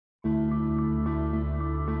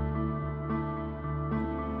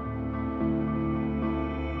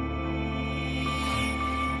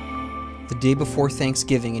The day before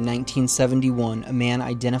Thanksgiving in 1971, a man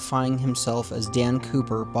identifying himself as Dan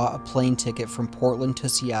Cooper bought a plane ticket from Portland to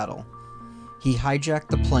Seattle. He hijacked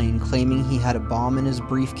the plane, claiming he had a bomb in his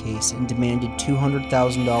briefcase, and demanded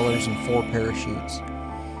 $200,000 and 4 parachutes.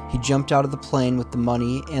 He jumped out of the plane with the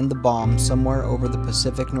money and the bomb somewhere over the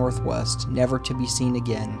Pacific Northwest, never to be seen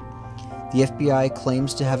again. The FBI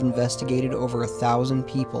claims to have investigated over 1,000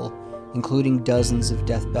 people, including dozens of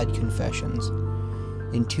deathbed confessions.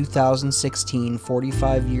 In 2016,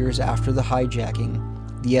 45 years after the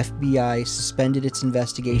hijacking, the FBI suspended its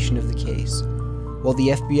investigation of the case. While the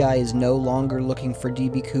FBI is no longer looking for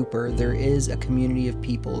D.B. Cooper, there is a community of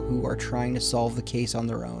people who are trying to solve the case on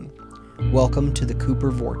their own. Welcome to the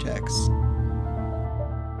Cooper Vortex.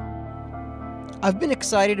 I've been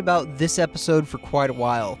excited about this episode for quite a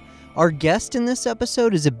while. Our guest in this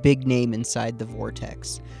episode is a big name inside the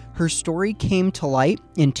Vortex. Her story came to light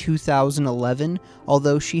in 2011,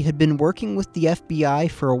 although she had been working with the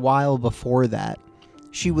FBI for a while before that.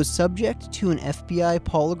 She was subject to an FBI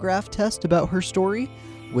polygraph test about her story,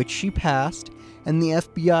 which she passed, and the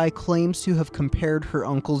FBI claims to have compared her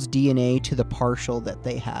uncle's DNA to the partial that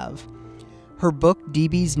they have. Her book,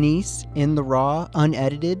 DB's Niece, in the Raw,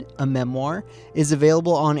 Unedited, a memoir, is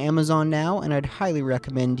available on Amazon now, and I'd highly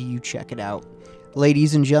recommend you check it out.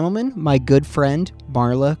 Ladies and gentlemen, my good friend,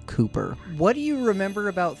 Marla Cooper. What do you remember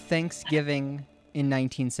about Thanksgiving in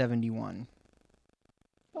 1971?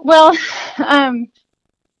 Well,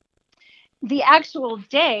 the actual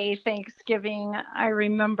day, Thanksgiving, I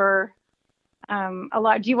remember a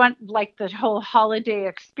lot. Do you want like the whole holiday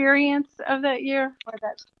experience of that year or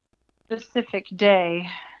that specific day?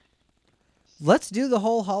 Let's do the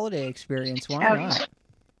whole holiday experience. Why not?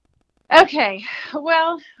 Okay.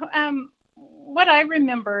 Well, what I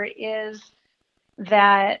remember is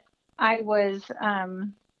that I was,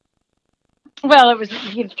 it was,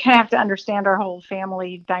 you kind of have to understand our whole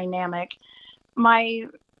family dynamic. My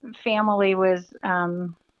family was,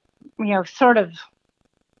 sort of,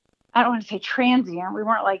 I don't want to say transient. We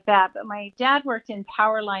weren't like that, but my dad worked in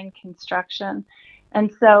power line construction.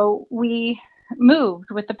 And so we moved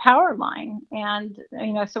with the power line. And,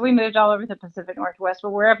 so we moved all over the Pacific Northwest,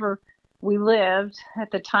 but wherever we lived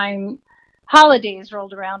at the time, holidays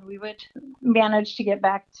rolled around, we would manage to get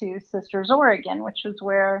back to Sisters, Oregon, which was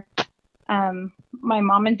where my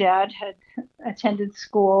mom and dad had attended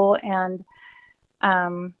school and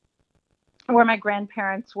where my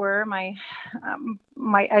grandparents were. I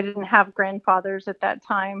didn't have grandfathers at that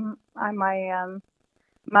time. My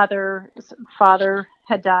mother's father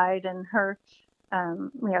had died, and her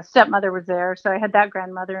stepmother was there, so I had that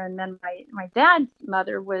grandmother. And then my dad's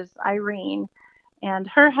mother was Irene, and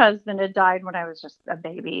her husband had died when I was just a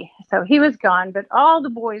baby, so he was gone. But all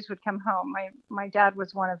the boys would come home. My dad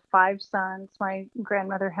was one of 5 sons my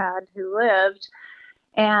grandmother had who lived,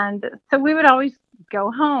 and so we would always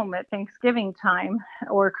go home at Thanksgiving time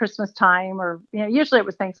or Christmas time, or usually it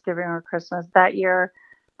was Thanksgiving or Christmas. That year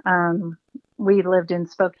we lived in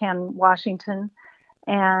Spokane, Washington,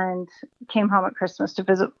 and came home at Christmas to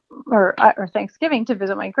visit, or Thanksgiving to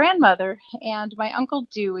visit my grandmother. And my Uncle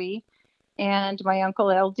Dewey and my Uncle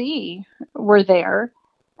LD were there.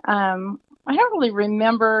 I don't really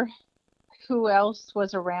remember who else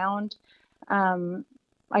was around.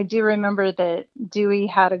 I do remember that Dewey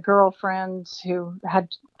had a girlfriend who had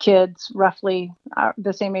kids roughly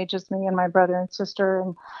the same age as me and my brother and sister.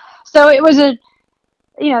 And so it was that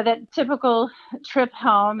typical trip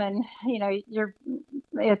home, and,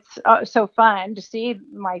 it's so fun to see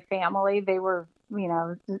my family. They were,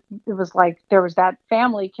 it was like there was that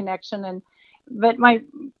family connection. But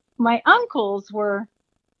my uncles were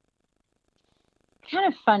kind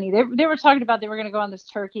of funny. They were talking about they were going to go on this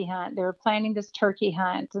turkey hunt. They were planning this turkey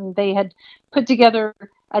hunt, and they had put together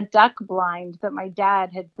a duck blind that my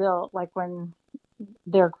dad had built, like when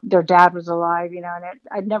their dad was alive, and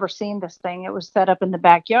I'd never seen this thing. It was set up in the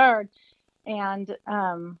backyard, and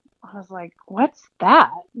I was like, what's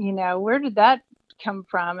that? Where did that come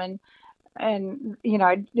from? And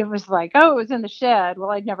it was like, oh, it was in the shed.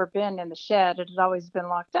 Well, I'd never been in the shed. It had always been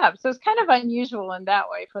locked up. So it's kind of unusual in that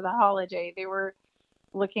way for the holiday. They were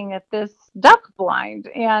looking at this duck blind,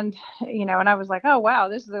 and and I was like, oh wow,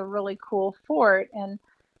 this is a really cool fort. And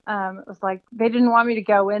it was like they didn't want me to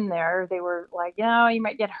go in there. They were like, you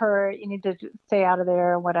might get hurt, you need to stay out of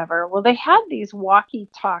there or whatever. Well, they had these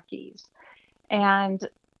walkie-talkies, and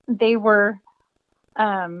they were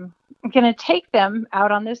going to take them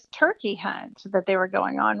out on this turkey hunt that they were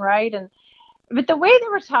going on, right? But the way they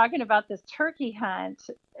were talking about this turkey hunt,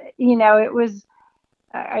 it was,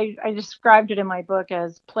 I described it in my book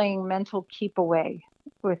as playing mental keep away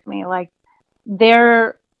with me. Like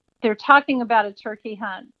their they're talking about a turkey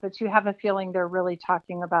hunt, but you have a feeling they're really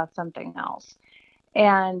talking about something else.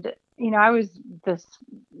 And, I was this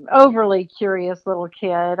overly curious little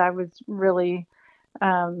kid. I was really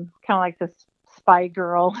kind of like this spy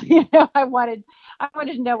girl. I wanted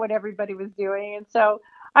to know what everybody was doing. And so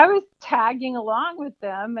I was tagging along with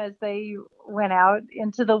them as they went out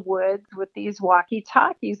into the woods with these walkie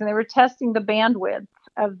talkies, and they were testing the bandwidth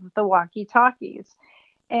of the walkie talkies.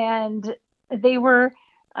 And they were,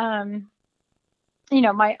 um,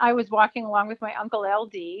 my I was walking along with my uncle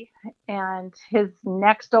LD, and his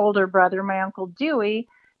next older brother, my uncle Dewey,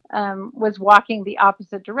 was walking the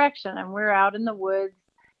opposite direction, and we're out in the woods,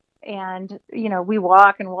 and we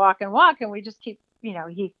walk and walk and walk, and we just keep,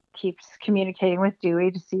 he keeps communicating with Dewey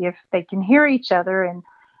to see if they can hear each other. And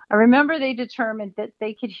I remember they determined that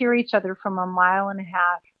they could hear each other from a mile and a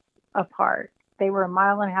half apart. They were a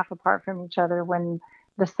mile and a half apart from each other when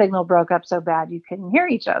the signal broke up so bad you couldn't hear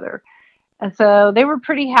each other. And so they were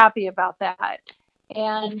pretty happy about that.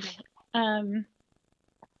 And the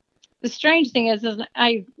strange thing is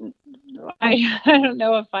I don't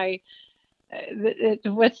know if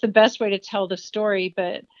what's the best way to tell the story,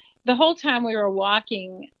 but the whole time we were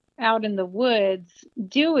walking out in the woods,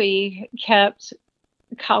 Dewey kept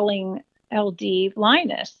calling LD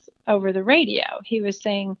Linus over the radio. He was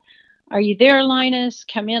saying, "Are you there, Linus?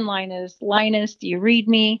 Come in, Linus. Linus, do you read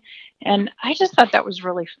me?" And I just thought that was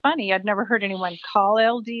really funny. I'd never heard anyone call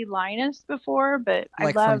LD Linus before, but I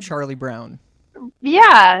Like from loved, Charlie Brown.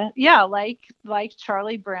 yeah, like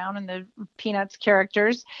Charlie Brown and the Peanuts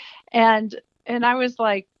characters. And I was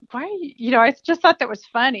like, why? I just thought that was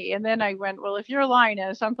funny. And then I went, well, if you're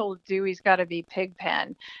Linus, Uncle Dewey's got to be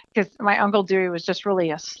Pigpen, because my Uncle Dewey was just really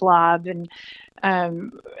a slob. And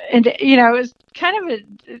it was kind of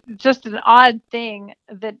just an odd thing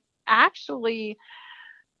that actually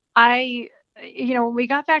when we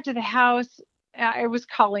got back to the house, I was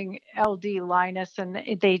calling LD Linus, and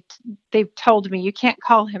they told me, you can't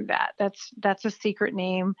call him that. That's a secret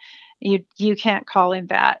name. You can't call him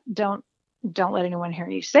that. Don't let anyone hear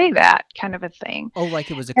you say that, kind of a thing. Oh,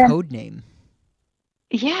 like it was a And code name.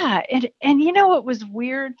 yeah, and what was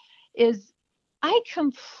weird is I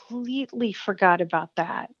completely forgot about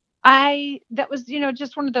that. That was,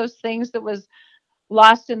 just one of those things that was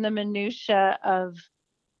lost in the minutia of,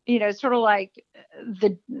 sort of like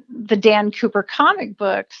the Dan Cooper comic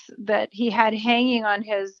books that he had hanging on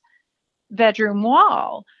his bedroom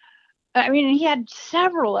wall. I mean, he had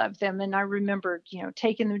several of them, and I remember,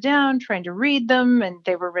 taking them down, trying to read them, and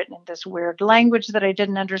they were written in this weird language that I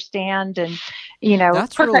didn't understand. And, of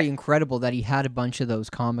That's course, really incredible that he had a bunch of those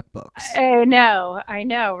comic books. I know,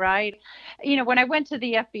 right? When I went to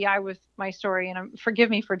the FBI with my story, and forgive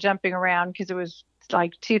me for jumping around because it was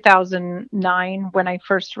like 2009 when I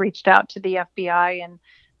first reached out to the FBI, and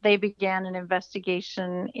they began an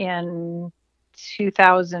investigation in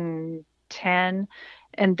 2010.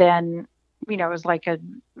 And then, it was like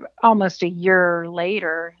almost a year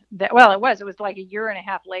later it was like a year and a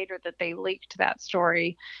half later that they leaked that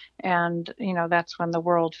story. And, that's when the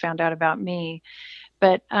world found out about me.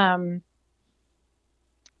 But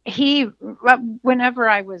whenever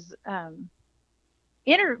I was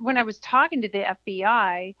when I was talking to the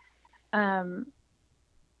FBI,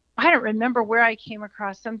 I don't remember where I came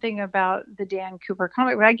across something about the Dan Cooper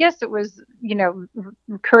comic, but I guess it was,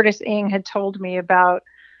 Curtis Ing had told me about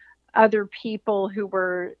other people who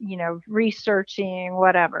were, researching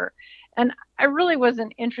whatever. And I really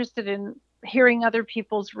wasn't interested in hearing other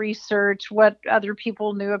people's research, what other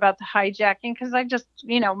people knew about the hijacking, because I just,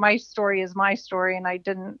 my story is my story, and I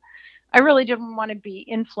really didn't want to be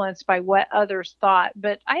influenced by what others thought.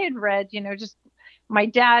 But I had read, just my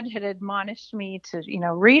dad had admonished me to,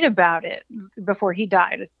 read about it before he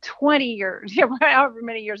died. 20 years, however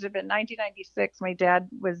many years it had been. 1996, my dad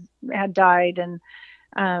had died, and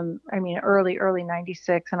early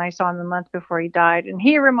 96, and I saw him the month before he died. And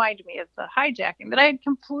he reminded me of the hijacking that I had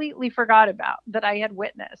completely forgot about, that I had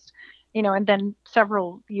witnessed, and then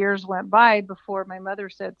several years went by before my mother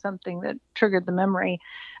said something that triggered the memory.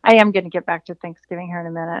 I am going to get back to Thanksgiving here in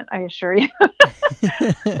a minute, I assure you.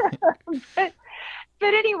 but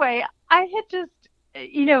anyway, I had just,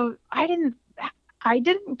 I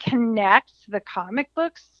didn't connect the comic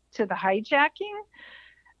books to the hijacking.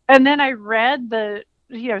 And then I read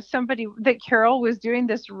somebody that Carol was doing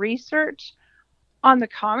this research on the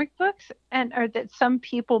comic books, or that some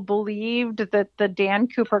people believed that the Dan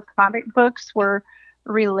Cooper comic books were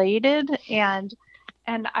related. And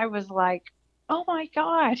I was like, oh my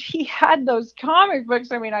God, he had those comic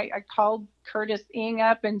books. I mean, I called Curtis Ing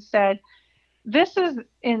up and said, this is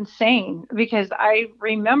insane, because I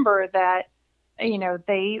remember that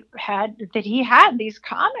they had that he had these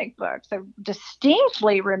comic books. I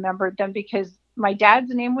distinctly remembered them because my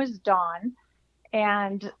dad's name was Don,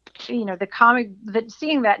 and the comic that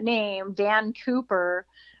seeing that name Dan Cooper,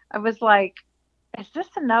 I was like, is this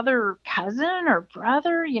another cousin or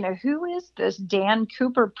brother? Who is this Dan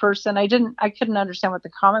Cooper person? I couldn't understand what the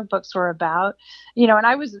comic books were about. And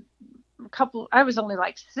I was only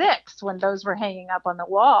like 6 when those were hanging up on the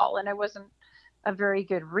wall, and I wasn't a very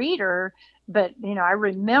good reader, but I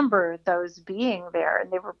remember those being there,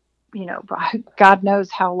 and they were, God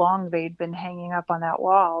knows how long they'd been hanging up on that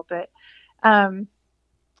wall. But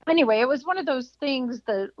anyway, it was one of those things,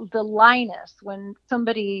 the Linus, when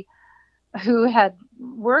somebody who had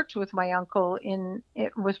worked with my uncle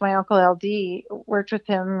with my uncle LD, worked with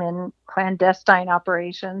him in clandestine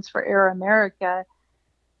operations for Air America,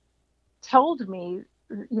 told me,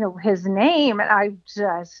 his name, and I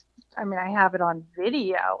have it on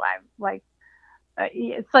video. I'm like,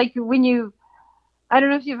 it's like I don't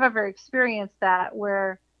know if you've ever experienced that,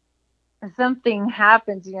 where something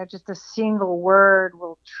happens, just a single word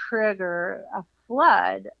will trigger a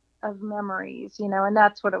flood of memories, and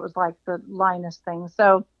that's what it was like, the Linus thing.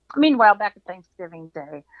 So, meanwhile, back at Thanksgiving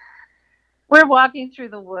Day, we're walking through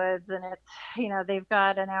the woods, and it's, they've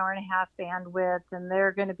got an hour and a half bandwidth, and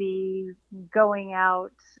they're going to be going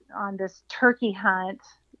out on this turkey hunt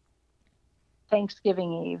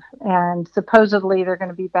Thanksgiving Eve. And supposedly they're going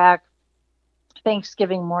to be back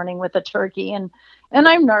Thanksgiving morning with a turkey, and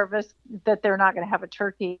I'm nervous that they're not going to have a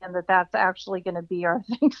turkey, and that's actually going to be our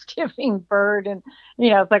Thanksgiving bird. And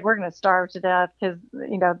it's like we're going to starve to death, because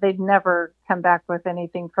they'd never come back with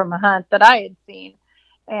anything from a hunt that I had seen.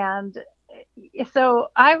 And so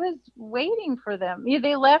I was waiting for them.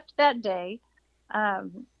 They left that day.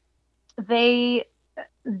 They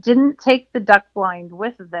didn't take the duck blind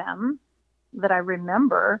with them that I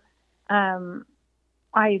remember.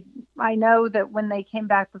 I know that when they came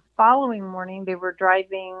back the following morning, they were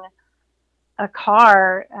driving a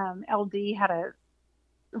car. LD had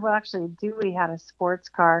actually Dewey had a sports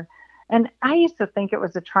car, and I used to think it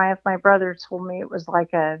was a Triumph. My brother told me it was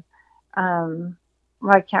like I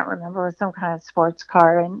can't remember, it was some kind of sports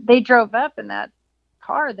car, and they drove up in that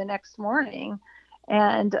car the next morning,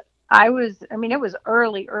 and it was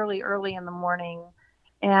early in the morning,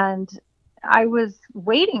 and I was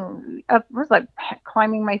waiting up, was like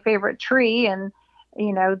climbing my favorite tree, and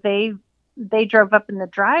they drove up in the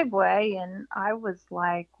driveway, and I was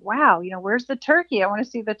like, wow, where's the turkey? I want to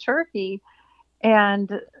see the turkey.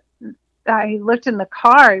 And I looked in the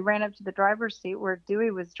car. I ran up to the driver's seat where Dewey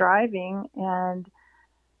was driving, and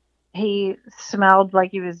he smelled like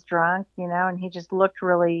he was drunk, and he just looked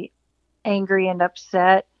really angry and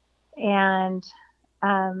upset. And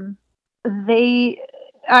they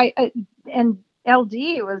I and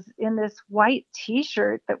LD was in this white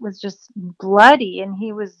t-shirt that was just bloody, and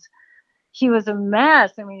he was a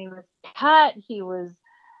mess. He was cut. He was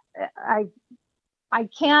I I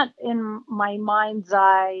can't in my mind's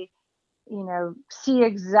eye, see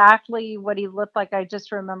exactly what he looked like. I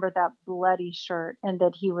just remember that bloody shirt, and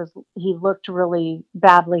that he looked really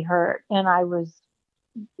badly hurt, and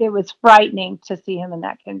it was frightening to see him in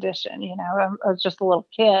that condition. I was just a little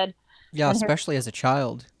kid. Yeah, And here, especially as a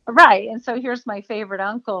child. right. And so here's my favorite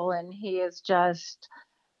uncle, and he is just,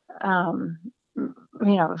 um,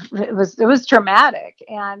 it was dramatic.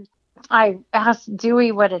 And I asked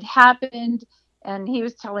Dewey what had happened, and he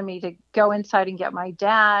was telling me to go inside and get my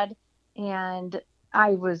dad. And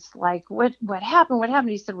I was like, what happened? What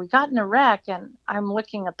happened? He said, we got in a wreck. And I'm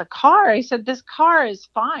looking at the car. I said, this car is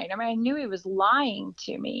fine. I knew he was lying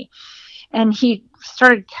to me. And he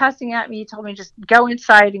started cussing at me. He told me, just go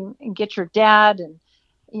inside and get your dad. And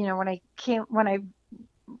when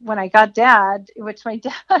I got dad, which my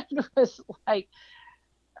dad was like,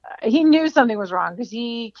 he knew something was wrong, because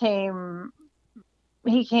he came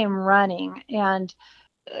running. And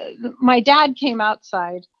my dad came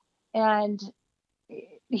outside, and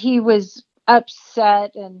he was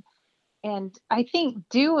upset. And I think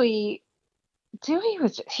he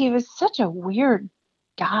was such a weird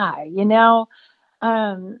guy. The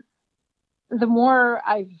more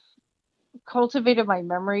I've cultivated my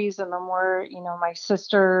memories, and the more, my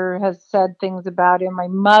sister has said things about him. My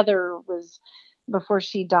mother was, before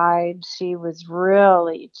she died, she was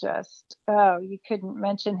really just, oh, you couldn't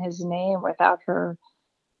mention his name without her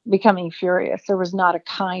becoming furious. There was not a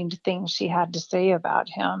kind thing she had to say about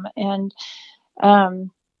him. And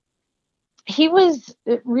he was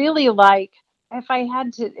really like, if I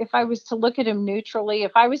was to look at him neutrally,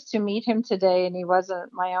 if I was to meet him today and he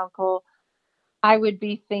wasn't my uncle, I would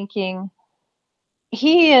be thinking,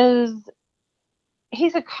 he is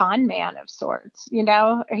he's a con man of sorts, you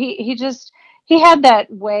know. He had that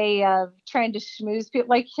way of trying to schmooze people.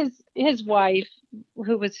 Like his wife,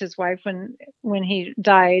 who was his wife when he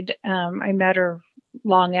died. I met her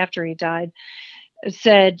long after he died.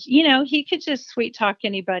 Said, you know, he could just sweet talk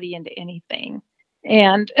anybody into anything.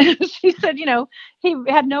 And she said, you know, he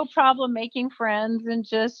had no problem making friends, and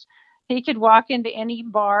just he could walk into any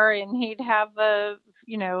bar and he'd have a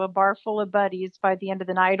bar full of buddies by the end of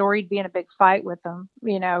the night, or he'd be in a big fight with them.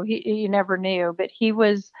 You know, you never knew, but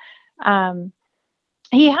um,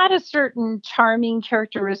 he had a certain charming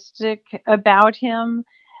characteristic about him.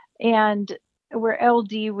 And where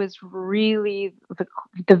LD was really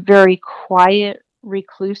the very quiet,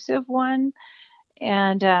 reclusive one,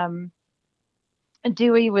 and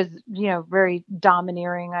Dewey was, you know, very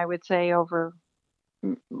domineering, I would say, over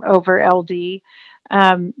LD.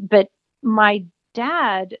 But my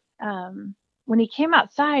dad, when he came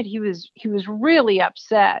outside, he was really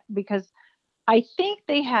upset because I think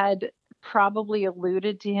they had probably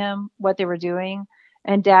alluded to him what they were doing,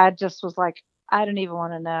 and Dad just was like, "I don't even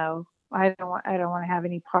want to know. I don't want to have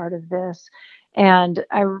any part of this." And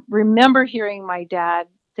I remember hearing my dad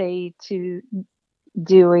say to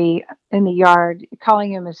Dewey in the yard,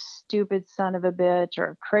 calling him a stupid son of a bitch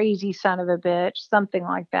or a crazy son of a bitch, something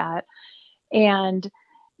like that, and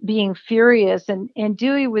being furious. And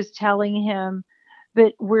Dewey was telling him,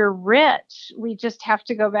 but we're rich. We just have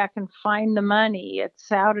to go back and find the money. It's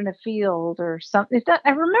out in a field or something.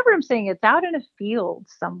 I remember him saying it's out in a field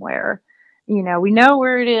somewhere. You know, we know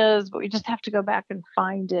where it is, but we just have to go back and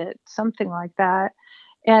find it. Something like that.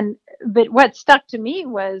 And but what stuck to me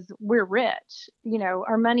was we're rich. You know,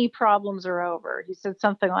 our money problems are over. He said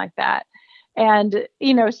something like that. And,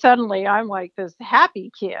 you know, suddenly I'm like this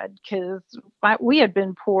happy kid because we had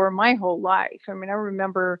been poor my whole life. I mean, I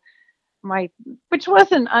remember which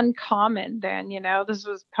wasn't uncommon then, you know, this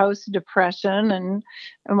was post depression, and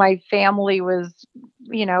my family was,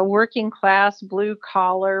 you know, working class, blue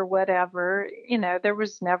collar, whatever, you know, there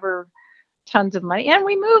was never tons of money, and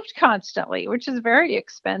we moved constantly, which is very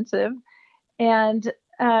expensive. And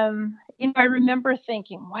you know, I remember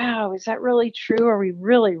thinking, wow, is that really true? Are we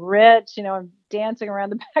really rich? You know, I'm dancing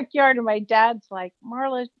around the backyard, and my dad's like,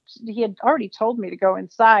 Marla, he had already told me to go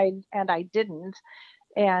inside, and I didn't.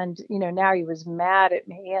 And, you know, now he was mad at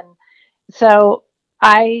me. And so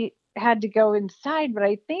I had to go inside, but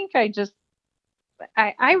I think I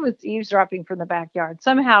was eavesdropping from the backyard.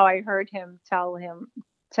 Somehow I heard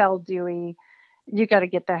tell Dewey, you got to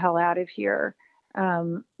get the hell out of here.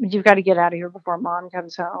 You've got to get out of here before mom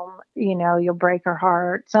comes home. You know, you'll break her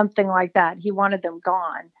heart, something like that. He wanted them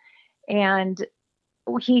gone. And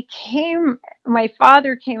my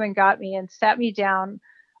father came and got me and sat me down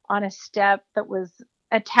on a step that was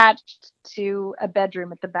attached to a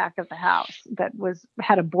bedroom at the back of the house that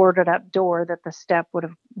had a boarded up door that the step would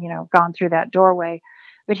have, you know, gone through that doorway.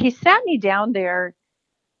 But he sat me down there,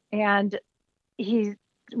 and he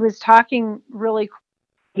was talking really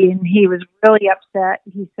quickly, and he was really upset.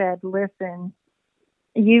 He said, listen,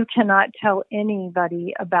 you cannot tell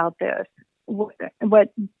anybody about this. What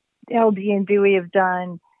LD and Dewey have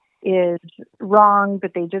done is wrong,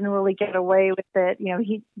 but they didn't really get away with it. You know,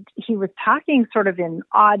 he was talking sort of in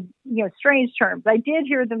odd, you know, strange terms. I did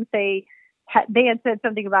hear them say they had said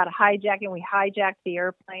something about a hijacking. We hijacked the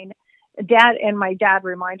airplane. My dad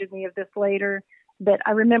reminded me of this later, but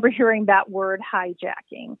I remember hearing that word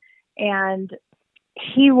hijacking. And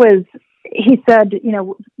he said, you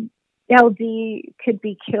know, LD could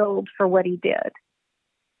be killed for what he did.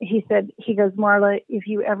 He goes, Marla, if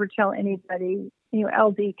you ever tell anybody, you know,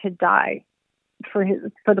 LD could die for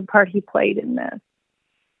the part he played in this.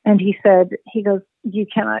 And he goes, you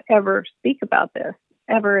cannot ever speak about this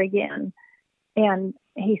ever again. And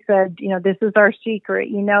he said, you know, this is our secret.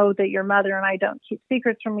 You know that your mother and I don't keep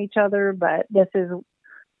secrets from each other, but this is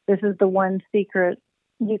the one secret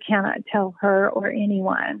you cannot tell her or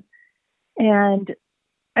anyone. And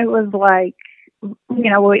it was like, you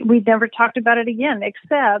know, we never talked about it again,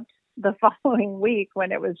 except the following week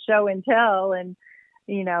when it was show and tell. And,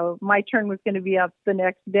 you know, my turn was going to be up the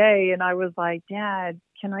next day. And I was like, Dad,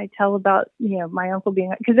 can I tell about, you know, my uncle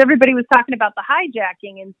being, because everybody was talking about the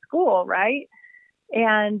hijacking in school, right?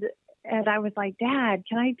 And I was like, Dad,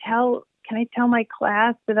 can I tell my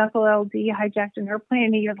class that Uncle LD hijacked an airplane?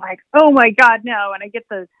 And he was like, oh my God, no. And I get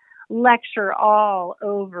the lecture all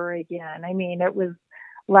over again. I mean, it was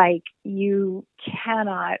like, you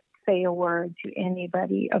cannot say a word to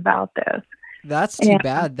anybody about this. That's too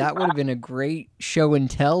bad. That would have been a great show and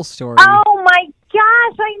tell story. Oh my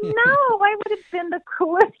gosh, I know. I would have been the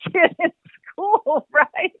coolest kid in school,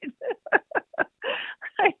 right?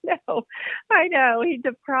 I know.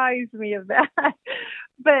 surprise me of that.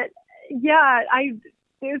 But yeah,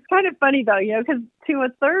 it's kind of funny though, because to a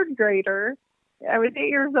third grader, I was 8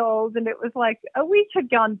 years old, and it was like a week had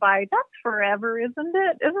gone by. That's forever, isn't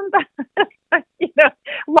it? Isn't that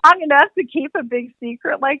long enough to keep a big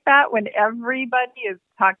secret like that when everybody is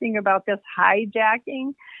talking about this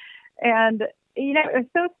hijacking? And it was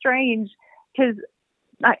so strange because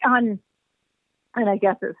and I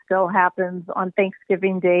guess it still happens on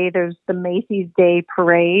Thanksgiving Day. There's the Macy's Day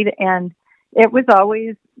Parade, and it was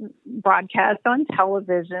always broadcast on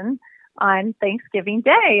television on Thanksgiving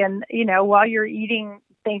Day. And, while you're eating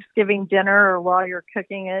Thanksgiving dinner or while you're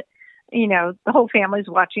cooking it, the whole family's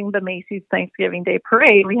watching the Macy's Thanksgiving Day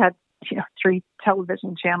Parade. We had, 3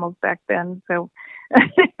 television channels back then. So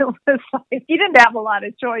it was like you didn't have a lot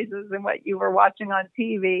of choices in what you were watching on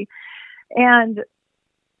TV.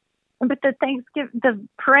 But the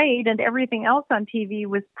parade and everything else on TV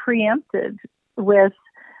was preempted with,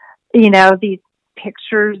 these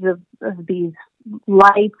pictures of these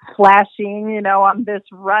lights flashing, on this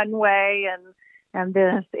runway and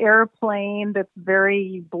this airplane that's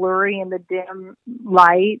very blurry in the dim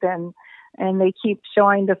light. And they keep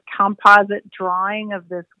showing this composite drawing of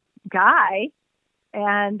this guy.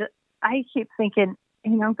 And I keep thinking,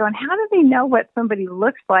 going, how do they know what somebody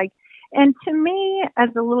looks like? And to me, as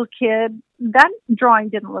a little kid, that drawing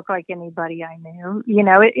didn't look like anybody I knew.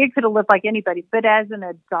 It could have looked like anybody. But as an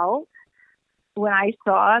adult, when I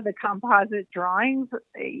saw the composite drawings,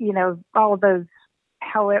 all of those,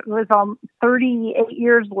 how it was all 38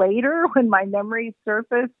 years later when my memories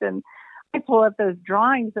surfaced, and I pull up those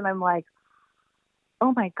drawings and I'm like,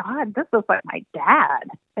 oh my God, this looks like my dad.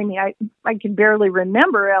 I mean, I can barely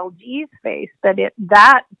remember LG's face, but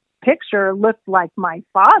that picture looked like my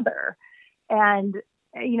father. And,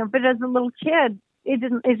 but as a little kid, it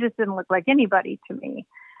just didn't look like anybody to me.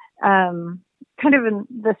 Kind of in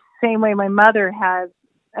the same way my mother has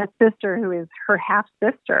a sister who is her half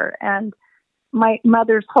sister. And my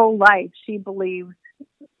mother's whole life, she believed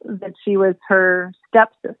that she was her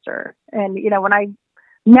stepsister. And, when I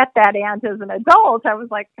met that aunt as an adult, I was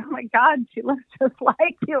like, oh my God, she looks just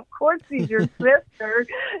like you. Of course she's your sister,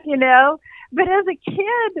 But as a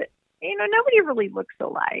kid, nobody really looks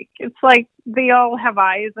alike. It's like they all have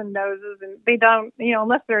eyes and noses, and they don't,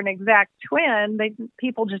 unless they're an exact twin,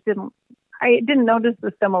 people just I didn't notice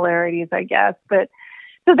the similarities, I guess. But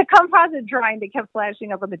so the composite drawing that kept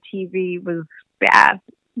flashing up on the TV was bad.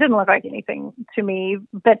 Didn't look like anything to me.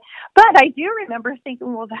 But I do remember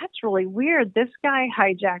thinking, well, that's really weird. This guy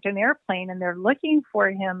hijacked an airplane and they're looking for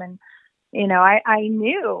him. And, I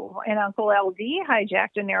knew an Uncle LD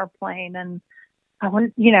hijacked an airplane, and I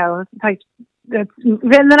wouldn't, and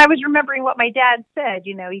then I was remembering what my dad said.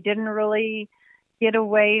 He didn't really get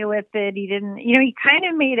away with it. He didn't, he kind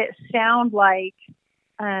of made it sound like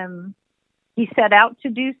he set out to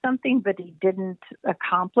do something, but he didn't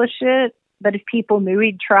accomplish it. But if people knew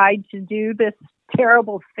he'd tried to do this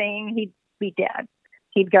terrible thing, he'd be dead.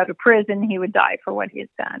 He'd go to prison. He would die for what he had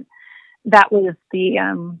done. That was the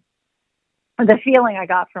feeling I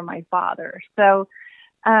got from my father. So,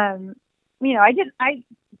 I'm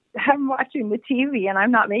watching the TV and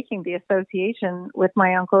I'm not making the association with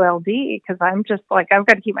my Uncle LD because I'm just like, I've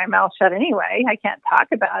got to keep my mouth shut anyway. I can't talk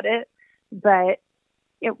about it. But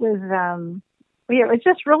it was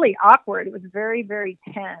just really awkward. It was very, very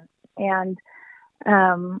tense. And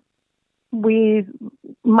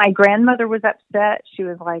my grandmother was upset. She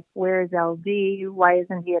was like, where's LD? Why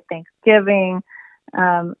isn't he at Thanksgiving?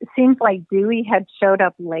 It seems like Dewey had showed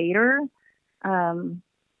up later.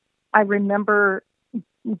 I remember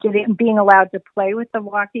being allowed to play with the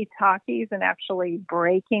walkie-talkies and actually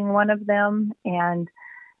breaking one of them and,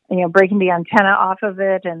 breaking the antenna off of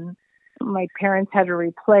it. And my parents had to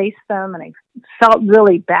replace them, and I felt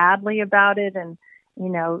really badly about it. And,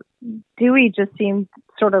 Dewey just seemed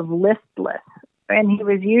sort of listless, and he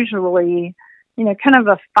was usually, kind of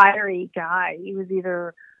a fiery guy. He was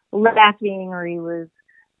either laughing or he was,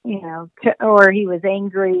 or he was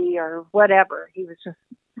angry or whatever. He was just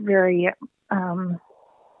very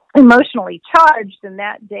emotionally charged, and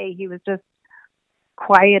that day he was just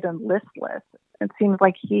quiet and listless. It seems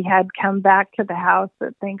like he had come back to the house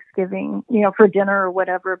at Thanksgiving, for dinner or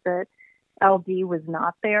whatever, but LD was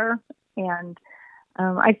not there. And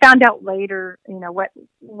I found out later,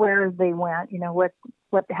 where they went,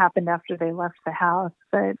 what happened after they left the house.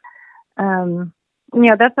 But,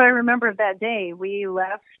 that's what I remember of that day. We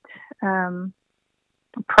left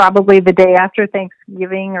probably the day after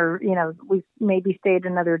Thanksgiving, or, we maybe stayed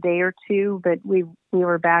another day or two, but we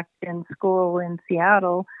were back in school in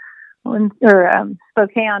Seattle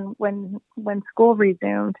Spokane when school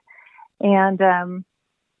resumed. And,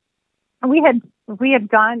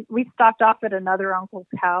 we stopped off at another uncle's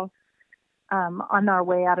house on our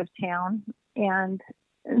way out of town and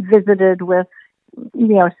visited with,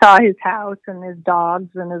 saw his house and his dogs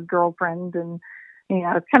and his girlfriend, and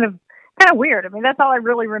it's kind of weird. I mean, that's all I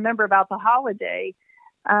really remember about the holiday.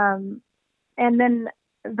 And then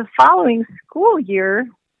the following school year,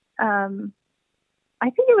 I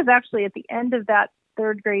think it was actually at the end of that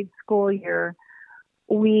third grade school year,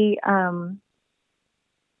 so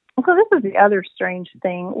this is the other strange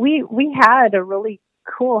thing. We had a really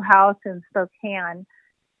cool house in Spokane,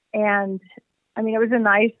 and I mean, it was a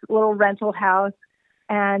nice little rental house,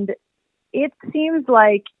 and it seems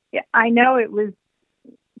like, I know it was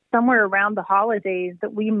somewhere around the holidays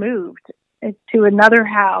that we moved to another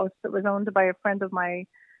house that was owned by a friend of my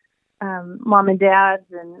mom and dad's,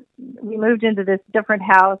 and we moved into this different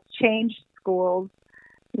house, changed schools.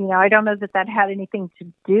 I don't know that had anything to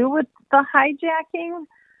do with the hijacking,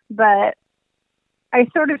 but I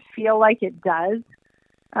sort of feel like it does.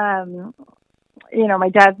 My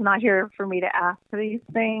dad's not here for me to ask these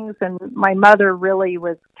things, and my mother really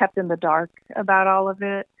was kept in the dark about all of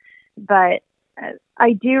it. But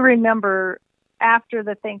I do remember after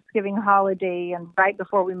the Thanksgiving holiday and right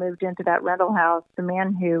before we moved into that rental house, the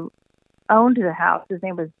man who owned the house, his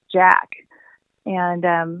name was Jack.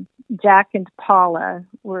 And Jack and Paula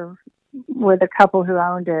were the couple who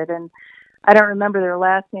owned it. And I don't remember their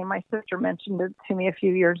last name. My sister mentioned it to me a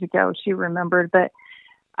few years ago. She remembered. But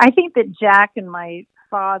I think that Jack and my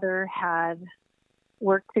father had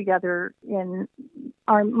worked together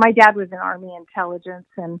my dad was in Army intelligence,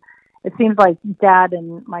 and it seems like Dad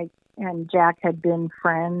and Jack had been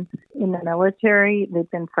friends in the military. They'd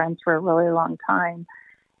been friends for a really long time.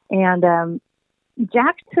 And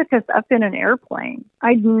Jack took us up in an airplane.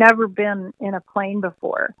 I'd never been in a plane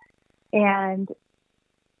before. And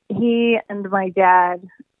he and my dad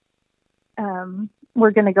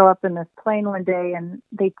were going to go up in this plane one day, and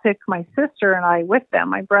they took my sister and I with them.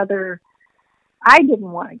 My brother, I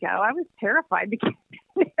didn't want to go. I was terrified to get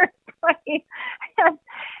in the airplane.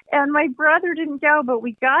 And my brother didn't go, but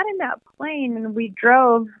we got in that plane and we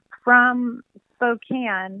drove from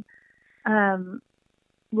Spokane,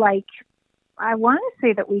 I want to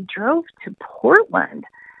say that we drove to Portland.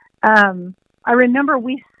 I remember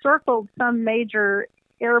we circled some major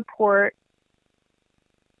airport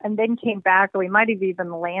and then came back, or we might have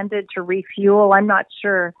even landed to refuel. I'm not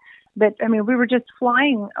sure. But, I mean, we were just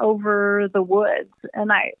flying over the woods.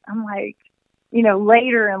 And I'm like,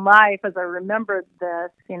 later in life, as I remembered this,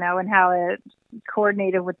 and how it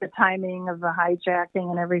coordinated with the timing of the hijacking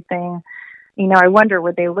and everything, I wonder,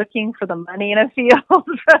 were they looking for the money in a field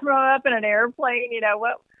from up in an airplane?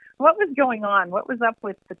 What was going on? What was up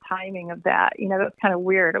with the timing of that? That's kind of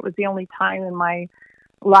weird. It was the only time in my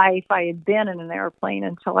life I had been in an airplane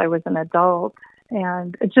until I was an adult.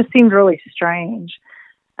 And it just seemed really strange.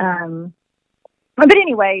 But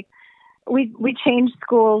anyway, we changed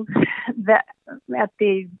schools that at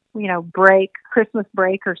the, Christmas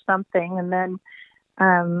break or something. And then,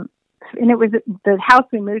 and it was, the house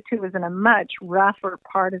we moved to was in a much rougher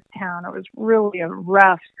part of town. It was really a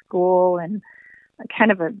rough school and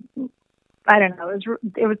kind of I don't know,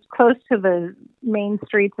 it was close to the main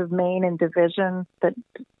streets of Main and Division that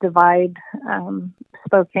divide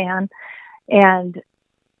Spokane. And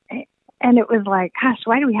it was like, gosh,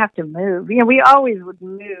 why do we have to move? We always would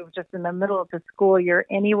move just in the middle of the school year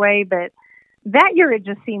anyway, but that year it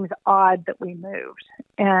just seems odd that we moved.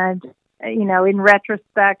 And, in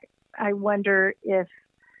retrospect, I wonder if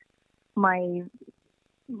my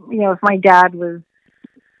dad was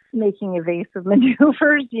making evasive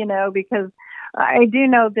maneuvers, because I do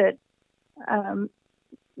know that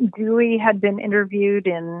Dewey had been interviewed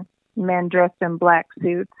in men dressed in black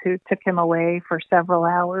suits who took him away for several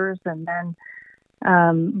hours and then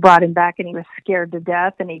brought him back, and he was scared to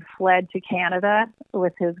death, and he fled to Canada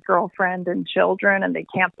with his girlfriend and children, and they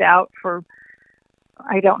camped out for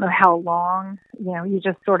I don't know how long. He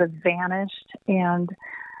just sort of vanished. And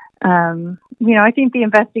I think the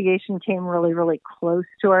investigation came really, really close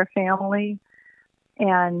to our family.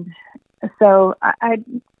 And so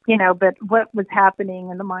but what was happening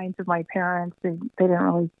in the minds of my parents, they didn't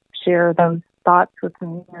really share those thoughts with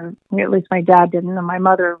me, or at least my dad didn't. And my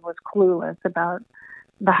mother was clueless about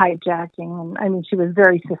the hijacking. And I mean, she was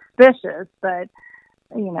very suspicious, but,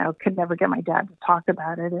 could never get my dad to talk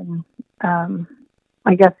about it. And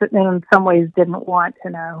I guess in some ways didn't want to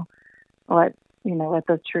know what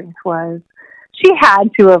the truth was. She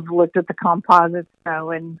had to have looked at the composites though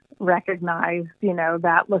and recognized,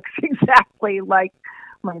 that looks exactly like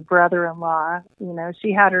my brother-in-law.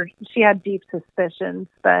 She had deep suspicions,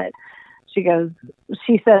 but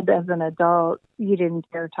She said as an adult, you didn't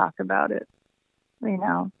dare talk about it.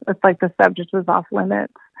 It's like the subject was off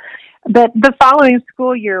limits. But the following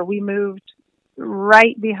school year, we moved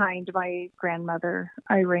right behind my grandmother,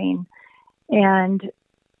 Irene. And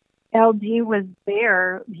LD was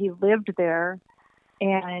there. He lived there.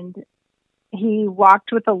 And he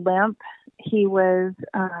walked with a limp. He was,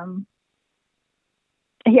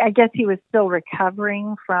 I guess he was still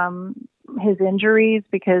recovering from his injuries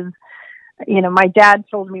because, my dad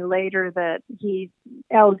told me later that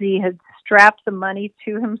LD had strapped the money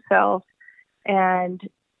to himself, and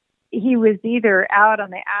he was either out on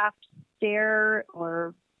the aft stair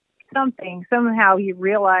or something. Somehow he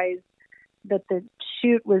realized that the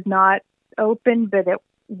chute was not open, but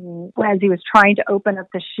as he was trying to open up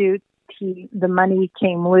the chute, the money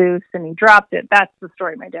came loose and he dropped it. That's the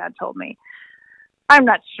story my dad told me. I'm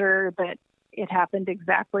not sure that it happened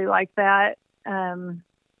exactly like that.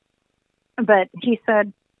 But he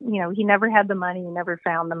said, he never had the money. He never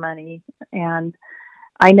found the money. And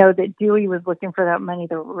I know that Dewey was looking for that money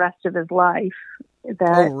the rest of his life.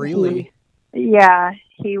 Oh, really?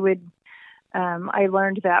 He would. I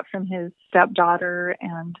learned that from his stepdaughter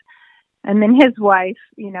and then his wife,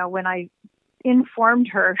 when I informed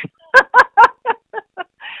her.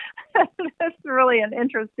 That's really an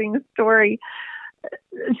interesting story.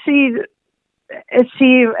 She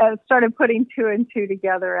started putting two and two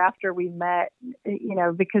together after we met,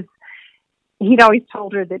 because he'd always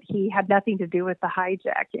told her that he had nothing to do with the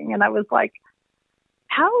hijacking. And I was like,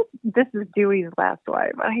 this is Dewey's last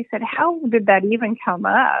wife. And I said, how did that even come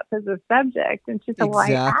up as a subject? And she said,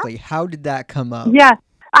 exactly. How did that come up? Yeah.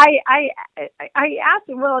 I asked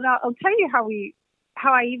her, well, I'll tell you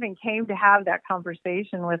how I even came to have that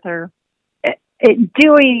conversation with her.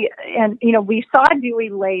 Dewey, and we saw Dewey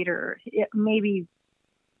later. Maybe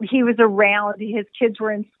he was around. His kids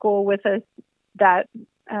were in school with us that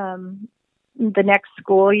the next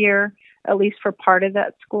school year, at least for part of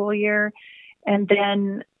that school year, and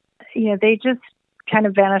then they just kind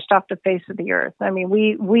of vanished off the face of the earth. I mean,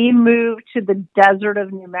 we moved to the desert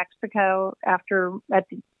of New Mexico at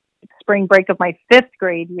the spring break of my 5th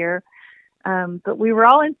grade year. But we were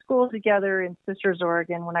all in school together in Sisters,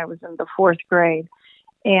 Oregon when I was in the 4th grade.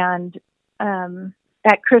 And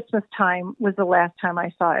at Christmas time was the last time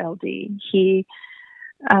I saw LD. He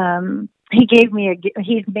gave me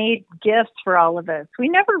he's made gifts for all of us. We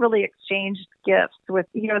never really exchanged gifts with,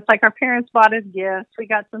 it's like our parents bought us gifts. We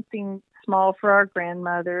got something small for our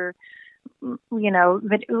grandmother, but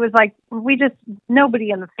it was like nobody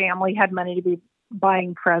in the family had money to be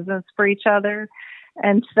buying presents for each other.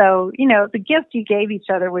 And so, the gift you gave each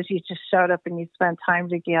other was you just showed up and you spent time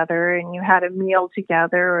together and you had a meal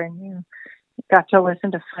together and you got to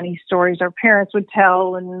listen to funny stories our parents would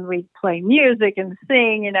tell and we'd play music and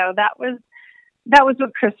sing. That was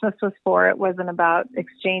what Christmas was for. It wasn't about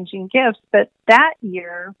exchanging gifts. But that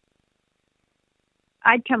year,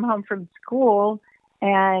 I'd come home from school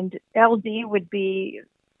and LD would be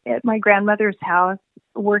at my grandmother's house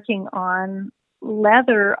working on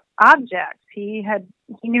leather objects. He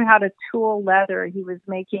knew how to tool leather. He was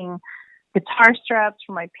making guitar straps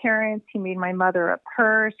for my parents. He made my mother a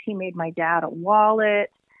purse. He made my dad a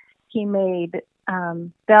wallet. He made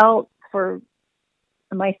belts for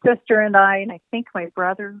my sister and I think my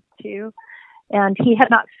brother too. And he had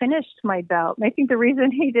not finished my belt. And I think the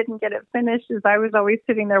reason he didn't get it finished is I was always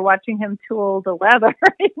sitting there watching him tool the leather,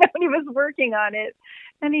 when he was working on it.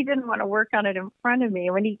 And he didn't want to work on it in front of me.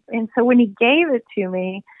 So when he gave it to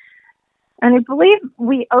me, and I believe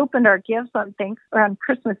we opened our gifts on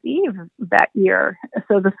Christmas Eve that year.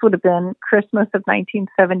 So this would have been Christmas of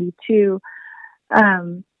 1972.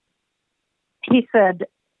 He said,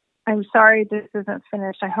 "I'm sorry this isn't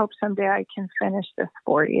finished. I hope someday I can finish this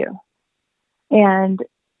for you." And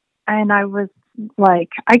I was like,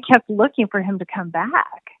 I kept looking for him to come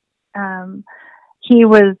back. He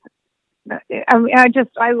was,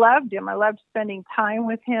 I loved him. I loved spending time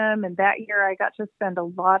with him. And that year I got to spend a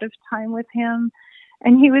lot of time with him.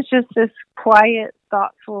 And he was just this quiet,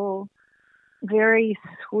 thoughtful, very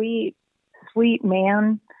sweet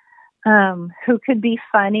man, who could be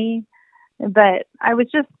funny, but I was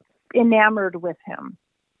just enamored with him.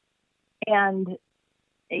 And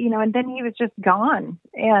and then he was just gone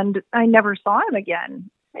and I never saw him again.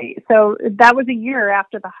 So that was a year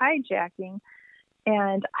after the hijacking.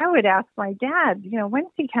 And I would ask my dad, when's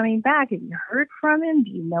he coming back? Have you heard from him?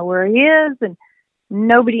 Do you know where he is? And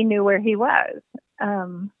nobody knew where he was.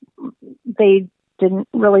 They didn't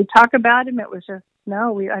really talk about him. It was just,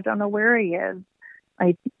 I don't know where he is.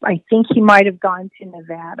 I think he might have gone to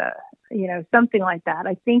Nevada, something like that.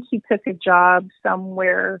 I think he took a job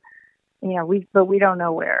somewhere but we don't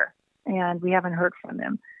know where, and we haven't heard from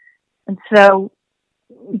him. And so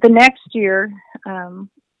the next year,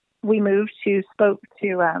 we spoke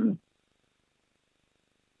to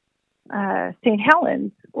St.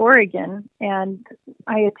 Helens, Oregon, and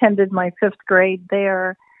I attended my 5th grade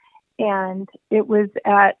there. And it was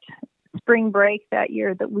at spring break that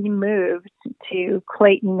year that we moved to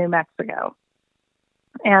Clayton, New Mexico.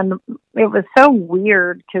 And it was so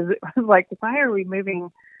weird because it was like, why are we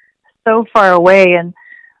moving so far away? And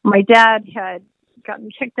my dad had gotten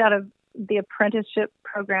kicked out of the apprenticeship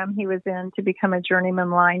program he was in to become a journeyman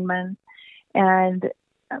lineman. And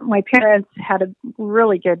my parents had a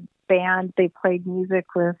really good band. They played music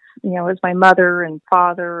with, it was my mother and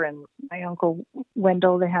father and my uncle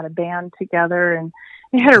Wendell. They had a band together, and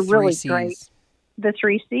they had a really great, the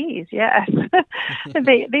 3 C's, yes.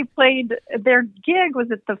 They played, their gig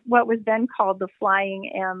was at what was then called the Flying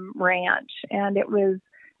M Ranch, and it was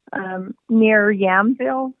near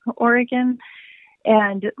Yamville, Oregon.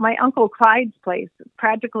 And my Uncle Clyde's place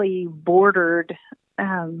practically bordered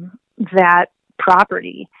that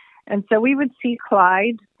property. And so we would see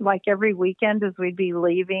Clyde like every weekend as we'd be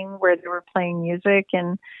leaving where they were playing music.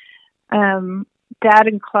 And Dad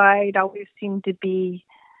and Clyde always seemed to be,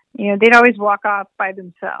 they'd always walk off by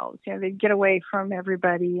themselves. They'd get away from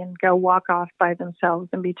everybody and go walk off by themselves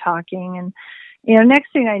and be talking. And,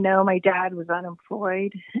 next thing I know, my dad was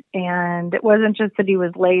unemployed. And it wasn't just that he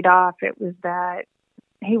was laid off. It was that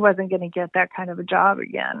he wasn't going to get that kind of a job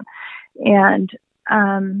again. And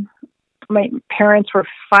my parents were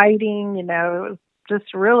fighting. It was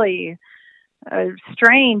just really a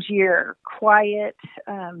strange year, quiet,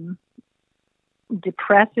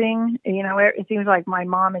 depressing. It seems like my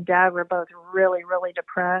mom and dad were both really, really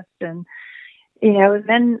depressed. And,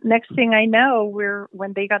 then next thing I know,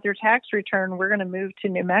 when they got their tax return, we're going to move to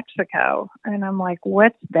New Mexico. And I'm like,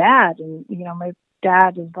 what's that? And, my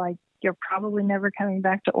dad is like, you're probably never coming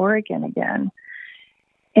back to Oregon again.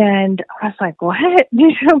 And I was like, what?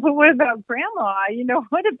 But what about Grandma?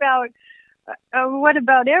 What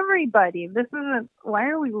about everybody? Why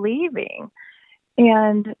are we leaving?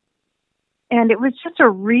 And it was just a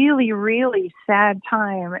really, really sad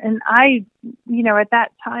time. And I, at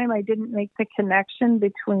that time, I didn't make the connection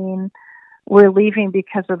between we're leaving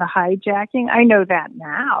because of the hijacking. I know that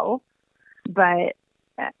now, but,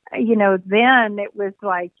 then it was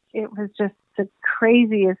just the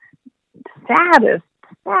craziest, saddest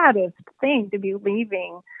thing to be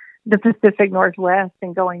leaving the Pacific Northwest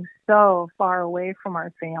and going so far away from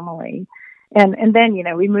our family. And then,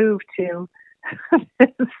 we moved to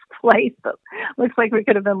this place that looks like we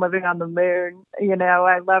could have been living on the moon.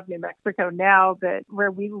 I love New Mexico now, but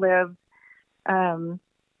where we lived, the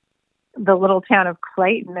little town of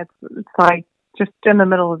Clayton, it's like just in the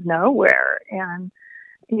middle of nowhere. And,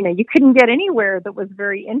 you couldn't get anywhere that was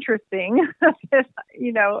very interesting. It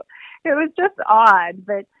was just odd.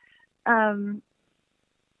 But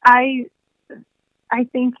I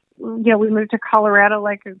think, we moved to Colorado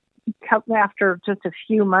after just a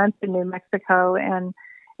few months in New Mexico, and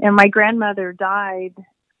my grandmother died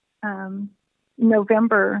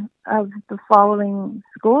November of the following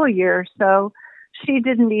school year. So she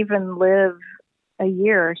didn't even live a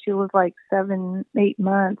year. She was like 7-8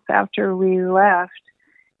 months after we left.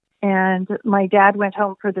 And my dad went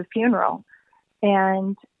home for the funeral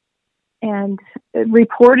and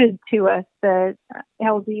reported to us that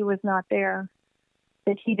LD was not there,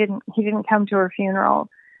 that he didn't come to her funeral.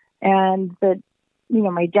 And that,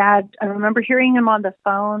 my dad, I remember hearing him on the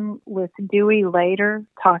phone with Dewey later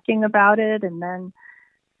talking about it. And then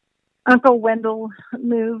Uncle Wendell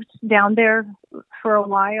moved down there for a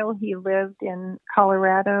while. He lived in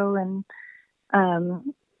Colorado, and,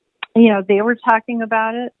 they were talking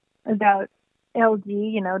about LD,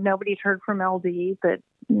 nobody's heard from LD, but,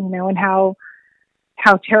 and how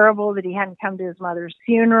terrible that he hadn't come to his mother's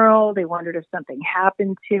funeral. They wondered if something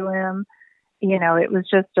happened to him. It was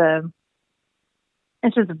just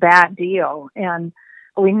it's just a bad deal. And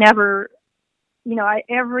we never,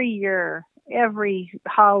 every year, every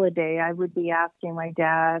holiday, I would be asking my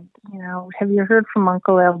dad, have you heard from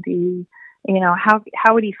Uncle LD? How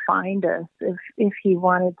would he find us if he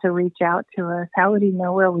wanted to reach out to us? How would he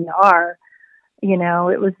know where we are?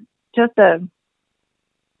 It was just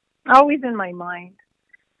always in my mind.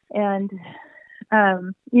 And,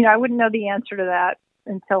 I wouldn't know the answer to that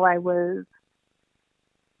until I was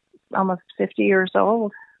almost 50 years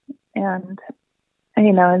old. And,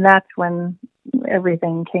 and that's when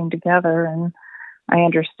everything came together and I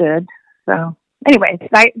understood. So anyway,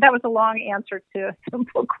 that was a long answer to a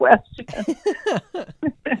simple question.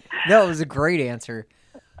 No, it was a great answer.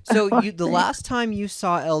 So the last time you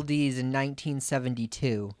saw LDs in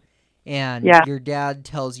 1972, and Yeah. your dad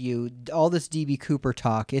tells you all this DB Cooper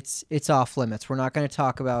talk, it's off limits. We're not going to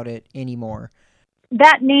talk about it anymore.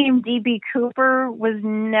 That name DB Cooper was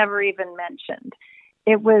never even mentioned.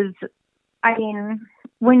 It was, I mean,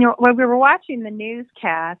 when we were watching the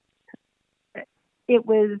newscast, it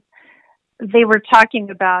was, they were talking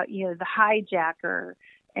about, the hijacker,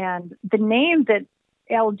 and the name that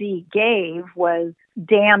LD gave was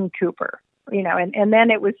Dan Cooper, and then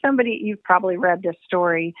it was somebody, you've probably read this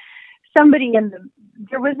story,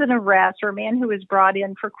 there was an arrest, or a man who was brought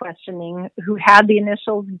in for questioning who had the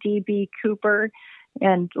initials DB Cooper.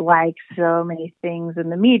 And like so many things in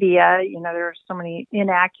the media, there are so many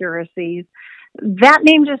inaccuracies. That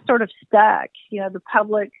name just sort of stuck. The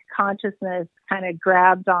public consciousness kind of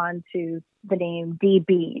grabbed onto the name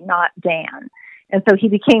DB, not Dan. And so he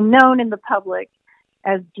became known in the public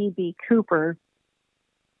as DB Cooper.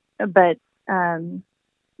 But,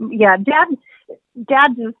 yeah, Dad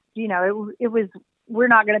just, it was, we're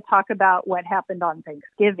not going to talk about what happened on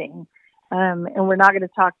Thanksgiving. And we're not going to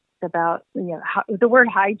talk about, the word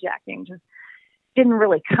hijacking just didn't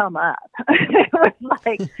really come up. It was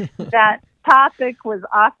like that topic was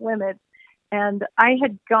off limits. And I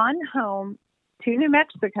had gone home to New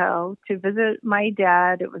Mexico to visit my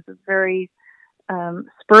dad. It was a very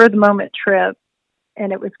spur of the moment trip.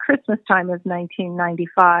 And it was Christmas time of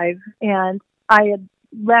 1995. And I had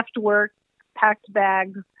left work, packed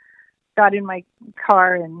bags, got in my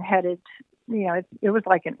car and headed, it was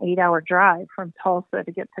like an 8-hour drive from Tulsa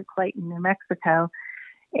to get to Clayton, New Mexico.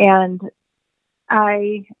 And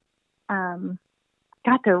I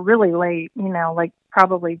got there really late, like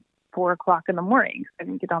probably 4:00 in the morning. I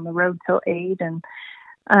didn't get on the road till 8. And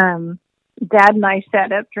Dad and I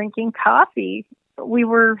sat up drinking coffee. We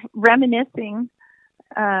were reminiscing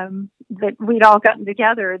that we'd all gotten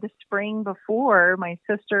together the spring before, my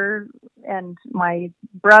sister and my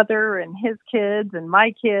brother and his kids and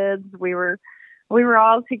my kids. We were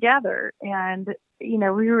all together, and we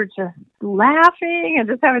were just laughing and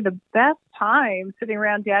just having the best time sitting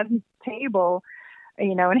around Dad's table,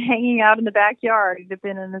 and hanging out in the backyard. It had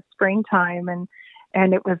been in the springtime, and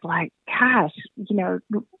it was like, gosh, Dad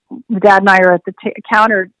and I are at the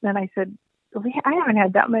counter, and I said, I haven't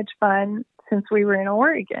had that much fun since we were in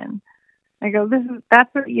Oregon. I go,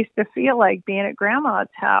 that's what it used to feel like, being at Grandma's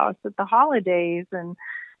house at the holidays, and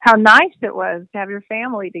how nice it was to have your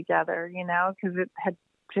family together, because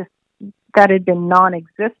that had been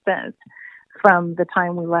non-existent from the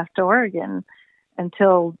time we left Oregon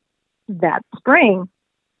until that spring.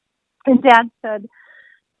 And Dad said,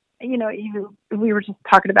 we were just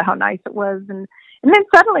talking about how nice it was, and then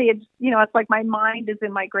suddenly it's like my mind is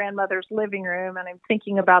in my grandmother's living room, and I'm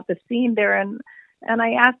thinking about the scene there, and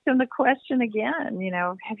I asked him the question again,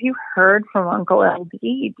 have you heard from Uncle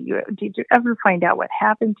LD? Did you ever find out what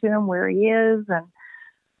happened to him, where he is?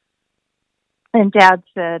 And Dad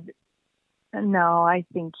said, no, I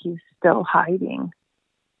think he's still hiding.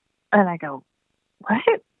 And I go,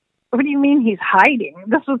 what? What do you mean he's hiding?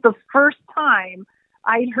 This was the first time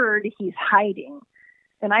I'd heard he's hiding.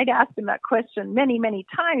 And I'd asked him that question many, many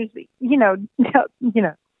times, at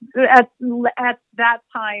that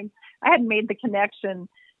time, I hadn't made the connection.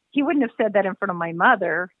 He wouldn't have said that in front of my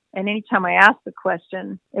mother. And anytime I asked the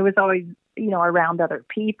question, it was always, around other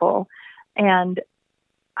people. And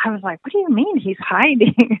I was like, what do you mean he's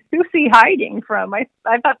hiding? Who's he hiding from? I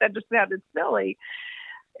thought that just sounded silly.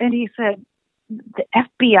 And he said, the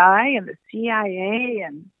FBI and the CIA.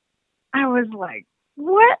 And I was like,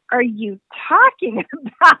 what are you talking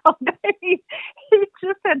about? He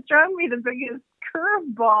just had thrown me the biggest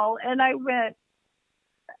curveball. And I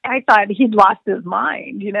thought he'd lost his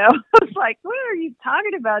mind, I was like, what are you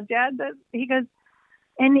talking about, Dad? He goes,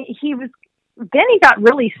 and then he got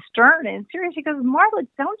really stern and serious. He goes, Marla,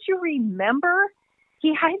 don't you remember?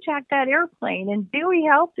 He hijacked that airplane and Dewey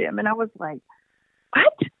helped him. And I was like,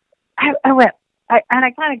 what? I went, and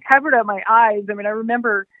I kind of covered up my eyes. I mean, I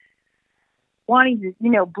remember wanting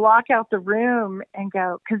to, block out the room and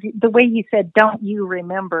go, because the way he said, don't you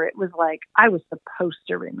remember? It was like I was supposed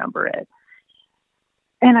to remember it.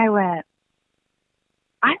 And I went,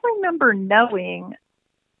 I remember knowing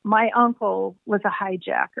my uncle was a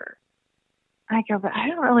hijacker. I go, but I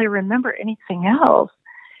don't really remember anything else.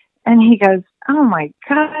 And he goes, oh my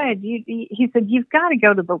God. He said, you've got to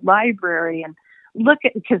go to the library and look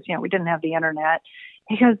at, because, we didn't have the internet.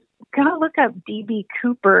 He goes, go look up DB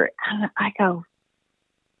Cooper. And I go,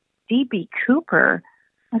 DB Cooper?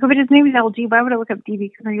 I go, but his name is LG. Why would I look up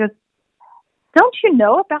DB Cooper? He goes, don't you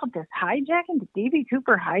know about this hijacking, the DB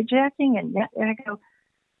Cooper hijacking? And I go,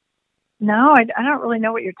 no, I don't really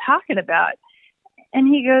know what you're talking about. And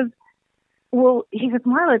he goes,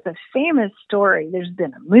 Marla, it's a famous story. There's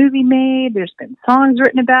been a movie made. There's been songs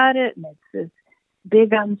written about it. And it's this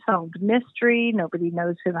big unsolved mystery. Nobody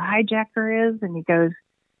knows who the hijacker is. And he goes,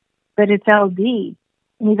 but it's LD.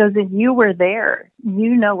 And he goes, and you were there.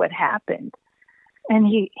 You know what happened. And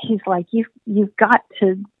he's like, you've got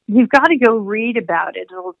to go read about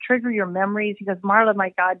it. It'll trigger your memories. He goes, Marla,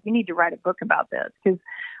 my God, you need to write a book about this, because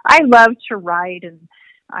I love to write, and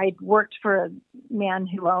I worked for a man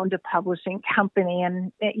who owned a publishing company,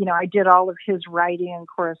 and I did all of his writing and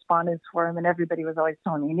correspondence for him, and everybody was always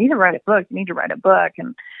telling me, you need to write a book, you need to write a book.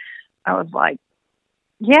 And I was like,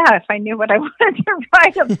 yeah, if I knew what I wanted to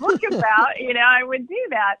write a book about, I would do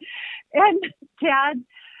that. And Dad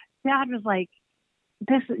was like,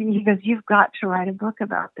 he goes, you've got to write a book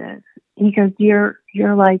about this. He goes, you're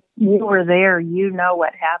like, you were there, you know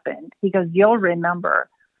what happened. He goes, you'll remember.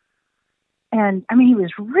 And I mean, he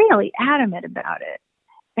was really adamant about it.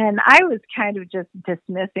 And I was kind of just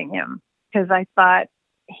dismissing him because I thought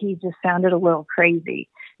he just sounded a little crazy.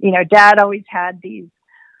 Dad always had these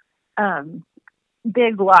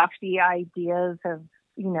big, lofty ideas of,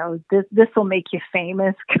 this will make you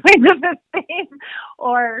famous kind of a thing.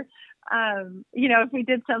 Or, if we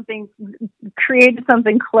did created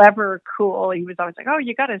something clever or cool, he was always like, oh,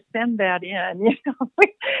 you got to send that in,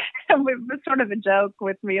 And it was sort of a joke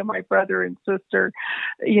with me and my brother and sister,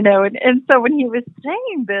 and so when he was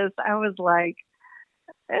saying this, I was like,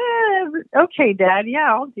 okay, Dad,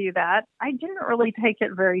 yeah, I'll do that. I didn't really take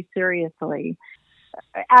it very seriously.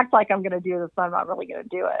 I act like I'm going to do this, but I'm not really going to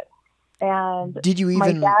do it. And did you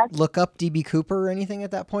even look up D.B. Cooper or anything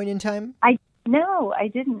at that point in time? No, I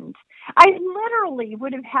didn't. I literally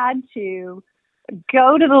would have had to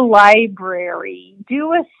go to the library,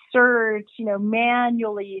 do a search,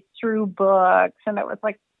 manually through books. And it was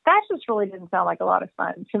like, that just really didn't sound like a lot of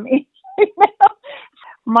fun to me.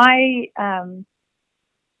 My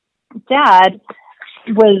dad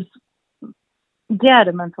was dead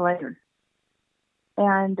a month later.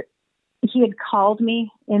 And he had called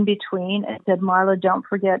me in between and said, Marla, don't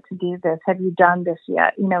forget to do this. Have you done this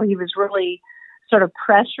yet? He was really sort of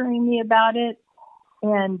pressuring me about it.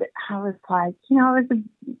 And I was like,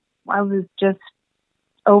 I was just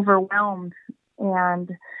overwhelmed.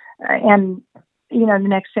 And the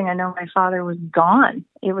next thing I know, my father was gone.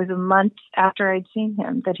 It was a month after I'd seen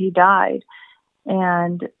him that he died.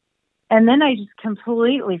 And then I just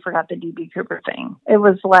completely forgot the D.B. Cooper thing. It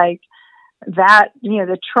was like, that,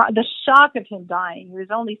 the shock of him dying. He was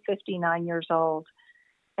only 59 years old.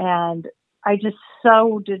 And I just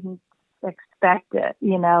so didn't expect it,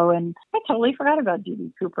 and I totally forgot about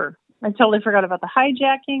D.B. Cooper. I totally forgot about the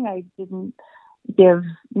hijacking. I didn't give,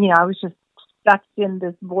 I was just stuck in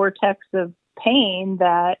this vortex of pain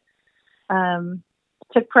that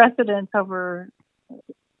took precedence over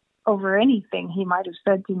anything he might have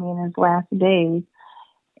said to me in his last days.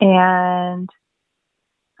 And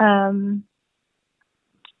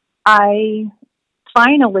I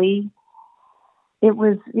finally, it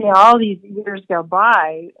was, all these years go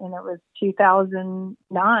by, and it was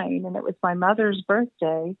 2009, and it was my mother's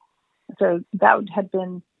birthday. So that had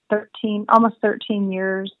been almost 13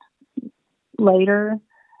 years later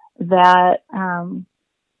that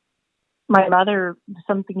my mother,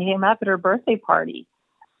 something came up at her birthday party.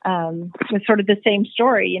 It was sort of the same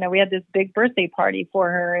story. We had this big birthday party for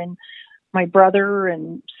her, and my brother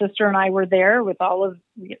and sister and I were there with all of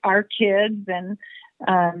our kids, and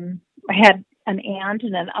I had an aunt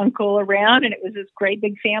and an uncle around, and it was this great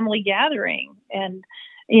big family gathering, and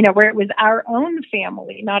where it was our own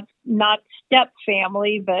family, not step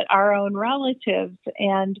family, but our own relatives.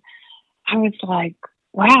 And I was like,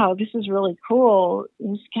 wow, this is really cool.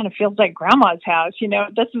 This kind of feels like grandma's house.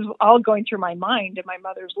 This is all going through my mind in my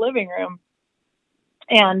mother's living room.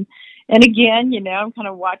 And again, I'm kind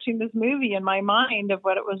of watching this movie in my mind of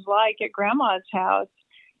what it was like at grandma's house.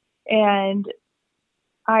 And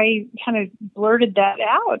I kind of blurted that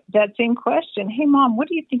out, that same question. Hey, Mom, what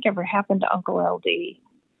do you think ever happened to Uncle LD?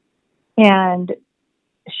 And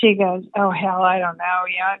she goes, oh, hell, I don't know.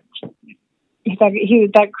 Yeah. He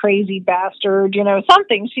was that crazy bastard,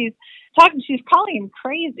 something. She's calling him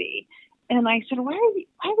crazy. And I said, why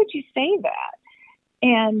would you say that?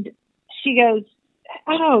 And she goes,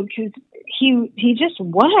 oh, because he just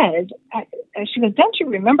was. She goes, don't you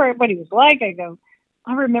remember what he was like? I go,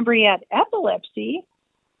 I remember he had epilepsy.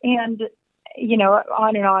 And,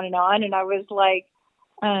 on and on and on. And I was like,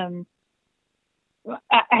 I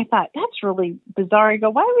thought, that's really bizarre. I go,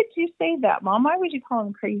 why would you say that, Mom? Why would you call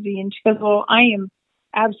him crazy? And she goes, well, I am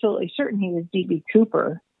absolutely certain he was D.B.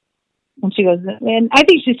 Cooper. And she goes, and I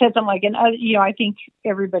think she said something like, and I think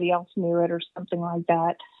everybody else knew it or something like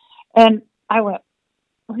that. And I went,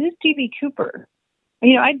 well, who's D.B. Cooper?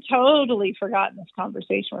 I'd totally forgotten this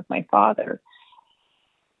conversation with my father.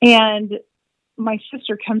 And my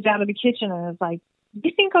sister comes out of the kitchen and is like, do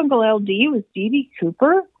you think Uncle LD was D.B.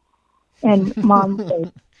 Cooper? And Mom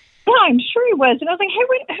said, yeah, I'm sure he was. And I was like, hey,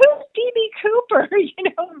 wait, who's D.B. Cooper?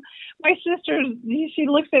 My sister, she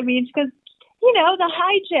looks at me and she goes, the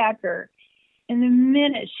hijacker. And the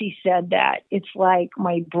minute she said that, it's like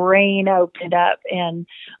my brain opened up and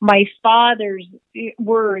my father's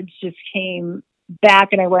words just came back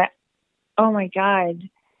and I went, oh my God.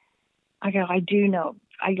 I do know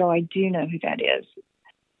who that is.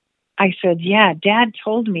 I said, yeah, Dad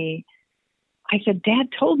told me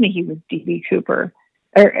he was D.B. Cooper.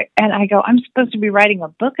 And I go, I'm supposed to be writing a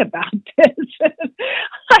book about this.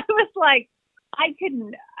 I was like,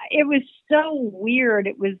 it was so weird.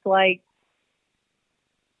 It was like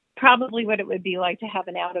probably what it would be like to have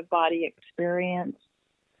an out-of-body experience.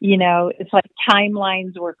 It's like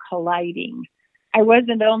timelines were colliding. I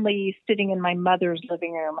wasn't only sitting in my mother's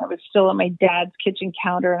living room. I was still at my dad's kitchen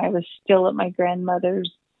counter, and I was still at my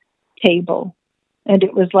grandmother's table. And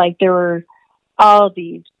it was like there were all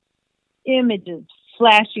these images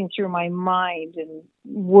flashing through my mind and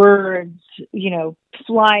words,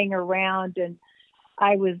 flying around. And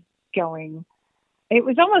I was it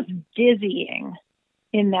was almost dizzying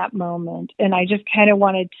in that moment. And I just kind of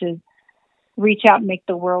wanted to reach out and make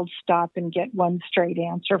the world stop and get one straight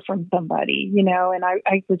answer from somebody, and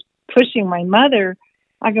I was pushing my mother.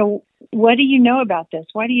 I go, what do you know about this?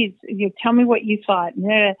 Why do you tell me what you thought?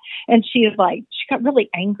 And she got really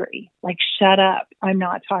angry, like, shut up. I'm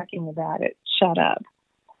not talking about it. Shut up.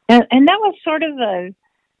 And that was sort of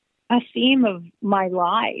a theme of my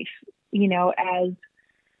life, as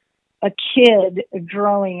a kid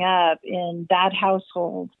growing up in that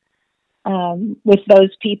household, with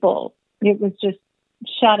those people. It was just,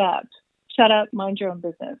 shut up, mind your own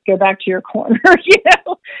business, go back to your corner, go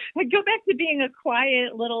back to being a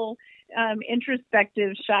quiet little,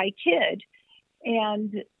 introspective, shy kid.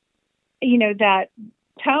 And, that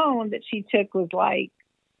tone that she took was like,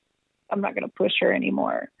 I'm not going to push her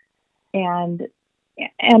anymore. And,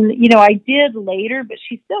 I did later, but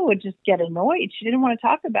she still would just get annoyed. She didn't want to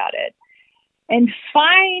talk about it. And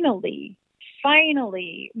finally,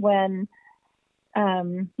 when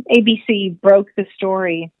ABC broke the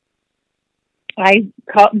story, I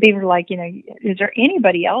called, they were like, is there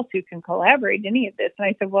anybody else who can collaborate any of this? And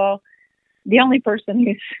I said, well, the only person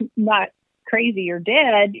who's not crazy or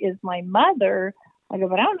dead is my mother. I go,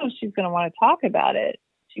 but I don't know if she's going to want to talk about it.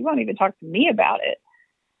 She won't even talk to me about it.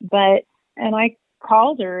 And I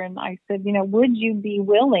called her and I said, would you be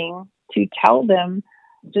willing to tell them?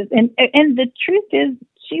 And the truth is,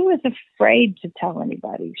 she was afraid to tell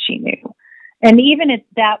anybody she knew. And even at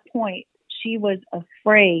that point, she was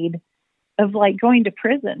afraid of going to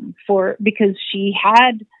prison because she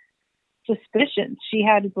had suspicions. She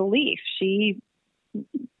had belief. She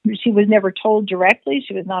was never told directly.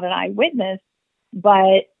 She was not an eyewitness,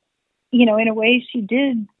 but in a way she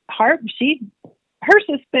did her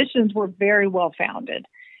suspicions were very well founded.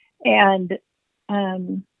 And,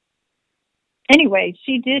 anyway,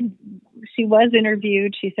 she was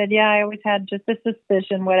interviewed. She said, yeah, I always had just a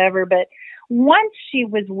suspicion, whatever. But once she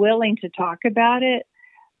was willing to talk about it,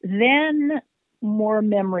 then more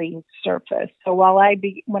memories surfaced. So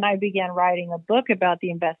when I began writing a book about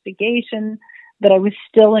the investigation that I was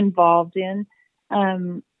still involved in,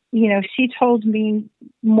 she told me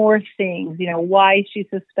more things, why she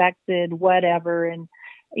suspected whatever. And,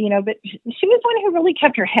 but she was one who really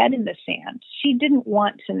kept her head in the sand. She didn't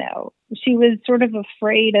want to know. She was sort of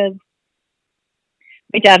afraid of,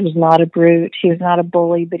 my dad was not a brute. He was not a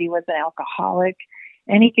bully, but he was an alcoholic,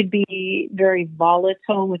 and he could be very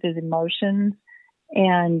volatile with his emotions.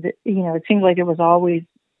 And, it seemed like there was always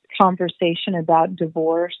conversation about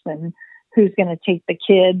divorce and who's going to take the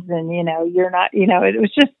kids. And, you're not, it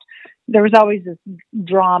was just, there was always this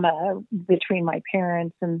drama between my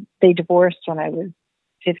parents, and they divorced when I was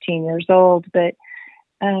 15 years old. But,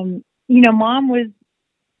 Mom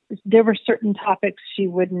there were certain topics she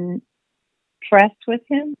wouldn't press with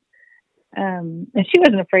him. And she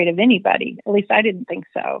wasn't afraid of anybody. At least I didn't think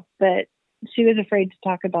so. But she was afraid to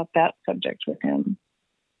talk about that subject with him.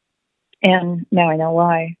 And now I know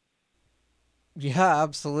why. Yeah,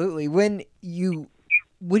 absolutely. When you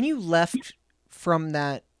left from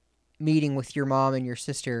that meeting with your mom and your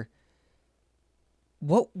sister,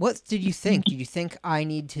 what did you think? Did you think, I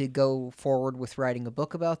need to go forward with writing a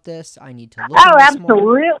book about this? I need to look into this more?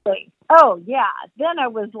 Absolutely. Oh, yeah. Then I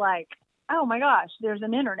was like, oh my gosh, there's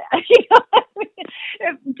an internet. You know, I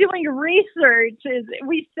mean, doing research is,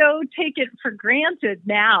 we so take it for granted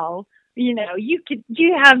now. You know, you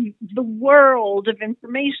have the world of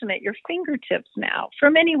information at your fingertips now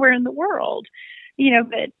from anywhere in the world. You know,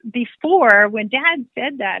 but before, when Dad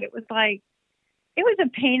said that, it was like, it was a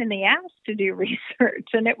pain in the ass to do research,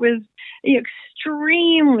 and it was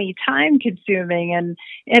extremely time consuming, and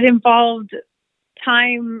it involved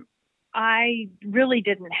time I really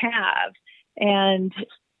didn't have. And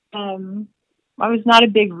I was not a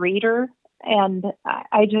big reader, and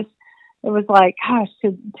I just, it was like, gosh,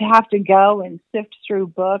 to have to go and sift through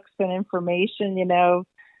books and information, you know,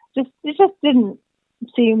 it just didn't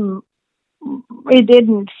seem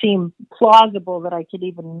plausible that I could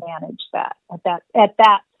even manage that at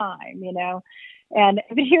that time, you know. And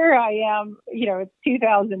here I am, you know, it's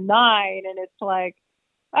 2009, and it's like,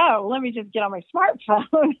 oh, let me just get on my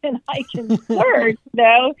smartphone and I can search. You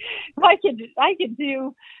know, I could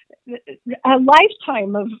do a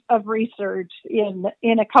lifetime of research in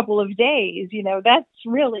a couple of days. You know, that's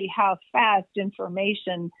really how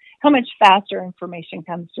much faster information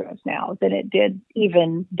comes to us now than it did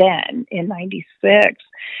even then in '96.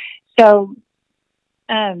 So,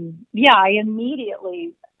 I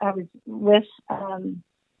immediately, I was with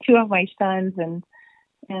two of my sons, and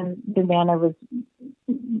the man I was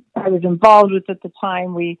involved with at the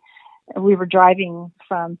time. We were driving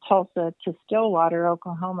from Tulsa to Stillwater,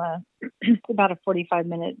 Oklahoma. It's about a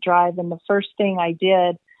 45-minute drive. And the first thing I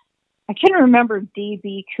did, I couldn't remember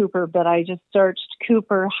D.B. Cooper, but I just searched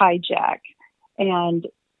Cooper hijack. And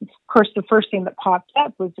of course, the first thing that popped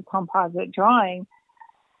up was the composite drawing.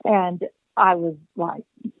 And I was like,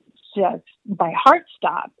 just, my heart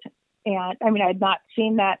stopped. And I mean, I had not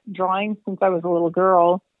seen that drawing since I was a little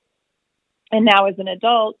girl. And now as an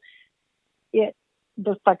adult, it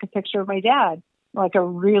looks like a picture of my dad, like a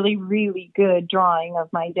really, really good drawing of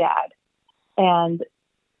my dad. And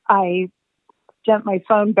I sent my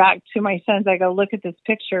phone back to my sons. I go, look at this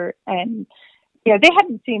picture. And, you know, they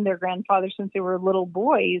hadn't seen their grandfather since they were little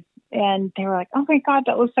boys. And they were like, oh my God,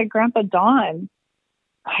 that looks like Grandpa Don.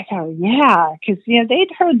 I go, yeah, because, you know,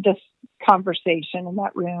 they'd heard this conversation in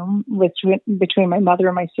that room between my mother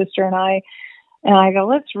and my sister and I. And I go,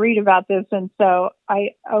 let's read about this. And so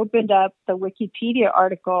I opened up the Wikipedia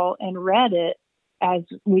article and read it as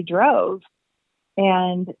we drove.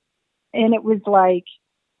 And it was like,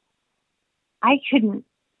 I couldn't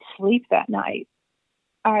sleep that night.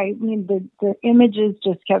 I mean, the images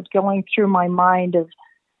just kept going through my mind of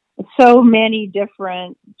so many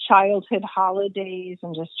different childhood holidays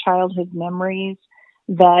and just childhood memories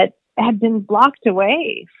that had been blocked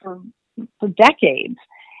away for decades.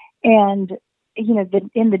 And, you know,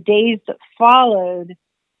 in the days that followed,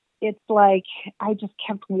 it's like I just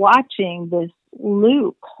kept watching this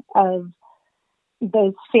loop of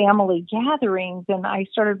those family gatherings, and I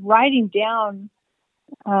started writing down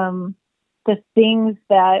the things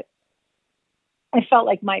that I felt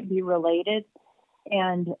like might be related.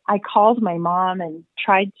 And I called my mom and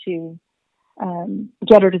tried to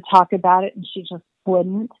get her to talk about it, and she just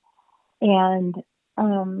wouldn't. And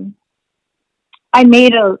I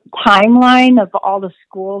made a timeline of all the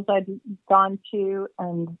schools I'd gone to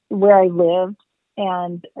and where I lived,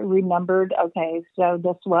 and remembered, okay, so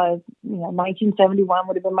this was, 1971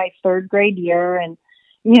 would have been my third grade year. And,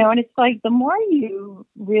 and it's like the more you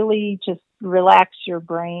really just relax your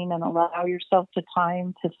brain and allow yourself the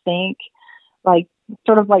time to think, like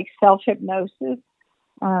sort of like self-hypnosis,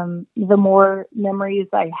 the more memories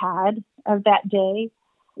I had of that day,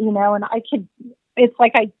 and it's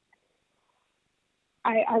like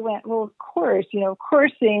I went, well, of course,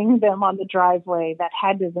 seeing them on the driveway, that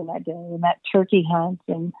had to have been that day, and that turkey hunt.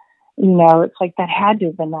 And, it's like that had to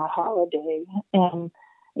have been that holiday. And,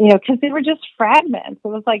 because they were just fragments. It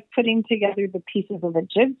was like putting together the pieces of a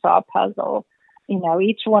jigsaw puzzle.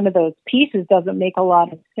 Each one of those pieces doesn't make a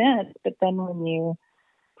lot of sense, but then when you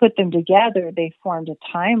put them together, they formed a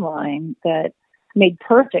timeline that made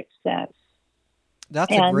perfect sense.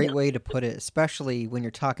 That's a great way to put it, especially when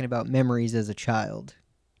you're talking about memories as a child.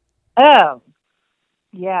 Oh,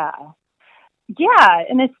 yeah. Yeah,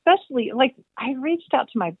 and especially, like, I reached out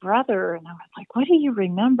to my brother, and I was like, what do you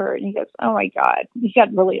remember? And he goes, oh, my God. He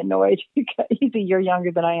got really annoyed. He's a year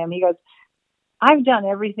younger than I am. He goes, I've done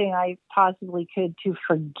everything I possibly could to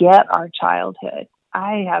forget our childhood.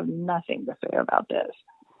 I have nothing to say about this.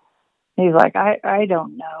 He's like, I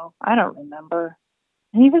don't know. I don't remember.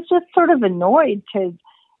 And he was just sort of annoyed because,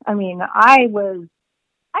 I was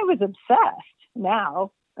obsessed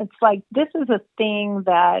now. It's like, this is a thing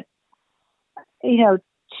that,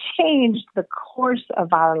 changed the course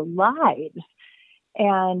of our lives.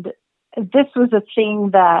 And this was a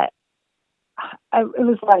thing that it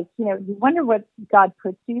was like, you wonder what God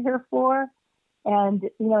puts you here for. And,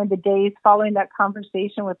 in the days following that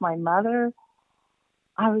conversation with my mother,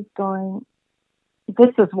 I was going,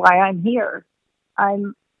 this is why I'm here.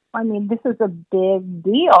 This is a big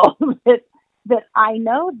deal that I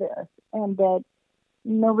know this and that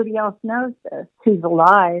nobody else knows this who's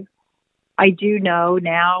alive. I do know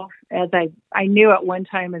now, as I knew at one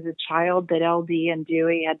time as a child, that LD and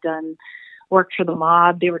Dewey had done work for the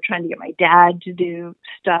mob. They were trying to get my dad to do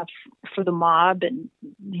stuff for the mob, and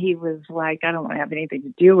he was like, I don't want to have anything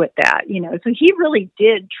to do with that, So he really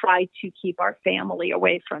did try to keep our family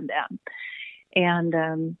away from them.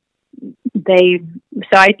 And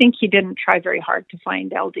so I think he didn't try very hard to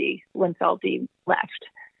find LD once LD left.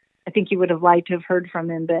 I think he would have liked to have heard from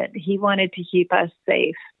him, but he wanted to keep us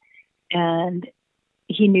safe. And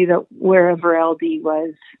he knew that wherever LD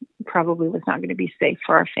was, probably was not going to be safe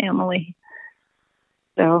for our family.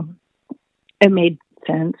 So it made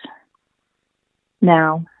sense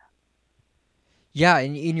now. Yeah,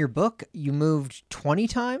 in your book, you moved 20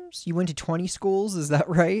 times? You went to 20 schools, is that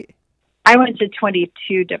right? I went to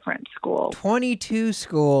 22 different schools. 22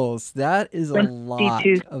 schools. That is a lot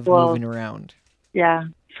of moving around. Yeah.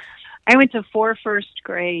 I went to 4 first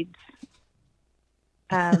grades.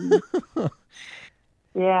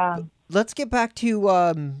 Yeah. Let's get back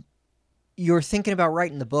to you're thinking about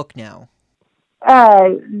writing the book now.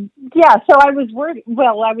 Yeah. So I was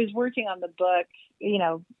working on the book,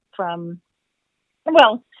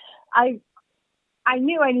 I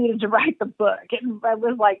knew I needed to write the book. It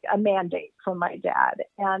was like a mandate from my dad.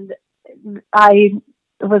 And I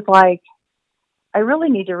was like, I really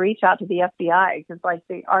need to reach out to the FBI because like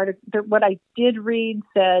what I did read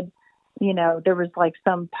said, there was like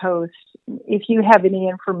some post, if you have any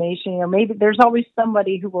information, maybe there's always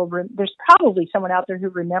somebody who will, there's probably someone out there who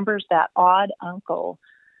remembers that odd uncle.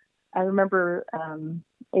 I remember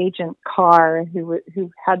Agent Carr, who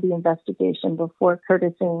had the investigation before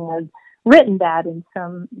Curtis had written that in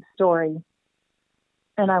some story.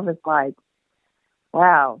 And I was like,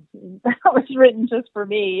 wow, that was written just for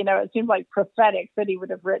me. It seemed like prophetic that he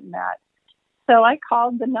would have written that. So I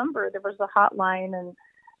called the number. There was a hotline, and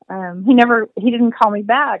he didn't call me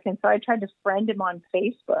back. And so I tried to friend him on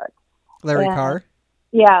Facebook. Larry Carr?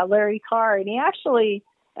 Yeah, Larry Carr. And he actually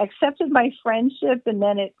accepted my friendship, and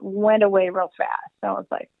then it went away real fast. So I was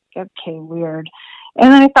like, okay, weird.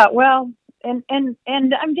 And then I thought, well, and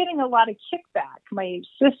I'm getting a lot of kickback. My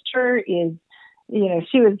sister is,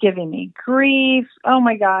 she was giving me grief. Oh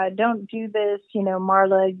my God, don't do this.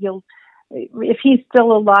 Marla, if he's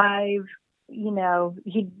still alive,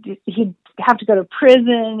 he'd have to go to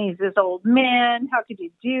prison. He's this old man. How could you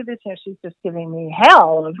do this? She's just giving me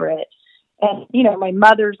hell over it. And, my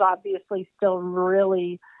mother's obviously still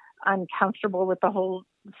really uncomfortable with the whole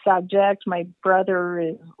subject. My brother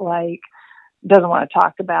is like, doesn't want to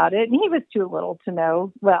talk about it. And he was too little to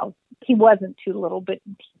know. Well, he wasn't too little, but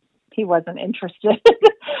he wasn't interested.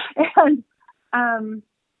 And, and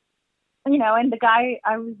the guy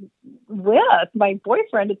I was with, my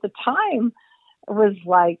boyfriend at the time, was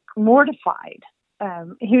like mortified.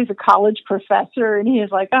 He was a college professor, and he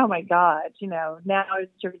was like, oh my God, now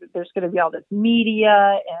there's going to be all this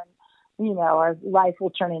media, and, our life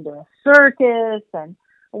will turn into a circus, and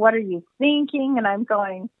what are you thinking? And I'm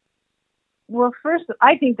going, well, first,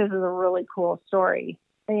 I think this is a really cool story,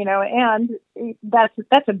 and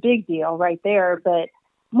that's a big deal right there. But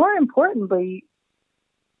more importantly,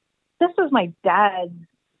 this was my dad's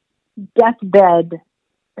deathbed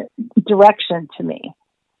direction to me.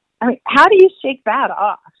 I mean, how do you shake that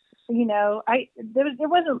off? There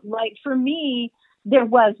wasn't like, for me, there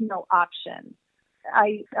was no option.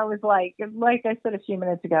 I was like I said a few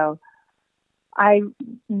minutes ago, I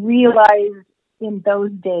realized in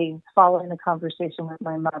those days following the conversation with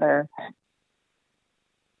my mother,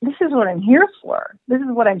 this is what I'm here for. This is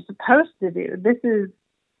what I'm supposed to do. This is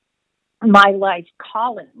my life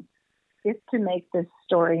calling, is to make this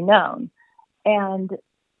story known. And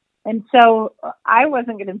so I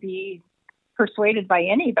wasn't going to be persuaded by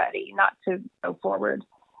anybody not to go forward.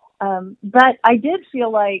 But I did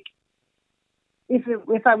feel like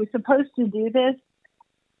if I was supposed to do this,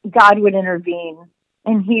 God would intervene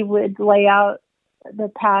and he would lay out the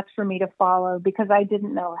path for me to follow, because I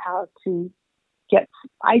didn't know how to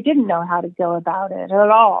go about it at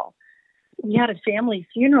all. We had a family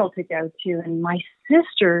funeral to go to, and my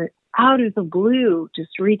sister, out of the blue,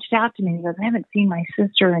 just reached out to me and goes, I haven't seen my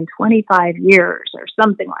sister in 25 years or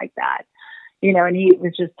something like that. And he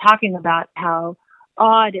was just talking about how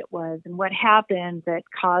odd it was and what happened that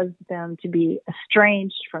caused them to be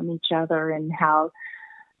estranged from each other, and how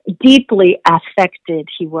deeply affected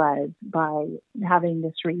he was by having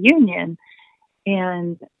this reunion.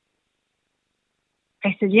 And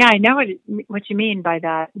I said, yeah, I know what you mean by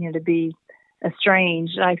that, to be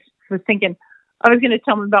estranged. I was thinking I was going to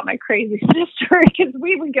tell him about my crazy sister because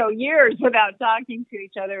we would go years without talking to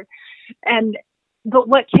each other. But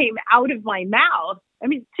what came out of my mouth, I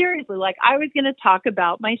mean, seriously, like I was going to talk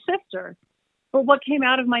about my sister, but what came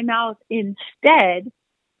out of my mouth instead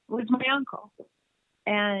was my uncle.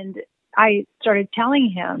 And I started telling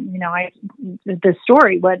him, the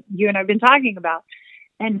story, what you and I've been talking about.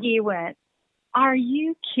 And he went, "Are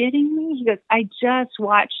you kidding me?" He goes, "I just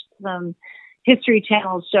watched some History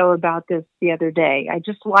Channel show about this the other day. I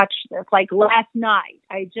just watched this, like last night.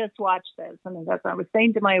 I just watched this." And that's what I was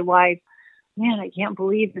saying to my wife. "Man, I can't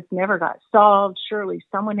believe this never got solved. Surely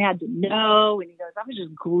someone had to know." And he goes, "I was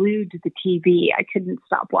just glued to the TV. I couldn't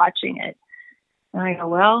stop watching it." And I go,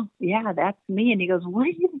 "Well, yeah, that's me." And he goes, "What are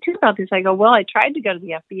you going to do about this?" I go, "Well, I tried to go to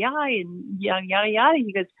the FBI and yada, yada, yada."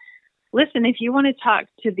 He goes, "Listen, if you want to talk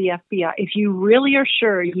to the FBI, if you really are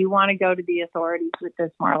sure you want to go to the authorities with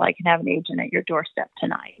this, Marla, I can have an agent at your doorstep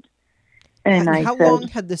tonight." And I how said, long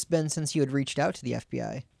had this been since you had reached out to the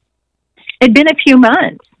FBI? it'd been a few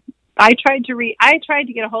months. I tried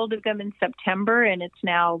to get a hold of them in September, and it's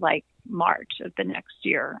now like March of the next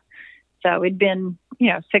year. So it'd been,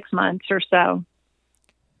 6 months or so.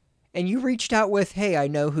 And you reached out with, "Hey, I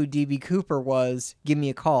know who D.B. Cooper was. Give me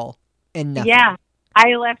a call." And nothing. Yeah.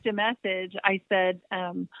 I left a message. I said,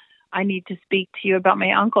 "I need to speak to you about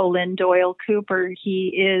my uncle, Lynn Doyle Cooper. He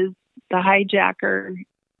is the hijacker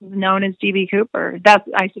known as D.B. Cooper."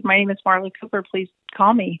 I said, "My name is Marla Cooper. Please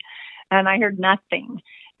call me." And I heard nothing.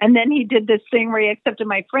 And then he did this thing where he accepted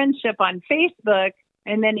my friendship on Facebook,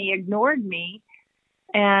 and then he ignored me.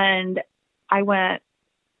 And I went,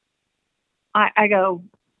 I go,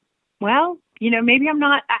 "Well, maybe I'm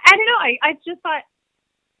not, I don't know." I just thought,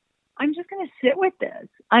 I'm just going to sit with this.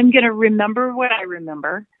 I'm going to remember what I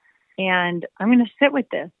remember, and I'm going to sit with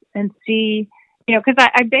this and see, because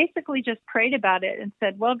I basically just prayed about it and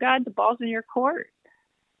said, "Well, God, the ball's in your court."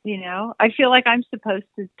 I feel like I'm supposed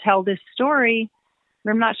to tell this story, but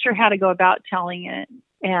I'm not sure how to go about telling it.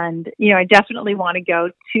 And, I definitely want to go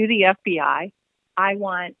to the FBI. I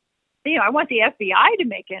want the FBI to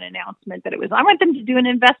make an announcement that I want them to do an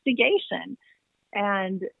investigation.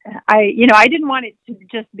 And I didn't want it to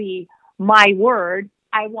just be my word.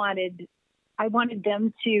 I wanted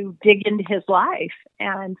them to dig into his life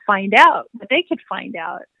and find out what they could find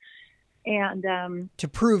out. And to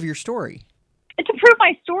prove your story. to prove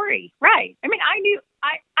my story, right? I mean, I knew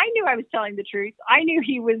I was telling the truth. I knew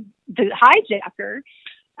he was the hijacker,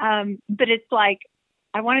 but it's like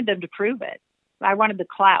I wanted them to prove it. I wanted the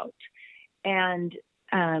clout, and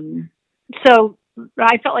so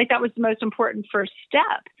I felt like that was the most important first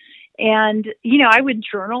step. And I would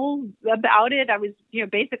journal about it. I was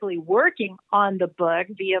basically working on the book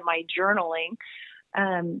via my journaling,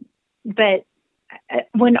 but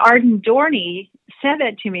when Arden Dorney said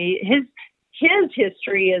that to me, his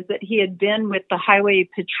history is that he had been with the Highway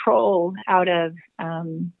Patrol out of, I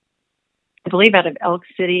believe, out of Elk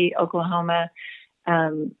City, Oklahoma.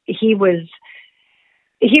 He was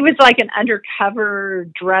like an undercover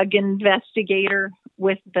drug investigator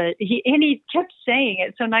and he kept saying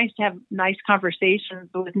it's so nice to have nice conversations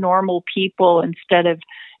with normal people instead of,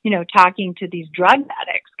 talking to these drug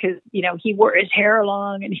addicts, because, he wore his hair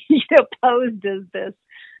long and he posed as this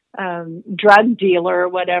drug dealer or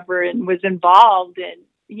whatever, and was involved in,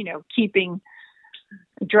 keeping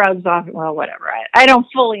drugs off. Well, whatever. I don't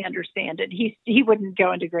fully understand it. He wouldn't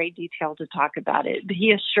go into great detail to talk about it, but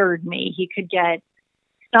he assured me he could get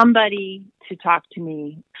somebody to talk to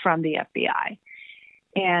me from the FBI.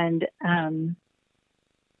 And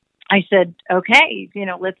I said, "Okay,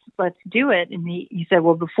 let's do it." And he said,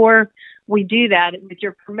 "Well, before we do that, with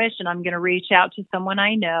your permission, I'm going to reach out to someone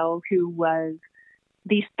I know who was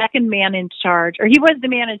the second man in charge, or he was the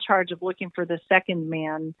man in charge of looking for the second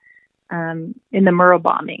man in the Murrah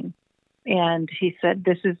bombing." And he said,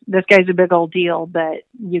 this guy's a big old deal, but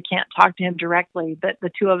you can't talk to him directly, but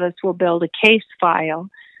the two of us will build a case file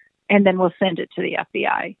and then we'll send it to the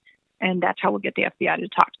FBI. And that's how we'll get the FBI to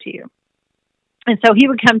talk to you. And so he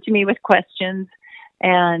would come to me with questions,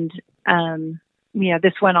 and,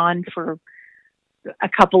 this went on for a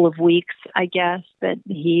couple of weeks, I guess, that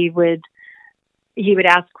he would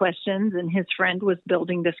ask questions, and his friend was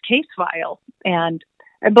building this case file. And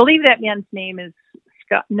I believe that man's name is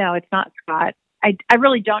Scott. No, it's not Scott. I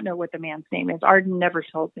really don't know what the man's name is. Arden never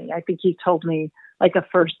told me. I think he told me like a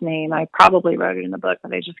first name. I probably wrote it in the book,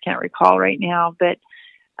 but I just can't recall right now. But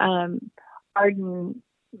Arden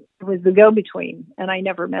was the go-between, and I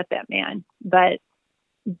never met that man, but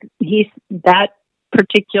that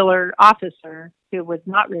particular officer, who was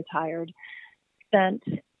not retired, sent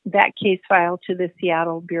that case file to the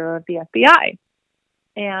Seattle Bureau of the FBI.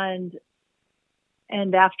 And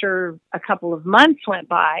after a couple of months went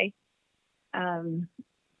by,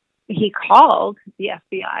 he called the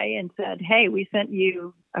FBI and said, "Hey, we sent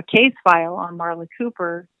you a case file on Marla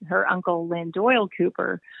Cooper, her uncle Lynn Doyle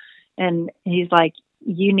Cooper." And he's like,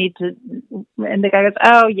 "You need to," and the guy goes,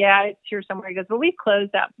 "Oh yeah, it's here somewhere." He goes, "Well, we've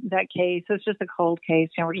closed that case. So it's just a cold case,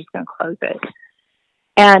 and we're just going to close it."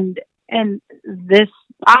 And this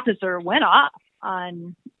officer went off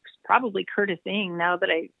on probably Curtis Ing. Now that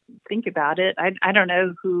I think about it, I don't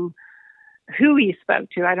know who he spoke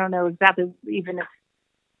to. I don't know exactly even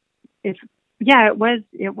if yeah, it was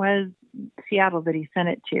Seattle that he sent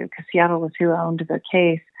it to, because Seattle was who owned the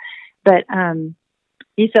case. But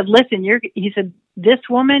he said, "Listen, he said, this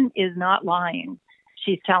woman is not lying.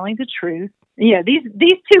 She's telling the truth." You know, these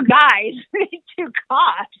two guys, these two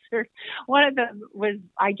cops, or one of them was,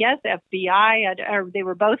 I guess, FBI, or they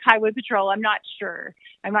were both Highway Patrol. I'm not sure.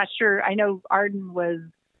 I know Arden was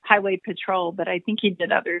Highway Patrol, but I think he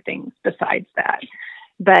did other things besides that.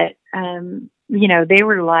 But, you know, they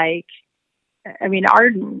were like, I mean,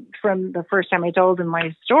 Arden, from the first time I told him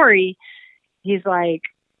my story, he's like,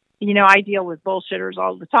 "You know, I deal with bullshitters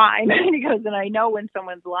all the time." And he goes, "And I know when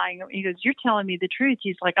someone's lying." He goes, "You're telling me the truth."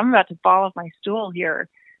 He's like, "I'm about to fall off my stool here.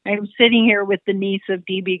 I'm sitting here with the niece of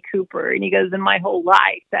D.B. Cooper." And he goes, "In my whole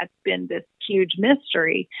life, that's been this huge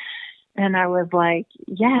mystery." And I was like,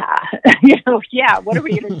 yeah, yeah, what are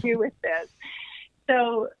we going to do with this?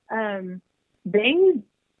 So they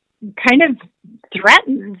kind of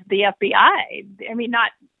threatened the FBI. I mean,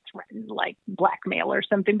 not threatened like blackmail or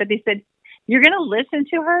something, but they said, "You're going to listen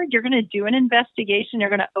to her. You're going to do an investigation. You're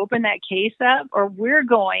going to open that case up, or we're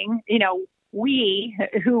going, we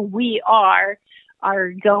are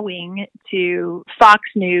going to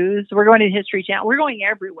Fox News. We're going to the History Channel. We're going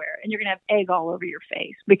everywhere. And you're going to have egg all over your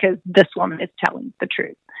face because this woman is telling the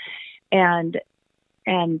truth." And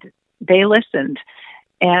they listened.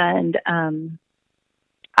 And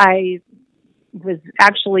I was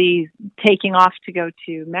actually taking off to go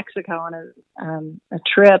to Mexico on a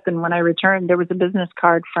trip. And when I returned, there was a business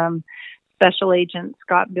card from Special Agent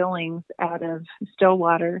Scott Billings out of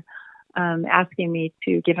Stillwater asking me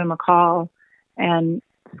to give him a call. And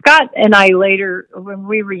Scott and I later, when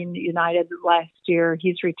we reunited last year,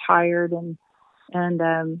 he's retired, and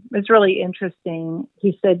it's really interesting.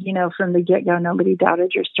 He said, "From the get-go, nobody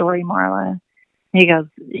doubted your story, Marla." He goes,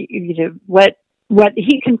 what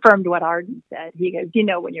he confirmed what Arden said. He goes,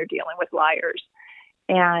 when you're dealing with liars.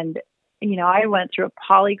 And, I went through a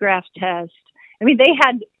polygraph test. I mean,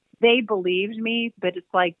 they believed me, but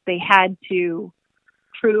it's like they had to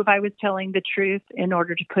prove I was telling the truth in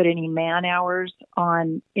order to put any man hours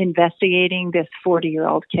on investigating this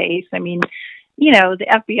 40-year-old case. I mean,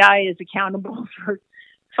 the FBI is accountable for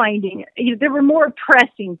finding, there were more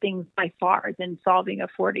pressing things by far than solving a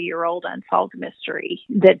 40-year-old unsolved mystery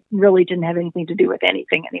that really didn't have anything to do with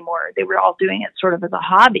anything anymore. They were all doing it sort of as a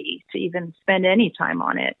hobby to even spend any time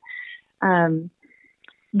on it.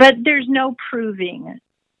 But there's no proving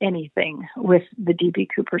anything with the D.B.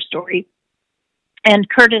 Cooper story. And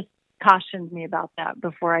Curtis cautioned me about that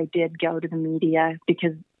before I did go to the media,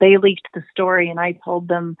 because they leaked the story and I told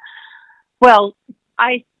them,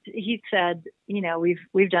 he said,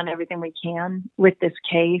 we've done everything we can with this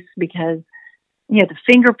case because, the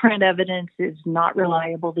fingerprint evidence is not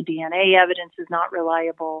reliable. The DNA evidence is not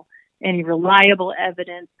reliable. Any reliable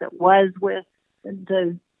evidence that was with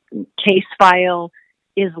the case file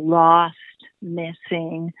is lost,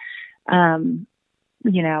 missing. We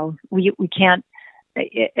can't,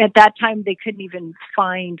 at that time, they couldn't even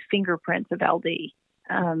find fingerprints of LD.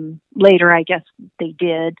 Later, I guess they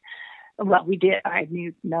did. Well, we did. I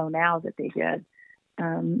know now that they did.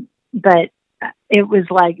 But it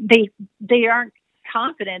was like they aren't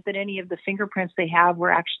confident that any of the fingerprints they have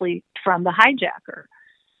were actually from the hijacker.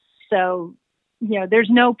 So, there's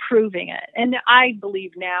no proving it. And I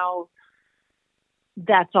believe now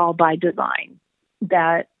that's all by design,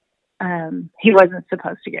 that he wasn't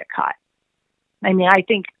supposed to get caught. I mean, I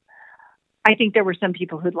think there were some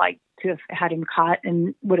people who'd like to have had him caught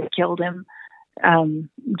and would have killed him.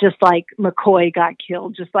 Just like McCoy got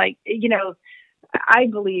killed, just like, I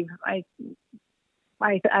believe, I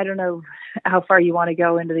don't know how far you want to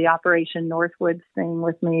go into the Operation Northwoods thing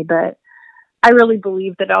with me, but I really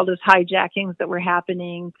believe that all those hijackings that were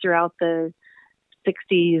happening throughout the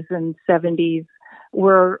 60s and 70s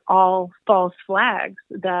were all false flags,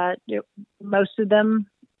 that most of them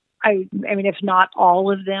I mean, if not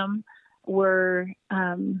all of them, were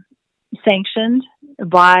sanctioned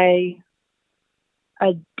by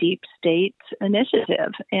a deep state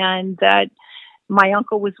initiative, and that my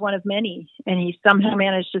uncle was one of many, and he somehow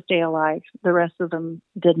managed to stay alive. The rest of them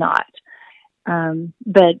did not.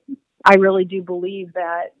 But I really do believe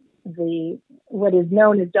that what is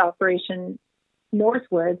known as Operation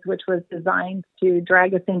Northwoods, which was designed to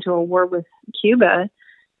drag us into a war with Cuba,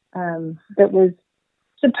 that was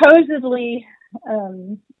supposedly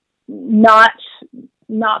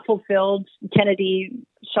not fulfilled. Kennedy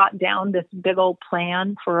shot down this big old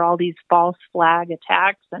plan for all these false flag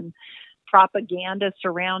attacks and propaganda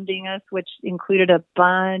surrounding us, which included a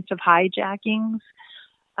bunch of hijackings.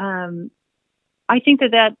 I think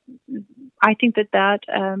that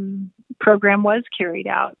program was carried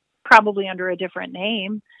out, probably under a different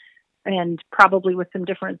name and probably with some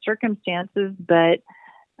different circumstances, but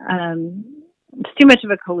it's too much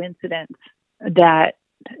of a coincidence that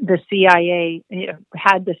the CIA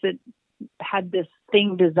had this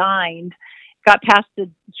thing designed, got past the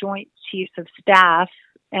Joint Chiefs of Staff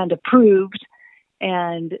and approved,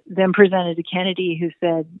 and then presented to Kennedy, who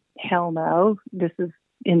said, "Hell no, this is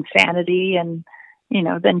insanity." And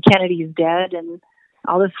then Kennedy's dead, and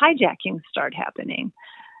all this hijacking start happening.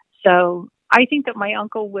 So I think that my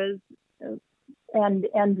uncle was,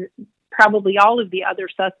 and probably all of the other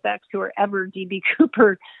suspects who were ever D.B.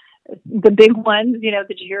 Cooper, the big ones,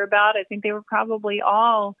 that you hear about, I think they were probably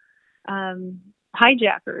all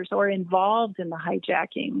hijackers or involved in the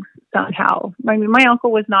hijacking somehow. I mean, my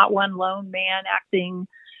uncle was not one lone man acting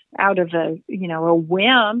out of a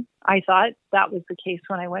whim. I thought that was the case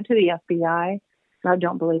when I went to the FBI. I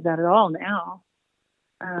don't believe that at all now.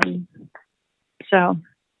 So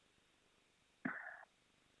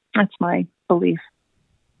that's my belief.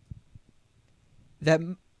 That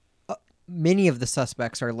many of the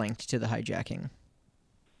suspects are linked to the hijacking.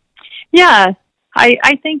 Yeah,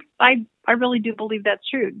 I think I really do believe that's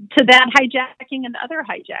true. To that hijacking and other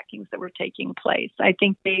hijackings that were taking place. I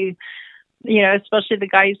think they, especially the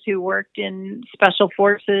guys who worked in special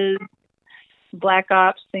forces, black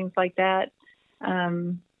ops, things like that.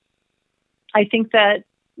 I think that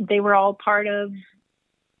they were all part of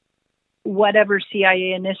whatever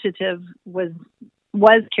CIA initiative was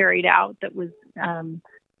carried out. That was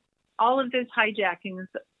all of those hijackings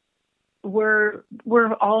were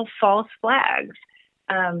all false flags.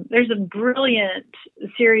 There's a brilliant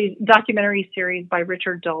documentary series by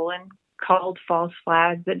Richard Dolan called False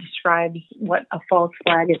Flags that describes what a false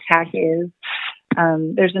flag attack is.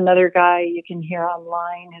 There's another guy you can hear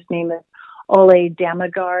online. His name is Ole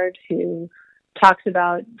Damagard, who talks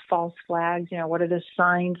about false flags. What are the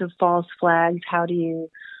signs of false flags? How do you,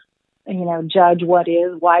 judge what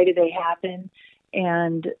is? Why do they happen?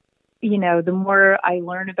 And, the more I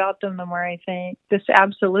learn about them, the more I think this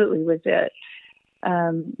absolutely was it.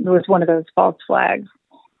 It was one of those false flags.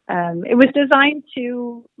 It was designed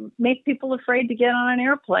to make people afraid to get on an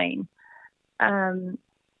airplane.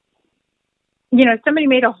 Somebody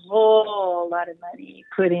made a whole lot of money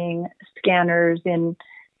putting scanners in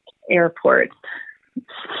airports.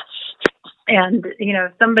 And,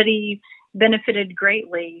 somebody benefited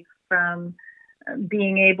greatly from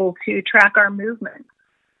being able to track our movements.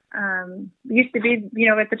 Used to be,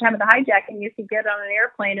 at the time of the hijacking, you could get on an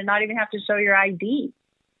airplane and not even have to show your ID.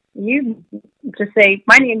 You just say,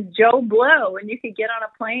 "My name's Joe Blow," and you could get on a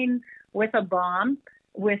plane with a bomb,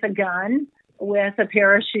 with a gun, with a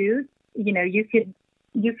parachute. You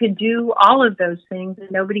could do all of those things,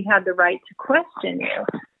 and nobody had the right to question you.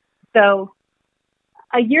 So,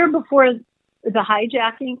 a year before the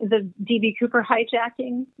hijacking, the D.B. Cooper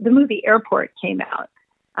hijacking, the movie Airport came out.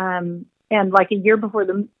 And like a year before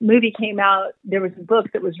the movie came out, there was a book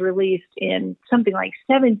that was released in something like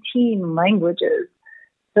 17 languages.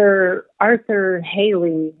 Sir Arthur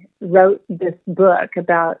Haley wrote this book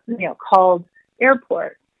about, called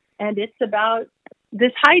Airport. And it's about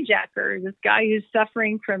this hijacker, this guy who's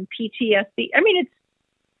suffering from PTSD. I mean, it's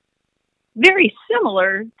very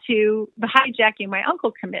similar to the hijacking my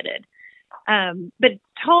uncle committed. But it's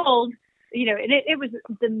told, and it was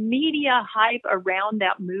the media hype around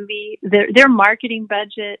that movie. Their marketing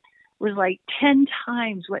budget was like 10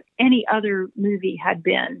 times what any other movie had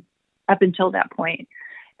been up until that point.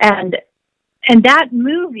 And that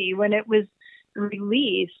movie, when it was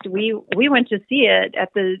released, we went to see it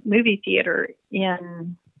at the movie theater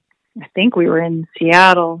I think we were in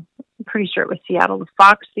Seattle. I'm pretty sure it was Seattle, the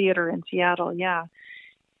Fox Theater in Seattle. Yeah.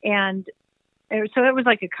 And so it was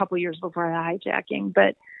like a couple years before the hijacking,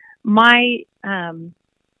 but I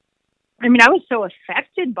was so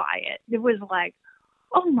affected by it. It was like,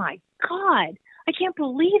 oh my God, I can't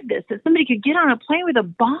believe this, that somebody could get on a plane with a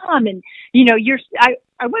bomb. And,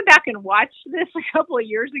 I went back and watched this a couple of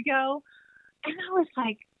years ago, and I was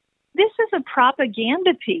like, this is a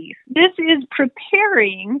propaganda piece. This is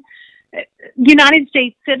preparing United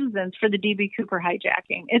States citizens for the D.B. Cooper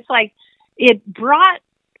hijacking. It's like it brought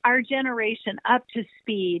our generation up to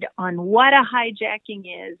speed on what a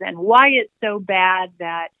hijacking is and why it's so bad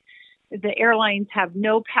that the airlines have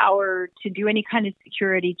no power to do any kind of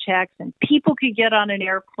security checks, and people could get on an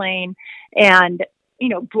airplane and,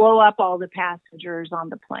 blow up all the passengers on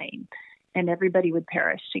the plane, and everybody would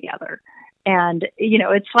perish together. And,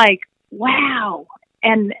 it's like, wow.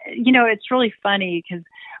 And, it's really funny because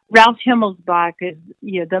Ralph Himmelsbach is,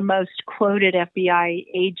 the most quoted FBI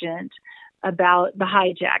agent about the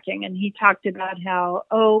hijacking. And he talked about how,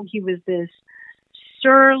 he was this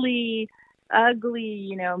surly,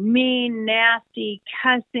 ugly, mean, nasty,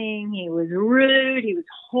 cussing. He was rude. He was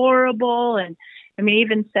horrible. And he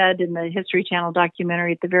even said in the History Channel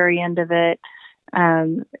documentary at the very end of it,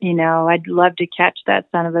 I'd love to catch that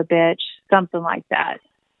son of a bitch, something like that.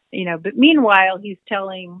 But meanwhile, he's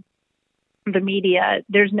telling the media,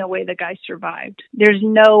 there's no way the guy survived. There's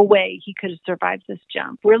no way he could have survived this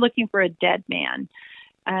jump. We're looking for a dead man.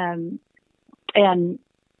 And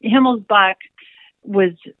Himmelsbach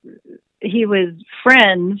was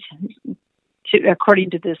friends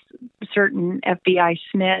according to this certain FBI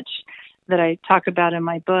snitch that I talk about in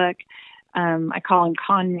my book. I call him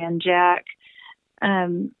Con Man Jack.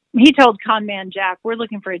 He told Con Man Jack, we're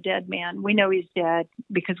looking for a dead man. We know he's dead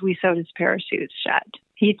because we sewed his parachutes shut.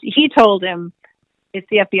 He told him it's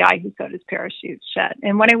the FBI who sewed his parachutes shut.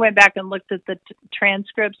 And when I went back and looked at the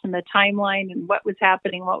transcripts and the timeline and what was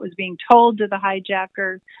happening, what was being told to the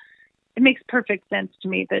hijacker, it makes perfect sense to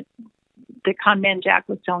me that Con Man Jack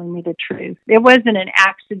was telling me the truth. It wasn't an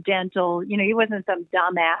accidental, he wasn't some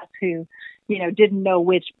dumbass who, didn't know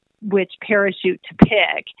which parachute to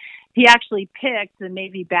pick. He actually picked the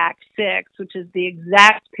Navy BAC 6, which is the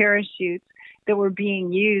exact parachutes that were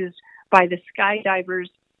being used by the skydivers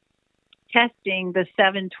testing the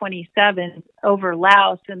 727 over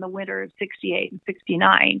Laos in the winter of 68 and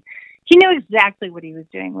 69. He knew exactly what he was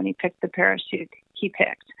doing when he picked the parachute he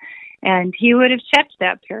picked. And he would have checked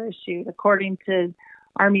that parachute. According to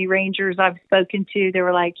Army Rangers I've spoken to, they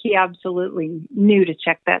were like, he absolutely knew to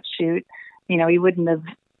check that chute. He wouldn't have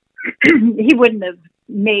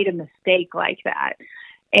made a mistake like that.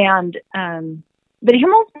 And but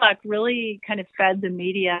Himmelsbach really kind of fed the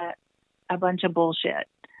media a bunch of bullshit.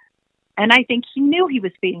 And I think he knew he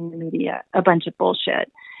was feeding the media a bunch of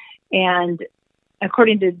bullshit. And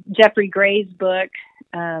according to Jeffrey Gray's book,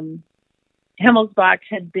 Himmelsbach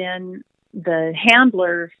had been the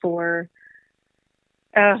handler for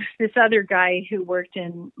this other guy who worked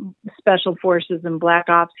in special forces and black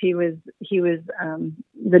ops. He was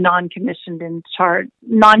the non-commissioned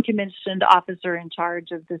officer in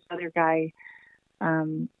charge of this other guy,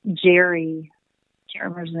 Jerry. Can't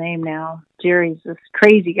remember his name now. Jerry's this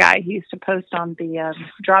crazy guy. He used to post on the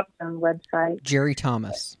Drop Zone website. Jerry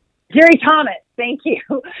Thomas. Thank you.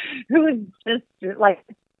 Who was just like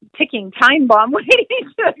ticking time bomb waiting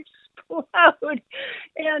to explode.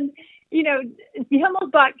 And,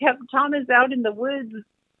 Himmelsbach kept Thomas out in the woods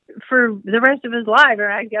for the rest of his life. Or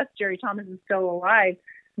I guess Jerry Thomas is still alive.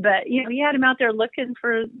 But, he had him out there looking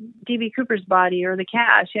for D.B. Cooper's body or the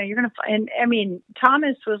cash. You're going to find, and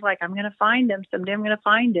Thomas was like, I'm going to find him someday. I'm going to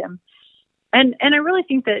find him. And I really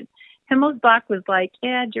think that Himmelsbach was like,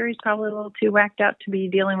 yeah, Jerry's probably a little too whacked out to be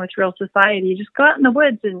dealing with real society. Just go out in the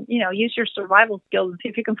woods and, use your survival skills and see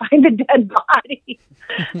if you can find a dead body.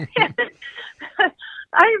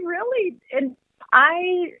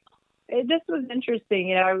 This was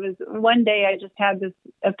interesting. One day I just had this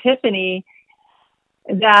epiphany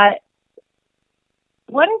that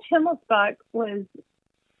what if Himmelsbach was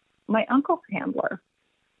my uncle's handler?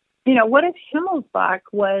 What if Himmelsbach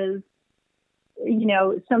was,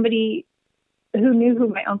 somebody who knew who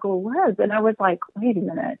my uncle was? And I was like, wait a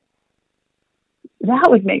minute, that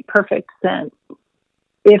would make perfect sense.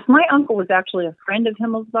 If my uncle was actually a friend of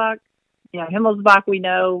Himmelsbach, Himmelsbach, we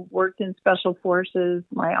know, worked in special forces.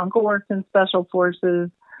 My uncle worked in special forces.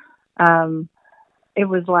 It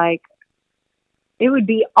was like, it would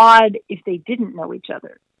be odd if they didn't know each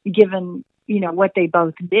other, given, what they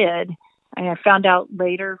both did. And I found out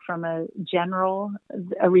later from a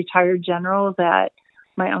retired general, that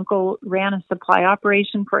my uncle ran a supply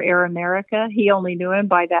operation for Air America. He only knew him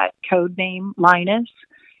by that code name, Linus.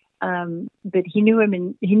 But he knew him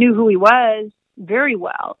and he knew who he was very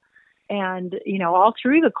well. And, all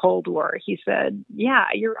through the Cold War, he said, yeah,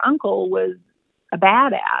 your uncle was a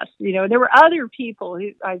badass. There were other people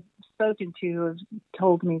who I spoken to have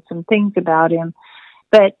told me some things about him,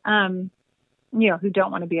 but, who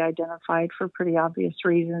don't want to be identified for pretty obvious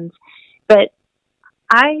reasons. But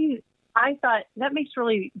I thought that makes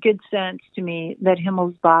really good sense to me that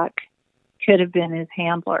Himmelsbach could have been his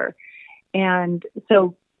handler. And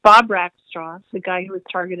so Bob Rackstraw, the guy who was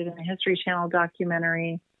targeted in the History Channel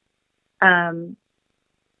documentary,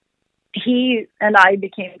 he and I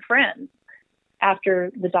became friends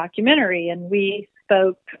after the documentary, and we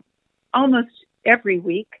spoke almost every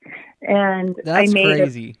week. And that's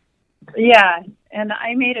crazy. And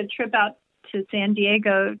I made a trip out to San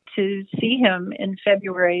Diego to see him in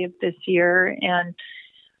February of this year. And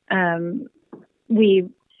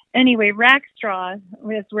Rackstraw,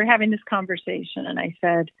 we're having this conversation, and I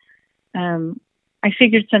said, I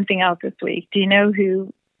figured something out this week. Do you know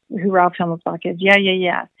who Ralph Himmelsbach is?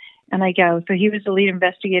 Yeah. And I go, so he was the lead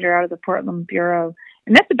investigator out of the Portland Bureau.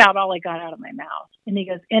 And that's about all I got out of my mouth. And he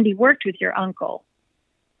goes, and he worked with your uncle.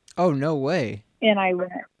 Oh, no way. And I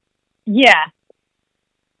went, yeah.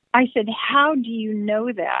 I said, how do you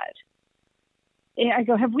know that? And I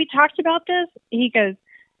go, have we talked about this? He goes,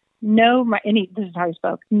 no, this is how he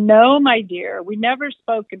spoke. No, my dear, we never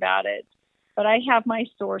spoke about it, but I have my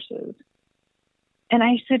sources. And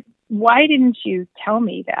I said, why didn't you tell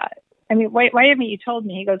me that? I mean, why haven't you told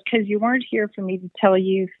me? He goes, because you weren't here for me to tell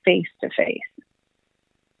you face to face.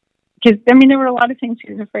 Because, there were a lot of things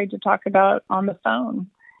he was afraid to talk about on the phone.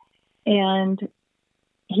 And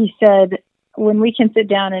he said, when we can sit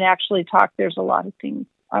down and actually talk, there's a lot of things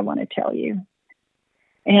I want to tell you.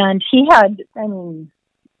 And he had,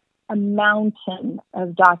 a mountain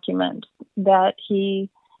of documents that he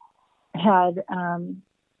had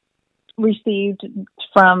received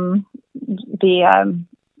from the,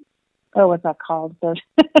 what's that called?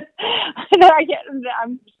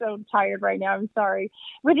 I'm so tired right now. I'm sorry.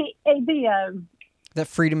 But the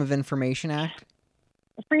Freedom of Information Act?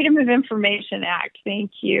 Freedom of Information Act.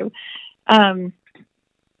 Thank you.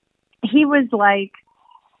 He was like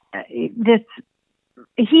this.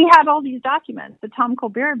 He had all these documents that Tom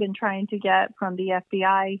Colbert had been trying to get from the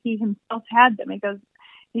FBI. He himself had them.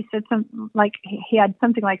 He said he had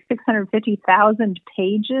something like 650,000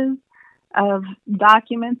 pages of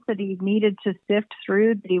documents that he needed to sift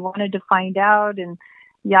through, that he wanted to find out, and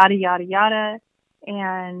yada, yada, yada.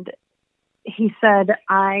 And he said,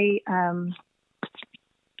 when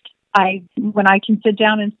I can sit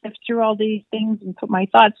down and sift through all these things and put my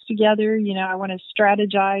thoughts together, I want to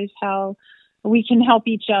strategize how we can help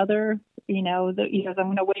each other. I'm going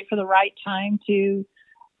to wait for the right time to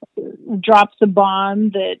drop the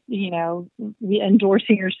bomb that,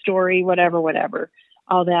 endorsing your story, whatever,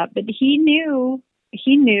 all that. But he knew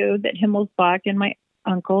that Himmelsbach and my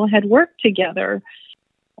uncle had worked together.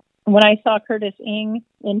 When I saw Curtis Ng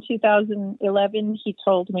in 2011, he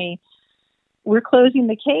told me, we're closing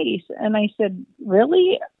the case. And I said,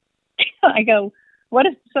 really? I go, what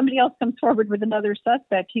if somebody else comes forward with another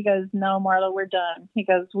suspect? He goes, no, Marla, we're done. He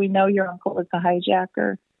goes, we know your uncle was the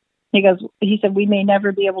hijacker. He said, we may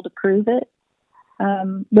never be able to prove it,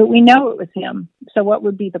 but we know it was him. So what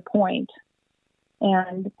would be the point?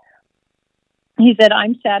 And he said,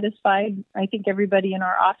 I'm satisfied. I think everybody in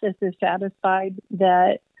our office is satisfied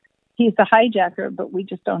that he's the hijacker, but we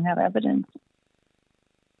just don't have evidence.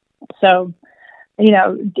 So,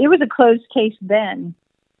 it was a closed case then.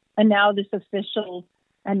 And now this official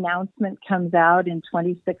announcement comes out in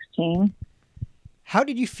 2016. How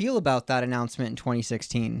did you feel about that announcement in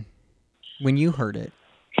 2016 when you heard it?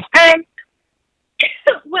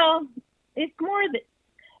 Well, it's more that,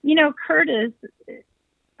 Curtis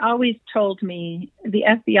always told me the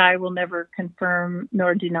FBI will never confirm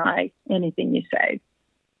nor deny anything you say.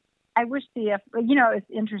 I wish it's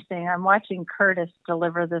interesting. I'm watching Curtis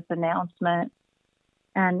deliver this announcement,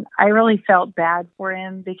 and I really felt bad for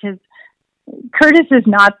him because Curtis is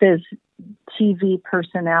not this TV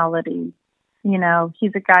personality.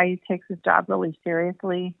 He's a guy who takes his job really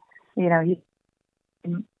seriously. He's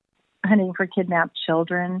hunting for kidnapped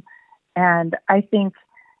children. And I think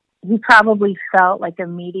he probably felt like a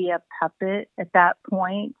media puppet at that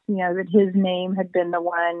point, that his name had been the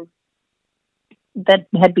one that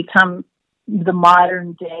had become the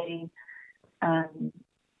modern day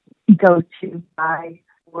go-to guy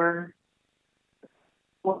for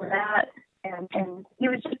that. And he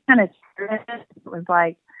was just kind of serious. It was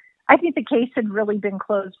like, I think the case had really been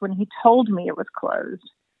closed when he told me it was closed.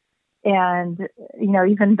 And,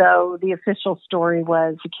 even though the official story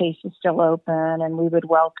was the case is still open and we would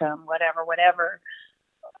welcome whatever,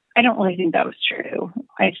 I don't really think that was true.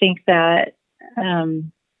 I think that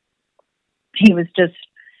he was just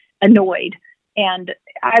annoyed. And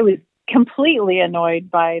I was completely annoyed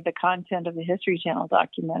by the content of the History Channel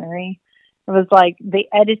documentary. It was like the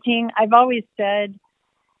editing. I've always said,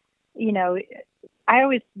 you know, I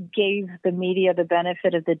always gave the media the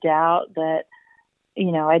benefit of the doubt that,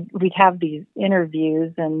 you know, we'd have these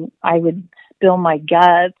interviews and I would spill my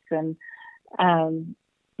guts, and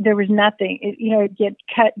there was nothing, it'd get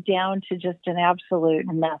cut down to just an absolute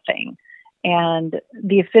nothing. And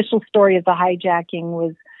the official story of the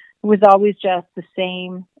hijacking was always just the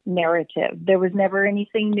same narrative. There was never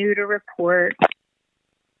anything new to report.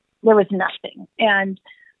 There was nothing. And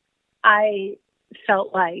I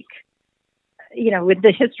felt like, with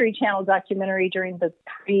the History Channel documentary during the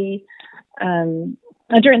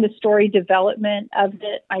story development of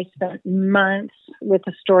it, I spent months with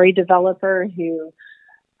a story developer who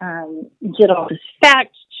did all this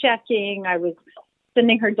fact checking. I was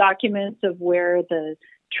sending her documents of where the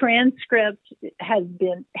transcript had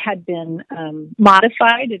been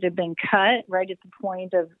modified. It had been cut right at the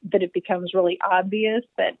point of that it becomes really obvious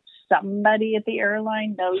that somebody at the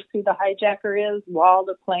airline knows who the hijacker is while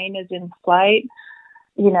the plane is in flight.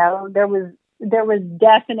 There was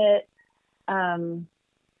definite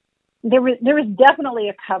there was definitely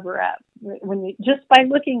a cover up when you just by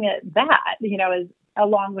looking at that, as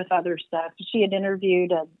along with other stuff. She had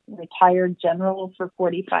interviewed a retired general for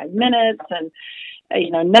 45 minutes, and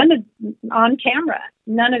none of on camera,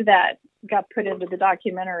 none of that got put into the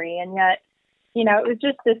documentary, and yet, it was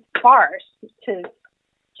just this farce to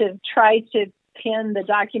try to pin the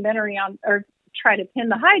documentary on, or try to pin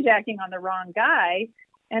the hijacking on the wrong guy.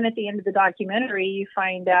 And at the end of the documentary, you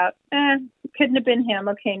find out, couldn't have been him.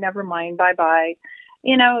 Okay, never mind. Bye-bye.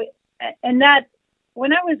 And that,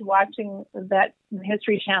 when I was watching that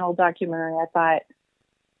History Channel documentary, I thought,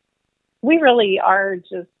 we really are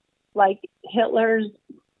just like Hitler's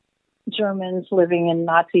Germans living in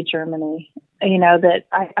Nazi Germany. That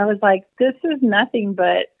I was like, this is nothing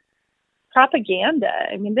but propaganda.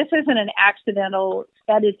 I mean, this isn't an accidental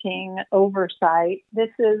editing oversight.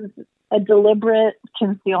 This is a deliberate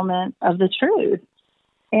concealment of the truth.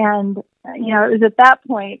 And, it was at that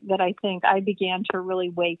point that I think I began to really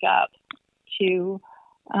wake up to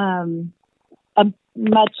a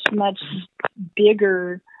much, much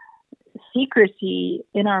bigger secrecy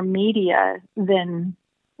in our media than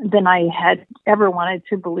I had ever wanted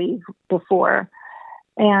to believe before.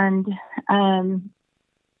 And, and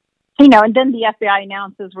then the FBI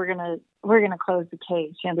announces we're gonna close the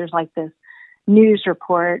case. There's like this news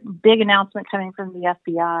report, big announcement coming from the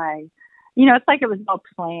FBI. It's like it was all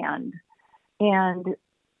planned. And,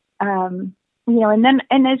 and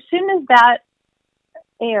as soon as that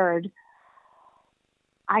aired,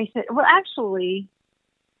 I said, well, actually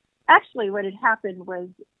what had happened was,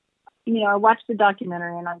 I watched the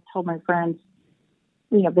documentary and I told my friends,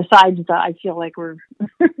 besides that, I feel like we're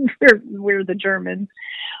the Germans.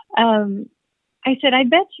 I said, I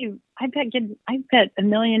bet $1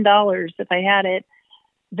 million if I had it,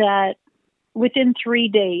 that within 3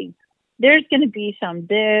 days, there's going to be some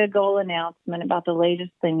big old announcement about the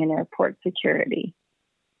latest thing in airport security.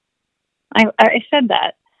 I said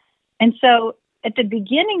that. And so at the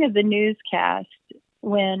beginning of the newscast,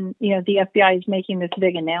 when, the FBI is making this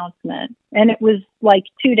big announcement, and it was like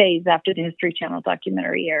 2 days after the History Channel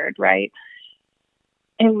documentary aired, right?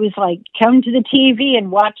 It was like, come to the TV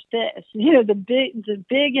and watch this. The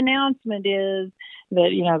big announcement is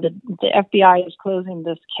that, the FBI is closing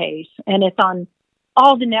this case, and it's on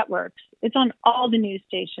all the networks. It's on all the news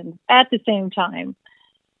stations at the same time.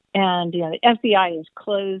 And, the FBI has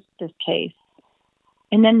closed this case.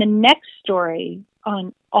 And then the next story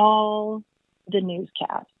on all the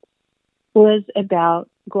newscasts was about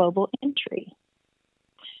global entry.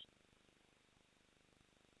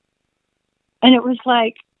 And it was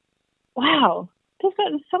like, wow, this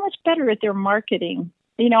is so much better at their marketing.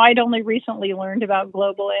 I'd only recently learned about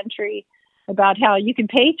global entry, about how you can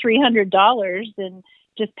pay $300 and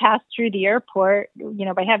just pass through the airport,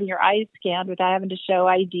 by having your eyes scanned without having to show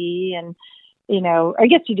ID. And, I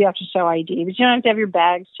guess you do have to show ID, but you don't have to have your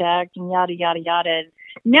bags checked and yada, yada, yada.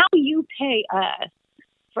 Now you pay us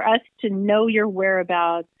for us to know your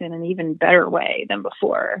whereabouts in an even better way than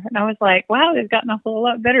before. And I was like, wow, they've gotten a whole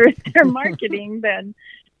lot better at their marketing than,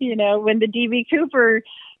 when the D.B. Cooper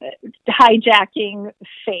hijacking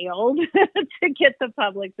failed to get the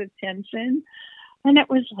public's attention. And it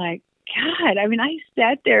was like, God, I mean, I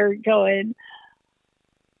sat there going,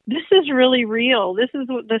 this is really real. This is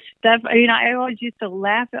what the stuff, I always used to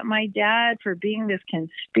laugh at my dad for being this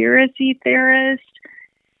conspiracy theorist.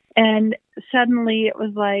 And suddenly it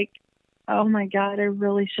was like, oh my God, I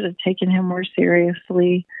really should have taken him more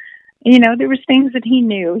seriously. There was things that he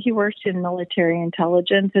knew. He worked in military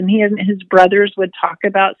intelligence, and he and his brothers would talk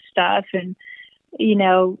about stuff. And, you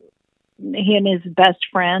know, he and his best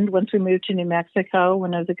friend, once we moved to New Mexico,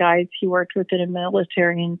 one of the guys he worked with in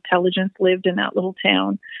military intelligence lived in that little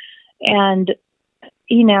town. And,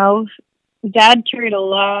 you know, Dad carried a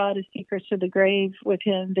lot of secrets to the grave with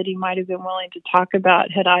him that he might have been willing to talk about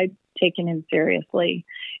had I taken him seriously,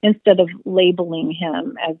 instead of labeling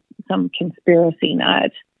him as some conspiracy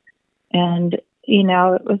nut. And,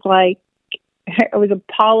 it was like I was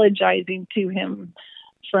apologizing to him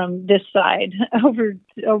from this side over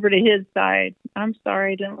to his side. I'm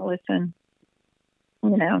sorry, I didn't listen.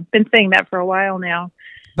 Been saying that for a while now.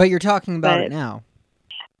 But you're talking about it now.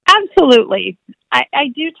 Absolutely. I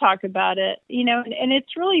do talk about it, and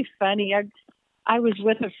it's really funny. I was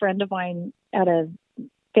with a friend of mine at a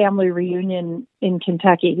family reunion in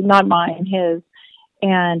Kentucky, not mine, his.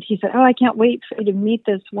 And he said, "Oh, I can't wait for you to meet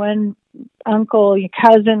this one uncle, your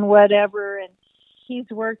cousin, whatever. And he's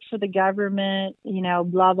worked for the government,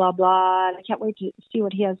 blah, blah, blah. And I can't wait to see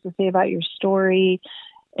what he has to say about your story."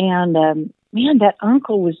 And man, that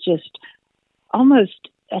uncle was just almost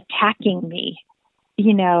attacking me,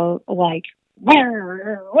 like,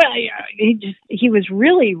 well, yeah. He was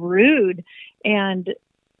really rude. And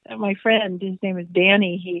my friend, his name is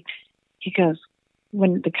Danny, he goes,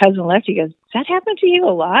 when the cousin left, he goes, "Does that happen to you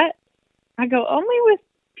a lot?" I go, "Only with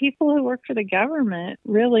people who work for the government,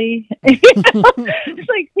 really." It's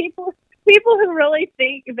like people who really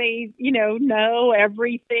think they, know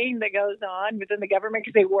everything that goes on within the government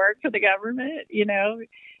because they work for the government,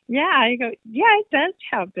 Yeah, I go, yeah, it does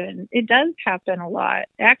happen. It does happen a lot,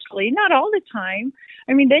 actually. Not all the time.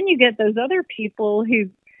 I mean, then you get those other people who,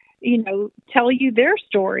 tell you their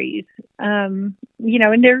stories. And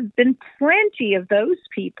there's been plenty of those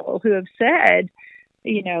people who have said,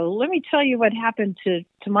 "Let me tell you what happened to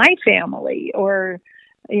my family." Or,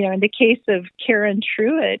 in the case of Karen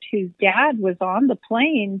Truitt, whose dad was on the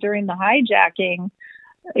plane during the hijacking,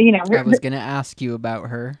 I was going to ask you about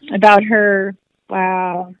her. About her.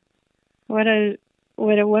 Wow. What a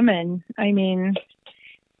woman. I mean,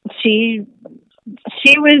 she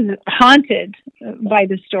was haunted by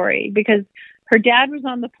the story because her dad was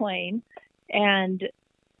on the plane, and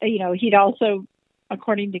he'd also,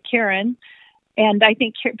 according to Karen, and I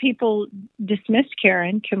think people dismissed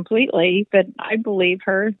Karen completely, but I believe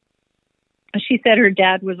her. She said her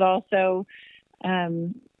dad was also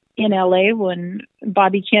in LA when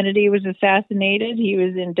Bobby Kennedy was assassinated. He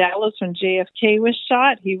was in Dallas when JFK was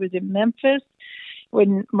shot. He was in Memphis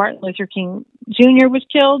when Martin Luther King Jr. was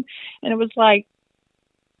killed. And it was like,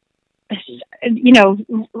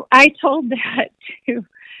 I told that to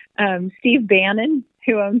Steve Bannon,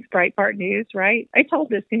 who owns Breitbart News, right? I told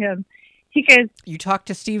this to him. He goes, "You talked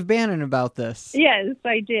to Steve Bannon about this?" Yes,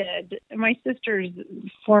 I did. My sister's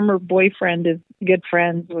former boyfriend is good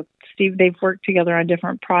friends with Steve. They've worked together on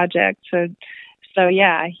different projects. So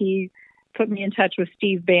yeah, he put me in touch with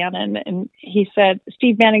Steve Bannon, and he said,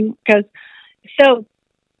 Steve Bannon goes, "So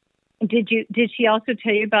did she also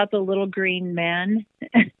tell you about the little green men?"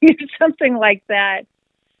 Something like that.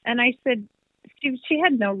 And I said, "Steve, she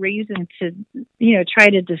had no reason to, try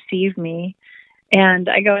to deceive me." And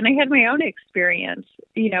I go, and I had my own experience,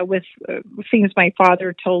 with things my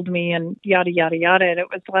father told me and yada, yada, yada. And it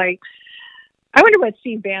was like, I wonder what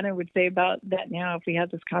Steve Bannon would say about that now if we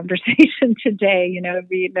had this conversation today, if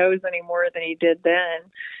he knows any more than he did then.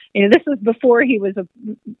 This was before he was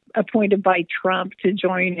appointed by Trump to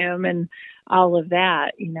join him and all of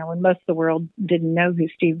that, and most of the world didn't know who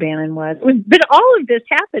Steve Bannon was. But all of this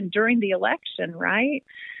happened during the election, right?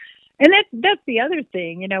 And that's the other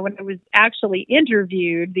thing, when I was actually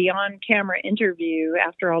interviewed, the on-camera interview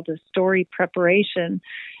after all the story preparation.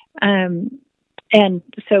 And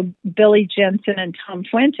so Billy Jensen and Tom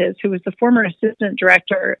Fuentes, who was the former assistant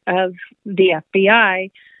director of the FBI,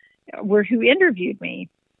 were who interviewed me.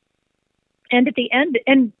 And at the end,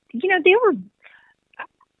 and, they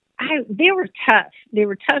were tough. They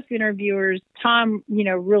were tough interviewers. Tom,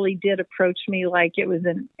 really did approach me like it was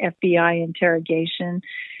an FBI interrogation.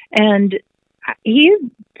 And he,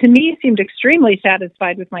 to me, seemed extremely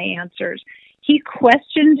satisfied with my answers. He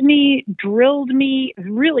questioned me, drilled me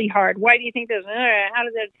really hard. Why do you think this?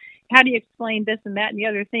 How do you explain this and that and the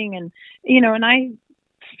other thing? And, and I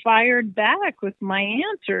fired back with my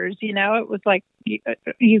answers. It was like,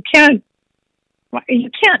 you can't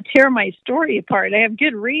tear my story apart. I have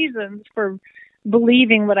good reasons for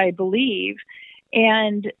believing what I believe.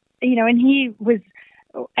 And, and he was,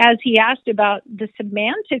 as he asked about the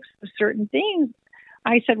semantics of certain things,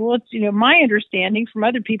 I said, well, it's, my understanding from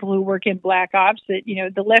other people who work in black ops that,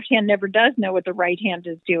 the left hand never does know what the right hand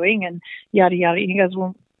is doing and yada, yada. And he goes,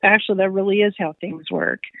 well, actually, that really is how things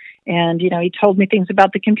work. And, he told me things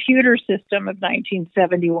about the computer system of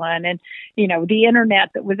 1971 and, the internet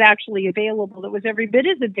that was actually available that was every bit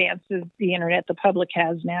as advanced as the internet the public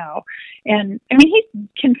has now. And I mean, he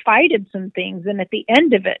confided some things. And at the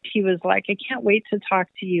end of it, he was like, I can't wait to talk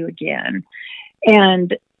to you again.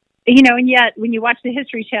 And, and yet when you watch the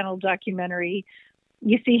History Channel documentary,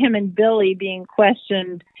 you see him and Billy being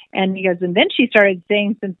questioned. And he goes, and then she started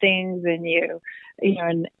saying some things and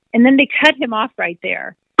and then they cut him off right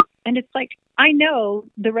there. And it's like, I know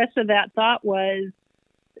the rest of that thought was,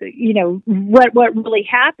 what really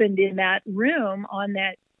happened in that room on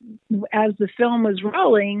that, as the film was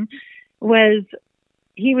rolling, was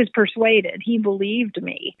he was persuaded. He believed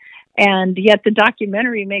me. And yet the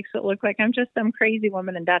documentary makes it look like I'm just some crazy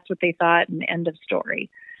woman and that's what they thought, and end of story,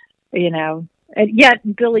 And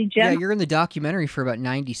yet Billy Jensen. Yeah, you're in the documentary for about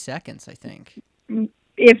 90 seconds, I think.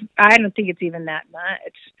 I don't think it's even that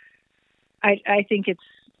much. I think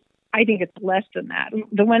it's less than that.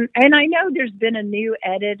 The one, and I know there's been a new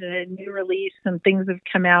edit and a new release. Some things have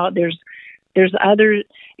come out. There's other,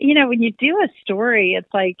 when you do a story,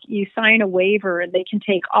 it's like you sign a waiver and they can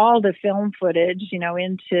take all the film footage,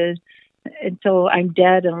 into until I'm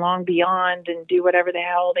dead and long beyond and do whatever the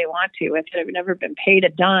hell they want to. I've never been paid a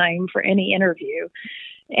dime for any interview.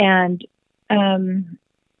 And,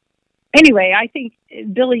 anyway, I think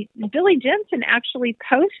Billy Jensen actually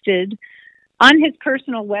posted on his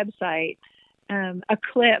personal website a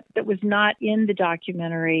clip that was not in the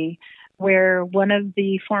documentary, where one of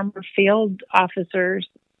the former field officers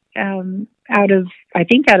out of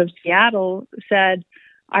Seattle said,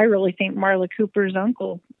 I really think Marla Cooper's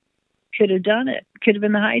uncle could have done it, could have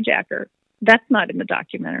been the hijacker. That's not in the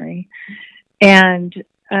documentary. And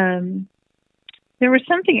there was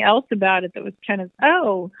something else about it that was kind of,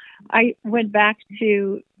 I went back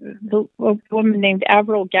to the woman named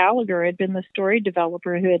Avril Gallagher, had been the story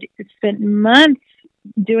developer who had spent months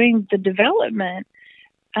doing the development,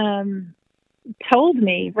 told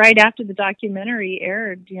me right after the documentary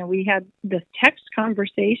aired, we had this text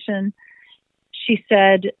conversation. She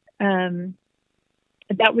said,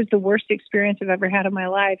 that was the worst experience I've ever had in my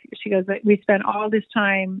life. She goes, we spent all this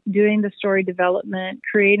time doing the story development,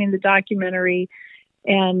 creating the documentary,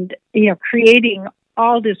 and, creating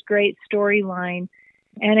all this great storyline.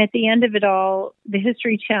 And at the end of it all, the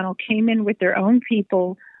History Channel came in with their own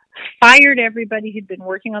people, fired everybody who'd been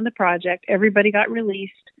working on the project. Everybody got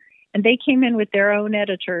released, and they came in with their own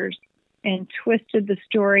editors and twisted the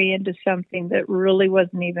story into something that really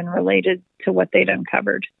wasn't even related to what they'd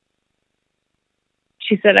uncovered.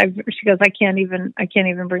 She said, she goes, I can't even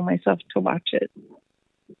bring myself to watch it.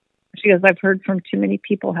 She goes, I've heard from too many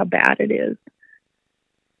people how bad it is.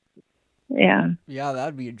 Yeah. Yeah,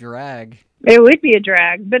 that'd be a drag. It would be a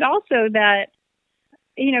drag, but also that,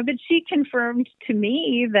 but she confirmed to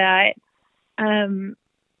me that,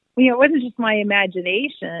 it wasn't just my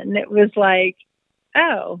imagination. It was like,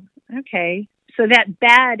 oh, okay. So that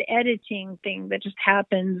bad editing thing that just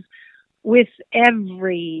happens with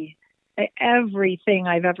everything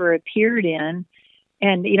I've ever appeared in.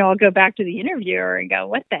 And, I'll go back to the interviewer and go,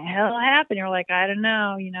 what the hell happened? You're like, I don't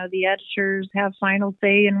know. The editors have final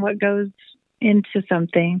say in what goes into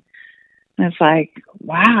something. And it's like,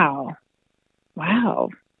 wow.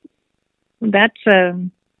 That's,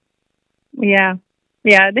 yeah.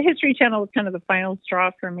 The History Channel was kind of the final straw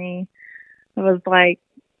for me. It was like,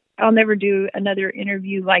 I'll never do another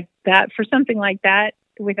interview like that for something like that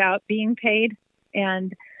without being paid.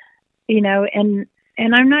 And, and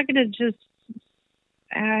I'm not going to just,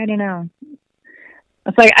 I don't know.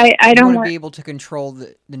 It's like, I don't want to be able to control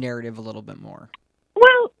the narrative a little bit more.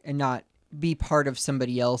 Well, and not be part of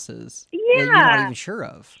somebody else's that you're not even sure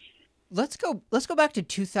of. Let's go back to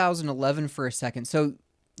 2011 for a second. So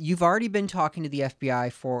you've already been talking to the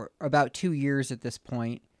FBI for about 2 years at this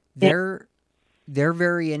point. They're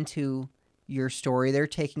very into your story. They're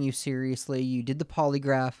taking you seriously. You did the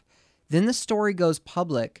polygraph. Then the story goes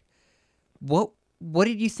public. What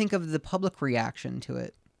did you think of the public reaction to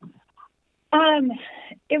it?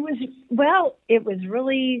 It was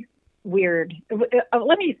really weird.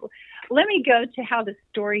 Let me go to how the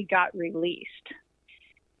story got released,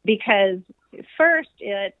 because first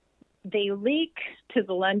they leak to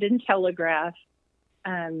the London Telegraph.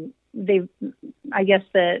 I guess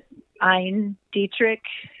that Ein Dietrich,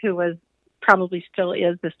 who was probably still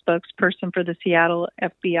is the spokesperson for the Seattle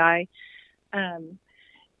FBI,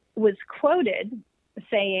 was quoted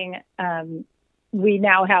saying, we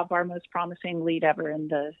now have our most promising lead ever in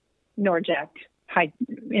the Norjack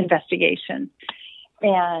investigation.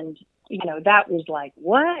 And, that was like,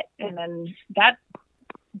 what? And then that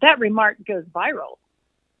remark goes viral.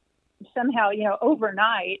 Somehow,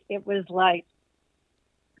 overnight, it was like,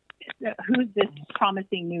 who's this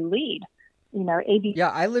promising new lead? ABC. Yeah,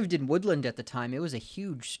 I lived in Woodland at the time. It was a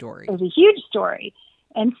huge story. It was a huge story.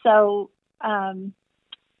 And so I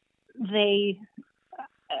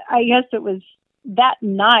guess it was that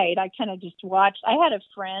night I kind of just watched. I had a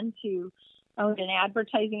friend who owned an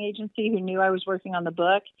advertising agency who knew I was working on the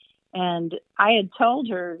book. And I had told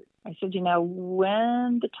her, I said,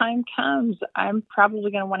 when the time comes, I'm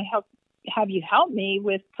probably going to want to have you help me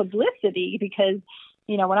with publicity because,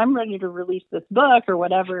 when I'm ready to release this book or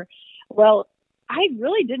whatever. Well, I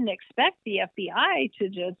really didn't expect the FBI to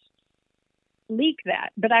just leak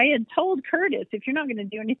that. But I had told Curtis, if you're not going to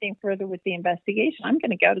do anything further with the investigation, I'm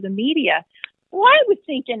going to go to the media. Well, I was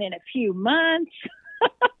thinking in a few months.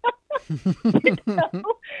 Well,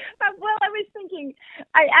 I was thinking,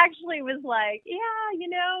 I actually was like,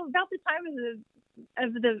 about the time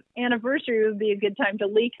of the anniversary would be a good time to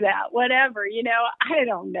leak that, whatever, I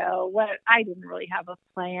don't know what, I didn't really have a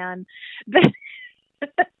plan, but, but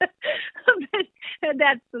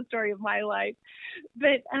that's the story of my life.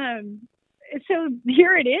 But, so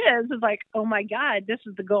here it is. It's like, oh my God, this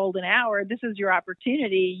is the golden hour. This is your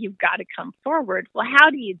opportunity. You've got to come forward. Well, how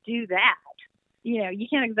do you do that? You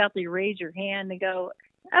can't exactly raise your hand and go,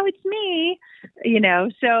 oh, it's me,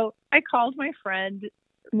 So I called my friend,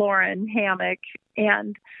 Lauren Hammock,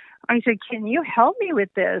 and I said, can you help me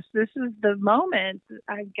with this? This is the moment.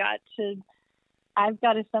 I've got to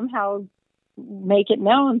somehow make it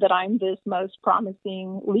known that I'm this most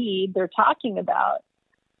promising lead they're talking about.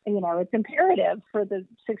 It's imperative for the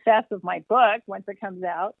success of my book once it comes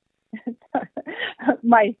out.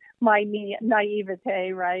 my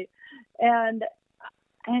naivete, right? And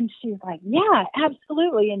she's like, yeah,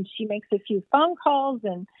 absolutely. And she makes a few phone calls,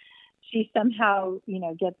 and she somehow,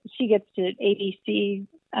 gets to ABC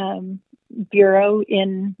bureau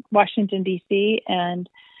in Washington, D.C. And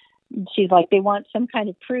she's like, they want some kind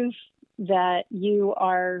of proof that you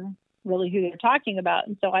are really who they're talking about.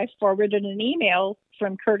 And so I forwarded an email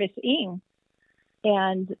from Curtis Ing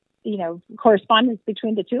and, correspondence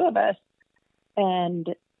between the two of us. And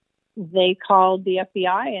they called the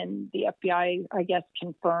FBI, and the FBI, I guess,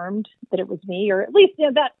 confirmed that it was me, or at least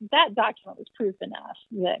that document was proof enough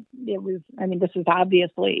that it was. I mean, this is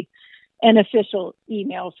obviously an official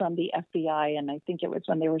email from the FBI, and I think it was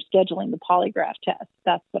when they were scheduling the polygraph test.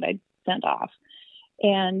 That's what I sent off,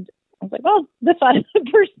 and I was like, well, this ought to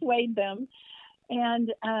persuade them,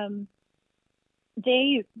 and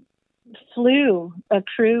they flew a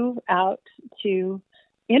crew out to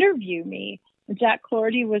interview me. Jack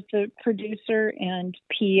Clordy was the producer, and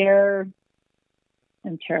Pierre,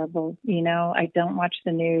 I'm terrible, I don't watch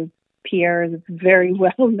the news. Pierre is a very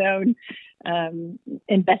well-known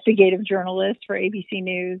investigative journalist for ABC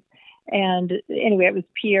News. And anyway, it was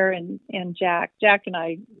Pierre and Jack. Jack and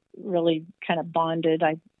I really kind of bonded.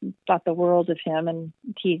 I thought the world of him, and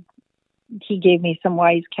he gave me some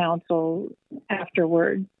wise counsel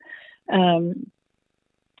afterwards.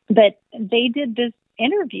 But they did this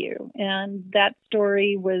interview, and that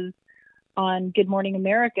story was on Good Morning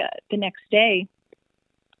America the next day.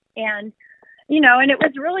 And, and it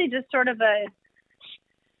was really just sort of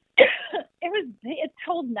it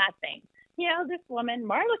told nothing. This woman,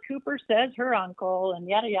 Marla Cooper, says her uncle, and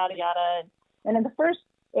yada, yada, yada. And in the first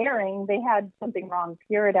airing, they had something wrong.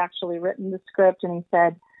 Pierre had actually written the script, and he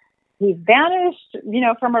said, he vanished,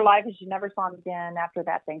 from her life, and she never saw him again after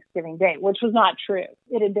that Thanksgiving Day, which was not true.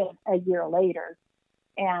 It had been a year later.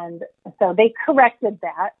 And so they corrected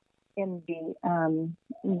that in the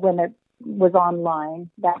when it was online.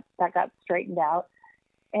 That got straightened out.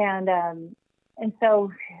 And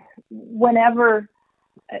so whenever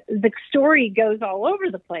the story goes all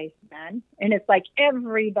over the place then, and it's like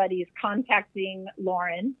everybody's contacting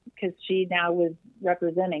Lauren because she now was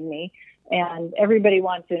representing me, and everybody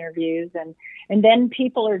wants interviews, and then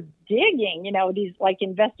people are digging, these like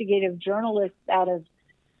investigative journalists out of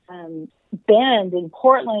Bend in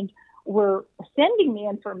Portland were sending me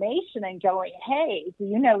information and going, hey, do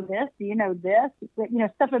you know this? Do you know this?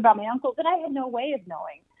 Stuff about my uncle that I had no way of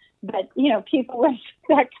knowing. But, people with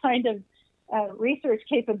that kind of research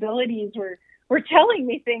capabilities were telling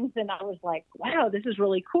me things, and I was like, wow, this is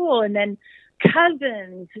really cool. And then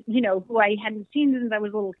cousins, who I hadn't seen since I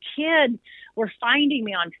was a little kid, were finding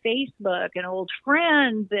me on Facebook, and old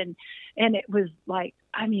friends. And it was like,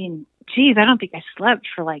 I mean, geez, I don't think I slept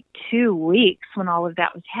for like 2 weeks when all of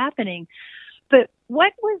that was happening. But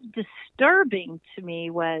what was disturbing to me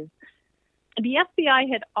was the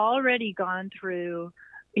FBI had already gone through,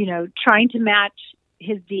 trying to match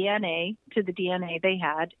his DNA to the DNA they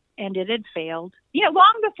had, and it had failed.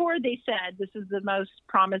 Long before they said this is the most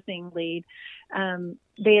promising lead,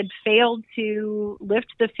 they had failed to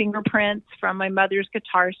lift the fingerprints from my mother's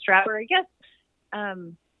guitar strap, or I guess,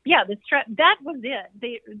 the strap. That was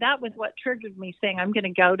it. That was what triggered me saying I'm going to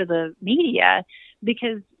go to the media,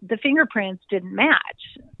 because the fingerprints didn't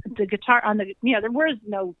match the guitar on the. There was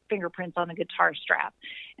no fingerprints on the guitar strap,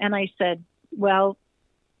 and I said, well,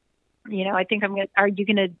 I think are you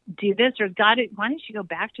going to do this, or why don't you go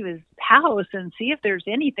back to his house and see if there's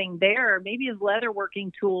anything there, maybe his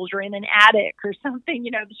leatherworking tools or in an attic or something,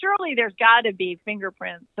 surely there's got to be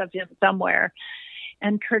fingerprints of him somewhere.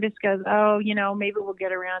 And Curtis goes, oh, maybe we'll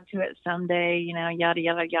get around to it someday, yada,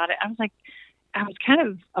 yada, yada. I was kind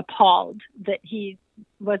of appalled that he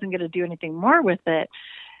wasn't going to do anything more with it.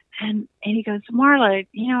 And he goes, Marla,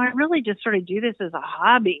 I really just sort of do this as a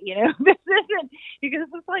hobby, this isn't, because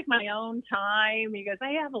it's like my own time. He goes,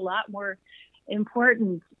 I have a lot more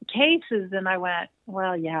important cases. And I went,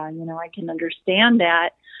 well, yeah, I can understand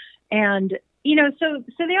that. And, so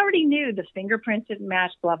they already knew the fingerprints didn't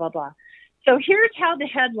match, blah, blah, blah. So here's how the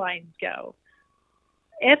headlines go.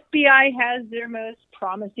 FBI has their most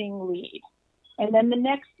promising lead. And then the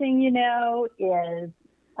next thing is,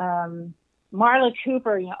 Marla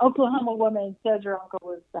Cooper, Oklahoma woman says her uncle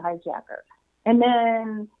was the hijacker. And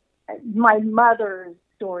then my mother's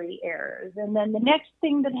story airs. And then the next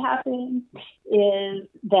thing that happens is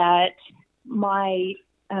that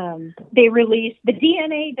they release the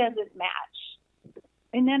DNA doesn't match.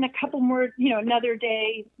 And then a couple more, another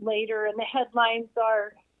day later, and the headlines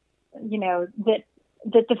are, that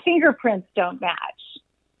the fingerprints don't match.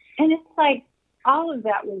 And it's like all of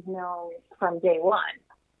that was known from day one.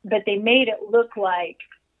 But they made it look like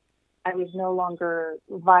I was no longer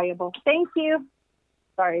viable. Thank you.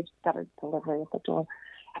 Sorry, I just got a delivery at the door.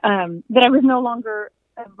 That I was no longer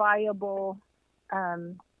a viable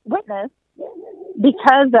witness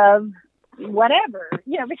because of whatever,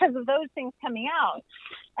 because of those things coming out.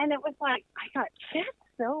 And it was like, I thought, that's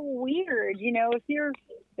so weird.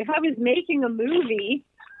 If I was making a movie,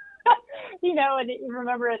 and you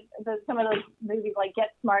remember some of those movies like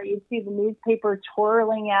Get Smart, you'd see the newspaper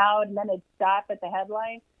twirling out and then it'd stop at the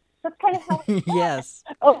headline. That's kind of how it Yes.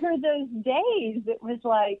 Over those days, it was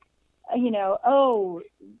like,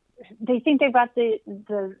 they think they've got the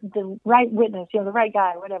right witness, the right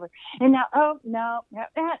guy, whatever. And now, no,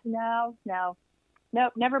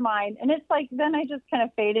 never mind. And it's like, then I just kind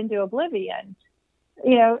of fade into oblivion.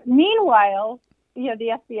 Meanwhile,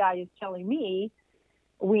 the FBI is telling me,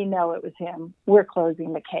 we know it was him. We're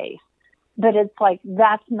closing the case. But it's like,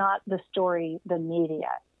 that's not the story the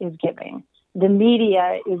media is giving. The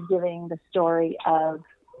media is giving the story of,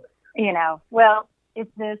 well,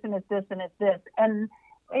 it's this and it's this and it's this. And,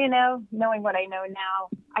 knowing what I know now,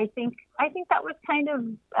 I think that was kind of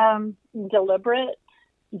deliberate,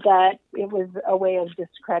 that it was a way of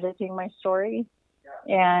discrediting my story.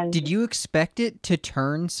 And did you expect it to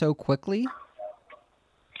turn so quickly?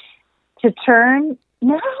 To turn?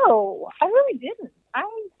 No, I really didn't. I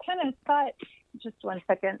kind of thought, just one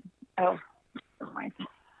second. Oh, never mind.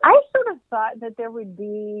 I sort of thought that there would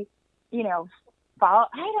be, fall.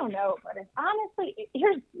 I don't know, but honestly,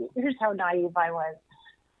 here's how naive I was.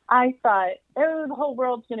 I thought, the whole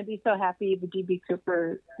world's going to be so happy the D.B.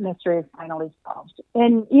 Cooper mystery is finally solved.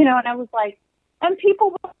 And, and I was like, and people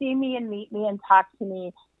will see me and meet me and talk to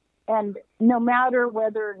me. And no matter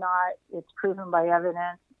whether or not it's proven by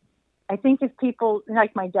evidence, I think if people,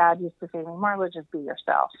 like my dad used to say to me, Marla, just be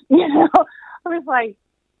yourself. I was like,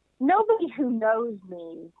 nobody who knows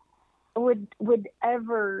me would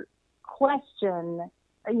ever question,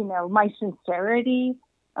 my sincerity,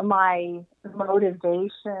 my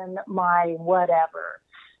motivation, my whatever,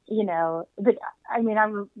 but I mean,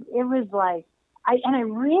 it was like, I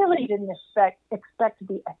really didn't expect to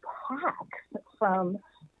be attacked from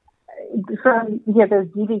those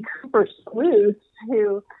D.B. Cooper sleuths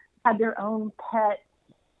who had their own pet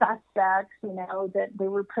suspects, that they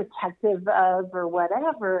were protective of or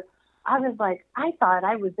whatever. I was like, I thought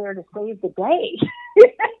I was there to save the day.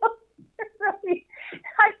 Really,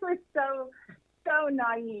 I was so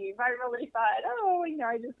naive. I really thought,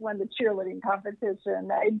 I just won the cheerleading competition.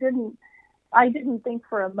 I didn't think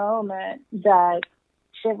for a moment that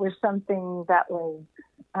it was something that was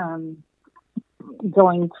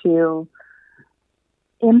going to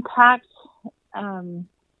impact. It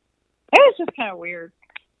was just kind of weird.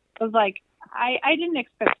 It was like, I didn't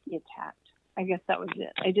expect to be attacked. I guess that was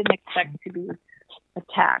it. I didn't expect to be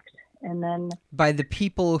attacked. And then by the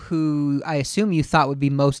people who I assume you thought would be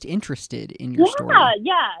most interested in your story.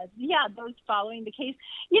 Yeah, those following the case.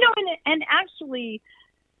 And actually,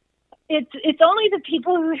 it's only the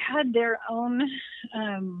people who had their own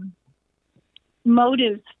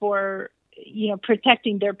motives for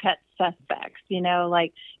protecting their pet suspects,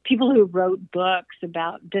 like people who wrote books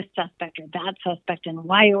about this suspect or that suspect and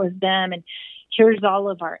why it was them, and here's all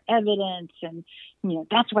of our evidence, and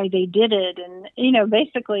that's why they did it. And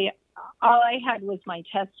basically all I had was my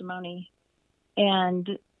testimony,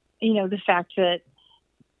 and the fact that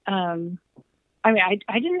I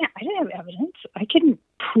didn't have evidence. I couldn't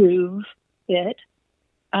prove it,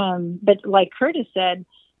 but like Curtis said,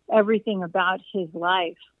 everything about his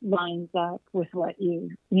life lines up with what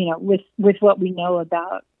with what we know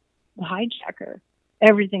about the hijacker.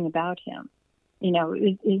 Everything about him,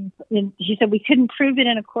 he said we couldn't prove it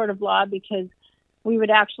in a court of law because we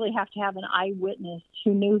would actually have to have an eyewitness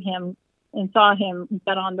who knew him and saw him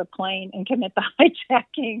get on the plane and commit the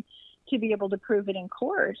hijacking to be able to prove it in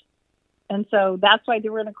court. And so that's why they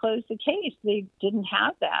were going to close the case. They didn't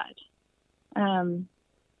have that.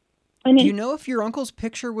 Do you know if your uncle's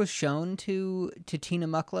picture was shown to Tina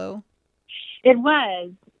Mucklow? It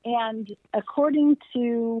was. And according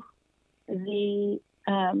to the,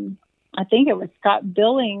 I think it was Scott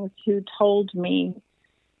Billings who told me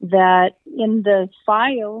that in the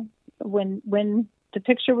file, when the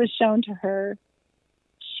picture was shown to her,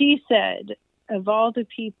 she said, of all the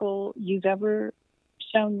people you've ever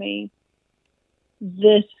shown me,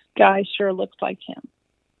 this guy sure looks like him.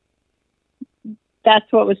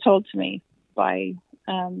 That's what was told to me by,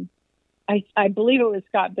 I believe it was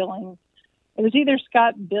Scott Billings. It was either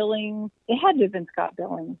Scott Billings. It had to have been Scott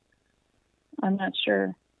Billings. I'm not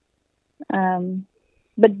sure.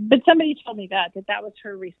 But somebody told me that was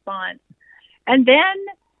her response. And then,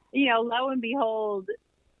 lo and behold,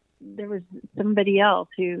 there was somebody else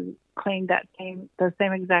who claimed those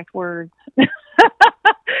same exact words.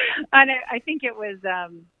 And I think it was,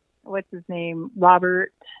 what's his name?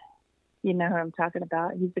 Robert. You know who I'm talking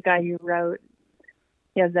about. He's the guy who wrote.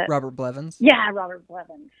 He has that. Robert Blevins? Yeah, Robert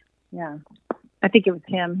Blevins. Yeah. I think it was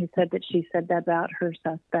him who said that she said that about her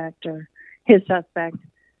suspect or his suspect.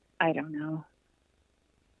 I don't know.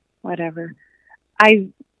 Whatever.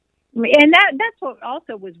 And that's what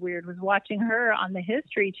also was weird, was watching her on the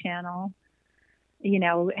History Channel,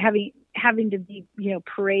 having to be,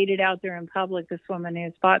 paraded out there in public, this woman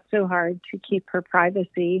who's fought so hard to keep her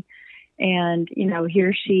privacy. And,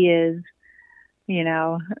 here she is,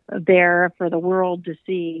 there for the world to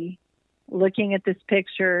see, looking at this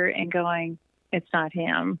picture and going, it's not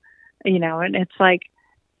him, and it's like,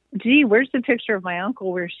 gee, where's the picture of my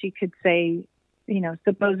uncle where she could say,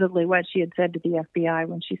 supposedly what she had said to the FBI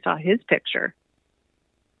when she saw his picture?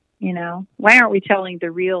 Why aren't we telling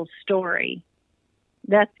the real story?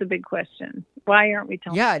 That's the big question. Why aren't we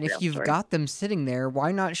telling the real story? Yeah, and if you've got them sitting there,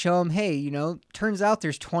 why not show them, hey, turns out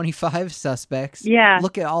there's 25 suspects. Yeah.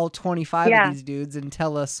 Look at all 25 of these dudes and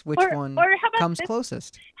tell us which one comes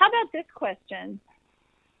closest. How about this question?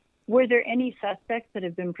 Were there any suspects that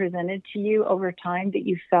have been presented to you over time that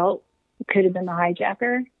you felt could have been the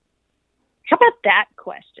hijacker? How about that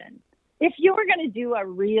question? If you were going to do a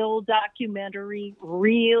real documentary,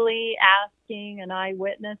 really asking an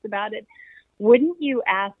eyewitness about it, wouldn't you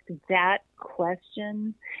ask that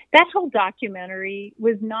question? That whole documentary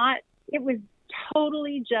was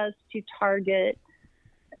totally just to target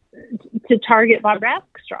Bob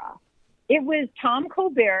Rackstraw. It was Tom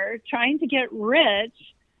Colbert trying to get rich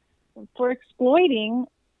for exploiting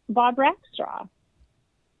Bob Rackstraw.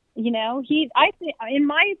 In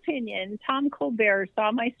my opinion, Tom Colbert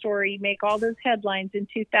saw my story make all those headlines in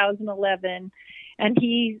 2011, and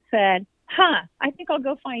he said, I think I'll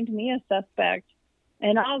go find me a suspect,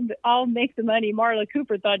 and I'll make the money Marla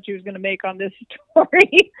Cooper thought she was going to make on this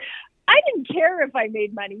story. I didn't care if I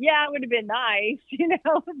made money. Yeah, it would have been nice,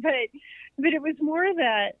 but it was more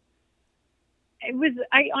that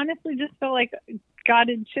I honestly just felt like God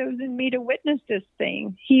had chosen me to witness this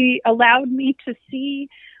thing. He allowed me to see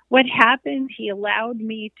what happened. He allowed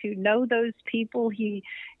me to know those people. He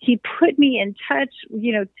put me in touch,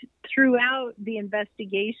 throughout the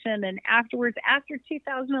investigation, and afterwards, after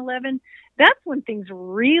 2011, that's when things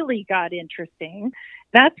really got interesting.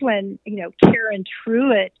 That's when, Karen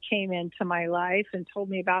Truitt came into my life and told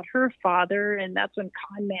me about her father, and that's when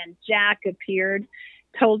Conman Jack appeared,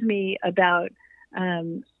 told me about,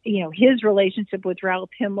 his relationship with Ralph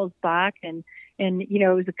Himmelsbach, and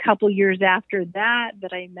it was a couple years after that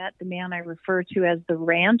I met the man I refer to as the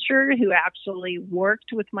rancher, who actually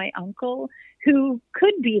worked with my uncle, who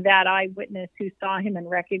could be that eyewitness who saw him and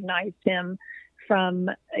recognized him from,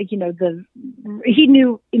 he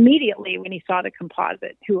knew immediately when he saw the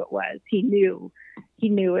composite who it was. He knew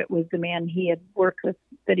it was the man he had worked with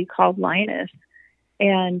that he called Linus.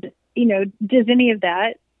 And, does any of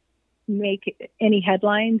that make any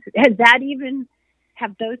headlines?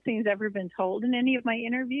 Have those things ever been told in any of my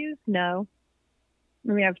interviews? No.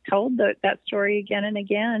 I mean, I've told that story again and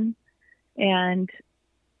again. And,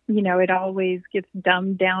 it always gets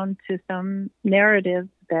dumbed down to some narrative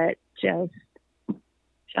that just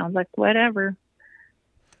sounds like whatever.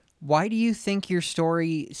 Why do you think your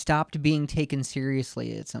story stopped being taken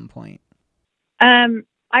seriously at some point?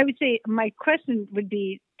 I would say my question would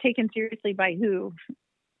be taken seriously by who?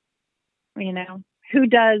 Who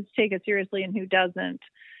does take it seriously and who doesn't?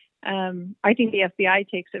 I think the FBI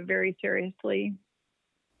takes it very seriously.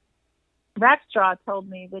 Rackstraw told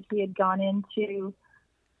me that he had gone into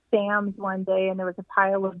Sam's one day and there was a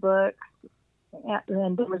pile of books,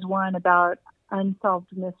 and there was one about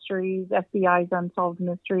unsolved mysteries, FBI's unsolved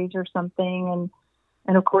mysteries or something,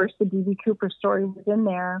 and of course the D.B. Cooper story was in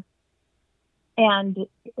there, and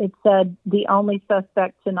it said the only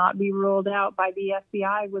suspect to not be ruled out by the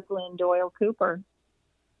FBI was Lynn Doyle Cooper.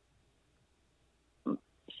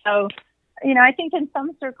 So, I think in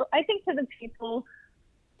some circles, I think to the people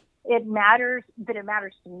it matters, but it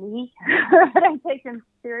matters to me that I'm taken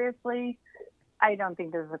seriously. I don't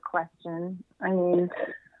think there's a question. I mean,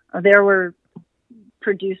 there were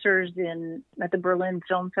producers at the Berlin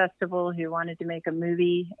Film Festival who wanted to make a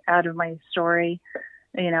movie out of my story.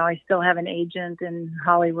 I still have an agent in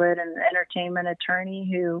Hollywood and an entertainment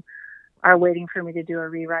attorney who are waiting for me to do a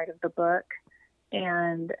rewrite of the book.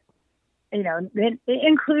 And,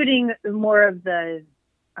 including more of the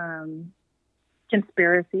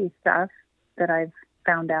conspiracy stuff that I've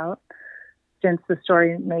found out since the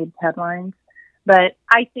story made headlines. But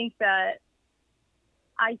I think that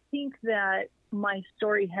my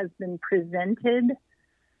story has been presented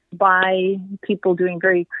by people doing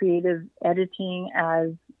very creative editing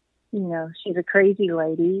as, she's a crazy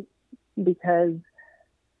lady, because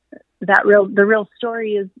the real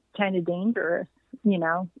story is kind of dangerous.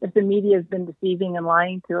 If the media has been deceiving and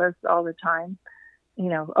lying to us all the time,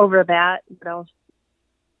 over that, what else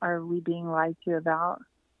are we being lied to about?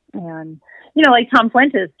 And, like Tom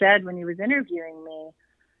Fuentes said when he was interviewing me,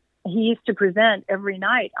 he used to present every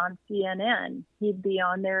night on CNN. He'd be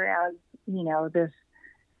on there as, this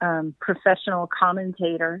professional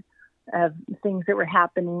commentator of things that were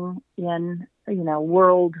happening in,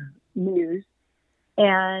 world news.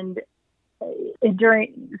 And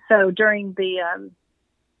during the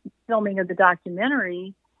filming of the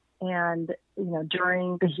documentary, and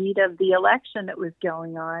during the heat of the election that was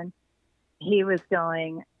going on, he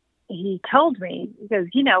told me, because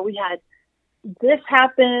we had this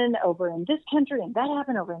happen over in this country and that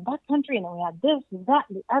happened over in that country, and then we had this and that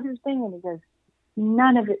and the other thing, and he goes,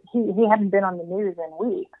 none of it, he hadn't been on the news in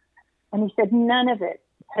weeks, and he said none of it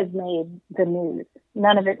has made the news,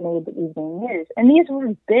 none of it made the evening news, and these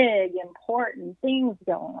were big important things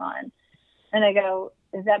going on. And I go,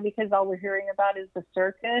 is that because all we're hearing about is the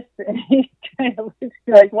circus? And he kind of was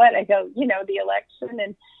like, what? I go, the election.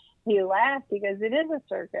 And he laughed because it is a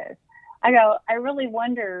circus. I go, I really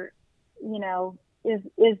wonder,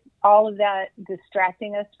 is all of that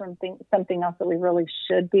distracting us from something else that we really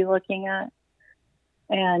should be looking at?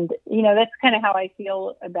 And, that's kind of how I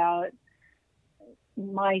feel about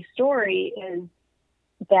my story, is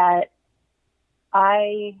that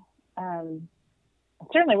I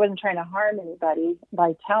certainly wasn't trying to harm anybody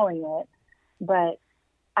by telling it, but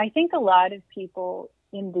I think a lot of people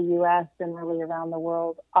in the U.S. and really around the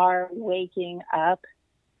world are waking up.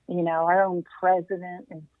 Our own president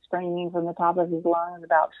is screaming from the top of his lungs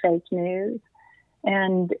about fake news.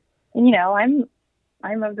 And,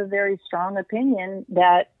 I'm of the very strong opinion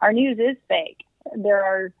that our news is fake. There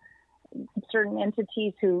are certain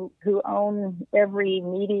entities who own every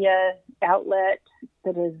media outlet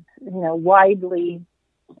that is, widely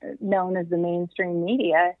known as the mainstream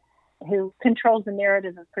media, who controls the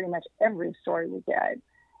narrative of pretty much every story we get.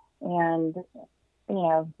 And,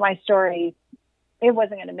 my story, it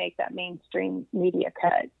wasn't going to make that mainstream media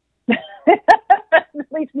cut.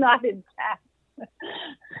 At least not intact.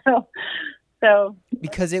 So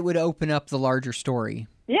because it would open up the larger story.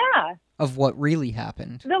 Yeah. Of what really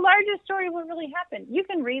happened. The larger story of what really happened. You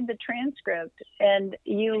can read the transcript, and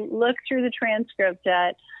you look through the transcript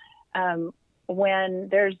at when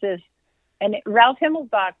there's this, and Ralph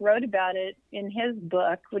Himmelsbach wrote about it in his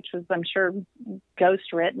book, which was, I'm sure,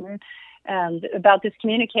 ghost written, about this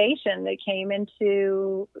communication that came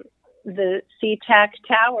into the SeaTac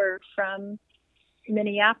Tower from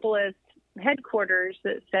Minneapolis headquarters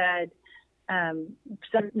that said,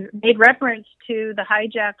 made reference to the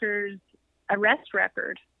hijacker's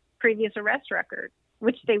previous arrest record,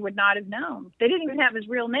 which they would not have known. They didn't even have his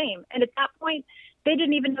real name. And at that point, they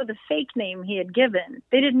didn't even know the fake name he had given.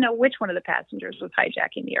 They didn't know which one of the passengers was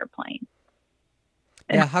hijacking the airplane.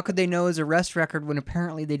 Yeah, how could they know his arrest record when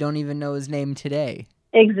apparently they don't even know his name today?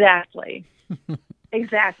 Exactly.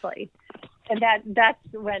 Exactly. And that's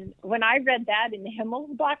when I read that in the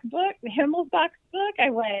Himmelsbach book, I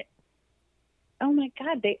went, oh my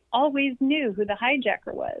God, they always knew who the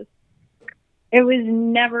hijacker was. It was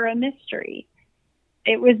never a mystery.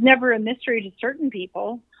 It was never a mystery to certain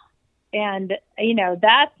people. And,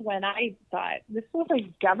 that's when I thought this was a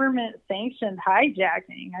government-sanctioned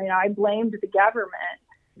hijacking. I blamed the government.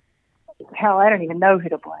 Hell, I don't even know who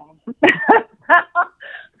to blame.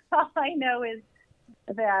 All I know is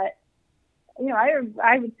that,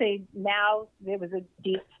 I would say now it was a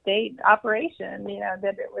deep state operation,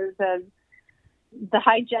 that it was the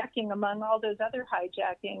hijacking among all those other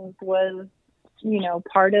hijackings was,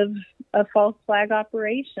 part of a false flag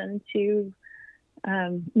operation to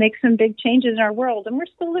make some big changes in our world. And we're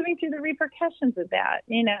still living through the repercussions of that.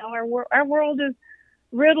 Our world is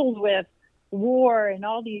riddled with war and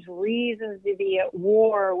all these reasons to be at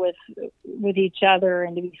war with each other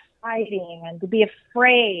and to be fighting and to be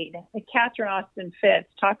afraid. Like Catherine Austin Fitts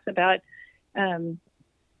talks about the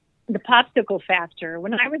popsicle factor.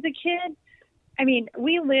 When I was a kid,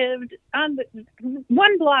 we lived on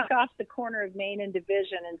one block off the corner of Main and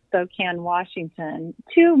Division in Spokane, Washington,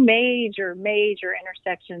 two major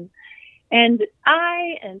intersections. And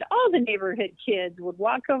I and all the neighborhood kids would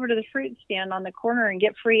walk over to the fruit stand on the corner and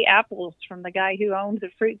get free apples from the guy who owned the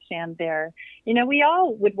fruit stand there. We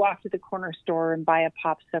all would walk to the corner store and buy a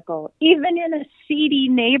popsicle, even in a seedy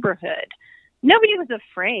neighborhood. Nobody was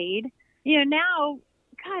afraid. Now,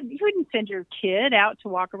 God, you wouldn't send your kid out to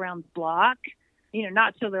walk around the block,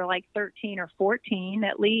 not till they're like 13 or 14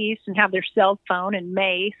 at least, and have their cell phone and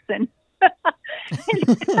mace and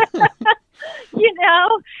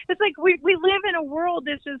it's like we live in a world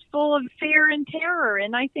that's just full of fear and terror,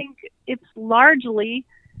 and I think it's largely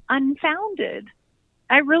unfounded.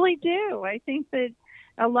 I really do. I think that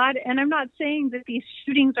a lot, and I'm not saying that these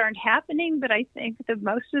shootings aren't happening, but I think that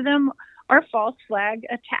most of them are false flag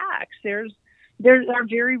attacks. There are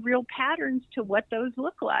very real patterns to what those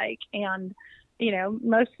look like, and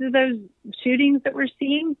most of those shootings that we're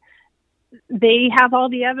seeing, they have all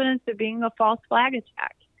the evidence of being a false flag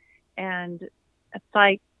attack. And it's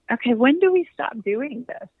like, okay, when do we stop doing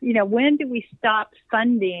this? When do we stop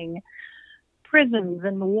funding prisons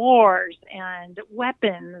and wars and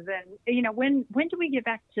weapons? And, when do we get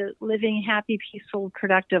back to living happy, peaceful,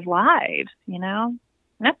 productive lives?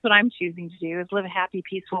 That's what I'm choosing to do, is live a happy,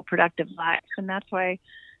 peaceful, productive life. And that's why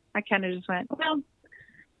I kind of just went, well,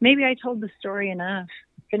 maybe I told the story enough.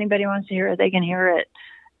 If anybody wants to hear it, they can hear it.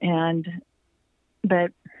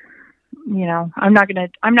 But I'm not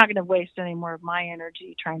gonna waste any more of my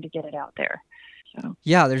energy trying to get it out there. So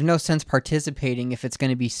yeah, there's no sense participating if it's going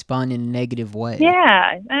to be spun in a negative way.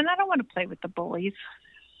 Yeah, and I don't want to play with the bullies.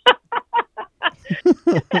 I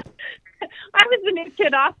was a new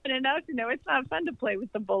kid often enough to know it's not fun to play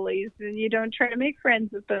with the bullies, and you don't try to make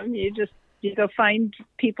friends with them. You go find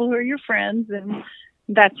people who are your friends, and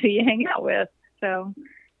that's who you hang out with. So,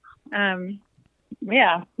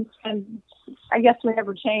 yeah, and I guess we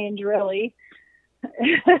never change, really.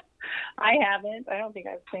 I haven't. I don't think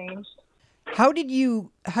I've changed. How did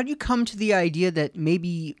you come to the idea that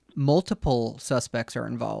maybe multiple suspects are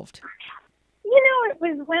involved? It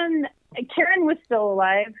was when Karen was still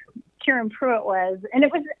alive. Karen Pruitt was, and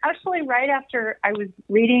it was actually right after I was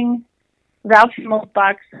reading Ralph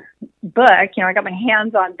Himmelsbach's book. I got my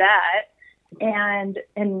hands on that and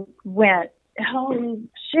went, holy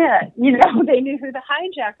shit, they knew who the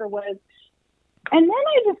hijacker was. And then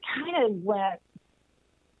I just kind of went,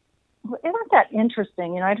 well, isn't that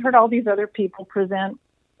interesting? I'd heard all these other people present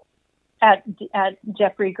at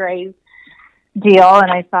Jeffrey Gray's deal,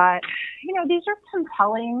 and I thought, these are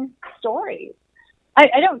compelling stories.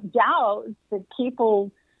 I don't doubt that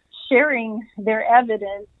people sharing their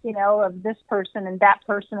evidence, of this person and that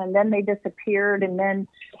person, and then they disappeared, and then,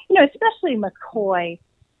 especially McCoy,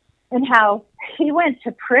 and how he went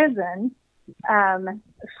to prison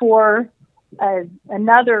for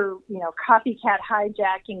another, copycat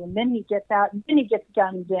hijacking, and then he gets out, and then he gets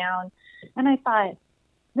gunned down. And I thought,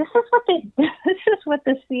 this is what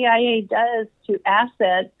the CIA does to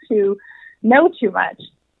assets who know too much,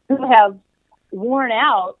 who have worn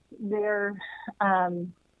out their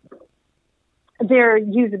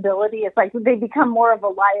usability. It's like they become more of a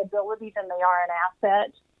liability than they are an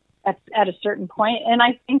asset. at a certain point. And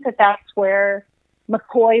I think that that's where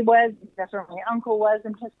McCoy was. That's where my uncle was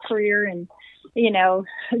in his career. And,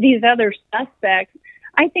 these other suspects,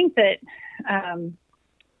 I think that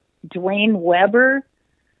Dwayne Weber,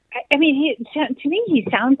 to me, he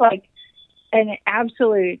sounds like an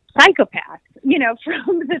absolute psychopath,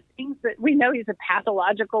 from the things that we know. He's a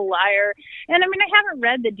pathological liar. And I haven't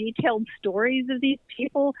read the detailed stories of these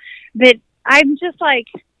people, but I'm just like,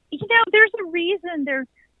 there's a reason their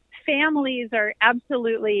families are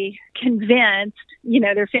absolutely convinced,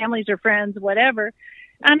 their families or friends, whatever.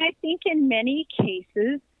 And I think in many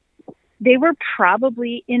cases, they were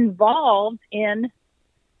probably involved in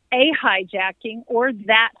a hijacking or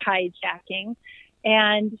that hijacking.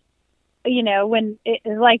 And, when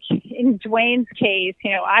like in Dwayne's case,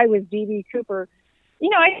 I was D.B. Cooper,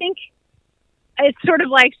 I think it's sort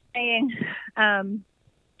of like saying, I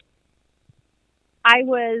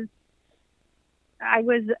was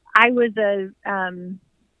a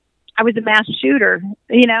mass shooter.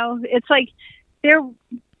 It's like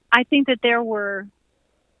I think that there were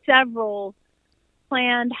several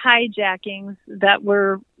planned hijackings that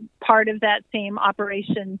were part of that same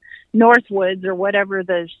Operation Northwoods, or whatever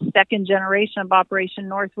the second generation of Operation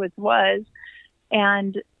Northwoods was.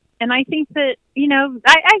 And I think that,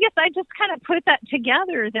 I guess I just kind of put that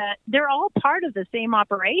together, that they're all part of the same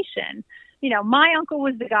operation. My uncle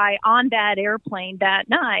was the guy on that airplane that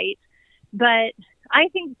night, but I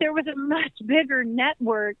think there was a much bigger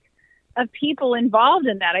network of people involved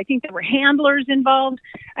in that. I think there were handlers involved.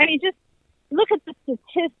 Just look at the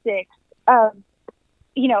statistics of,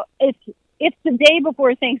 it's the day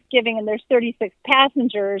before Thanksgiving and there's 36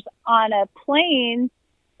 passengers on a plane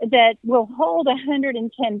that will hold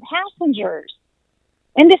 110 passengers.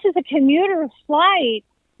 And this is a commuter flight,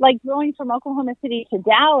 like going from Oklahoma City to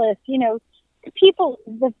Dallas. The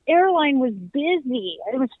airline was busy.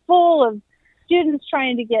 It was full of students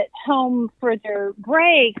trying to get home for their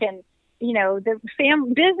break, and the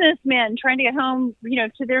businessmen trying to get home,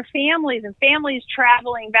 to their families, and families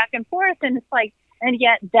traveling back and forth. And it's like, and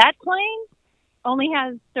yet that plane only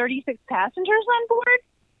has 36 passengers on board.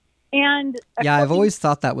 And yeah, I've always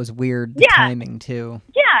thought that was weird, the timing too.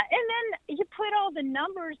 Yeah. And then you put all the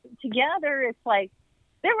numbers together. It's like,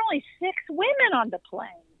 there were only 6 women on the plane.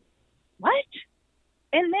 What?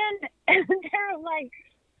 And then there are like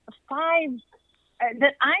 5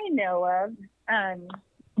 that I know of.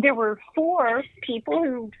 There were 4 people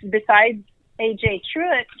who, besides A.J.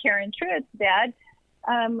 Truitt, Karen Truitt's dad,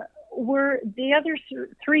 were the other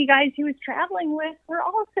 3 guys he was traveling with were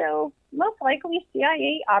also most likely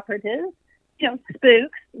CIA operatives,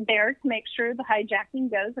 spooks there to make sure the hijacking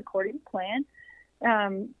goes according to plan.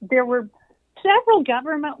 There were several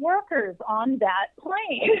government workers on that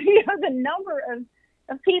plane. The number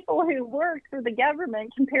of people who worked for the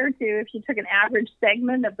government compared to if you took an average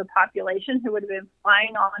segment of the population who would have been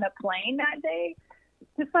flying on a plane that day.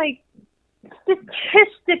 Just like,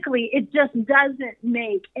 statistically, it just doesn't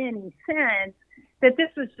make any sense that this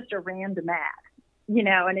was just a random act,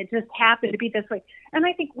 and it just happened to be this way. And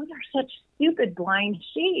I think we are such stupid blind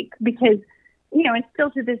sheep because, and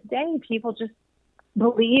still to this day, people just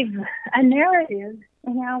believe a narrative,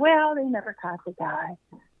 well, they never caught the guy.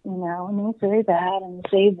 And they say that and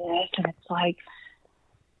say this, and it's like,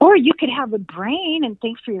 or you could have a brain and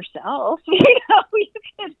think for yourself.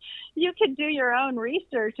 You could do your own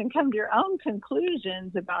research and come to your own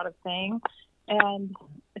conclusions about a thing. And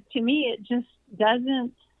to me, it just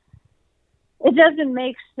doesn't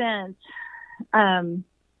make sense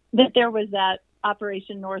that there was that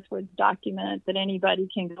Operation Northwoods document that anybody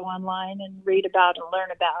can go online and read about and learn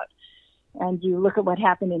about. And you look at what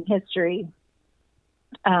happened in history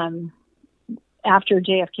after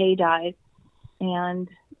JFK died, and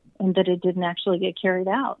that it didn't actually get carried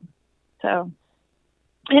out. So,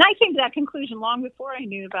 and I came to that conclusion long before I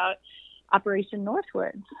knew about Operation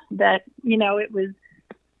Northwoods, that, it was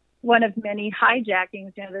one of many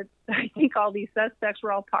hijackings, that I think all these suspects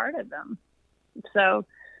were all part of them. So,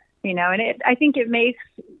 and I think it makes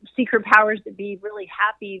secret powers to be really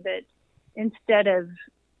happy that instead of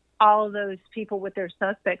all of those people with their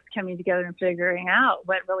suspects coming together and figuring out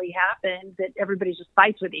what really happened, that everybody just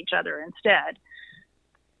fights with each other instead.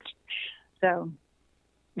 So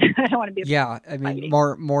I don't want to be. Yeah,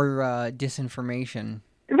 more disinformation.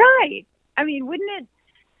 Right. Wouldn't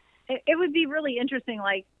it would be really interesting.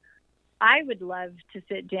 Like, I would love to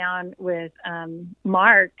sit down with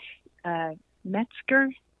Mark Metzger.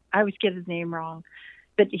 I always get his name wrong,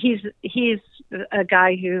 but he's a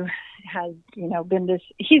guy who has, been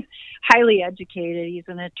he's highly educated. He's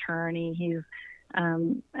an attorney. He's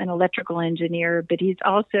an electrical engineer, but he's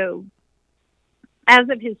also as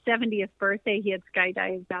of his 70th birthday, he had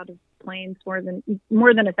skydived out of planes more than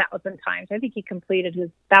 1,000 times. I think he completed his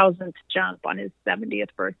 1,000th jump on his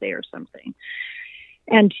 70th birthday or something.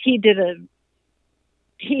 And he did a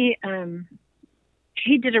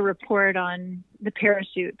report on the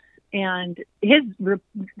parachutes, and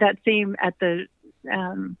that same at the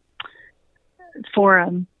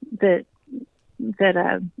forum that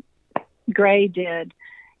Gray did.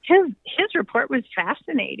 His report was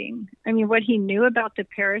fascinating. I mean, what he knew about the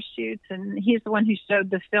parachutes, and he's the one who showed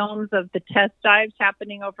the films of the test dives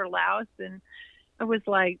happening over Laos. And I was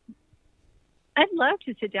like, I'd love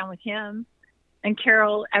to sit down with him and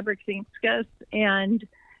Carol Abraxinskis and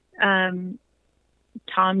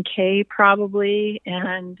Tom Kay probably,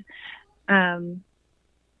 and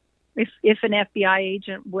if an FBI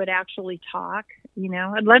agent would actually talk,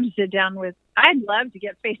 I'd love to sit down with. I'd love to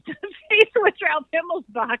get face to face with Ralph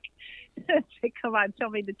Himmelsbach and say, "Come on, tell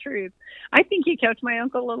me the truth." I think he kept my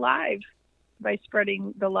uncle alive by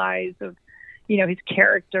spreading the lies of, his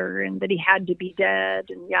character and that he had to be dead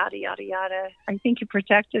and yada yada yada. I think he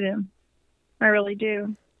protected him. I really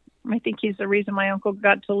do. I think he's the reason my uncle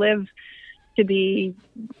got to live to be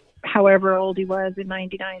however old he was in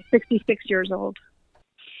 99, 66 years old.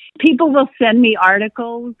 People will send me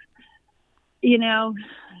articles,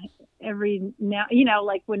 every now,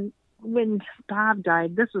 like when Bob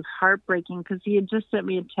died, this was heartbreaking because he had just sent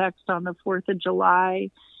me a text on the 4th of July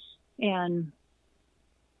and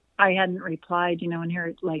I hadn't replied, and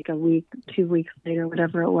here like a week, 2 weeks later,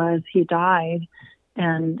 whatever it was, he died.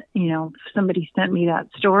 And, somebody sent me that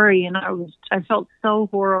story and I felt so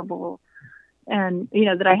horrible. And,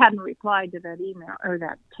 that I hadn't replied to that email or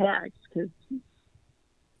that text because,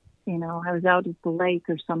 I was out at the lake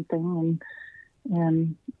or something.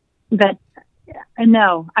 But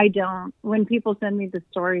no, I don't. When people send me the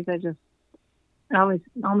stories, it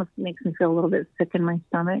almost makes me feel a little bit sick in my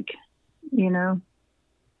stomach,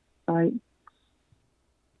 I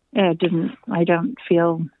don't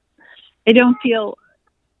feel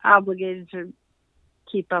obligated to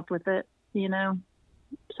keep up with it,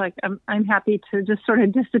 It's like I'm happy to just sort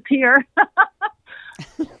of disappear.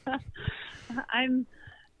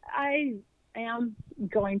 I am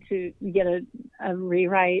going to get a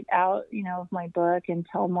rewrite out, of my book and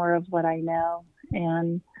tell more of what I know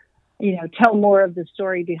and, tell more of the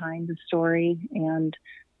story behind the story and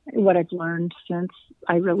what I've learned since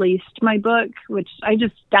I released my book, which I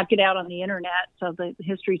just stuck it out on the internet so the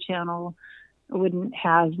History Channel wouldn't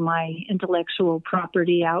have my intellectual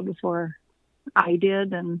property out before I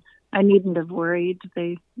did. And I needn't have worried.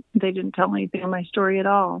 They didn't tell anything of my story at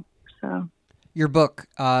all. So. Your book,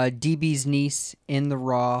 DB's Niece in the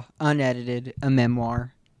Raw, unedited, a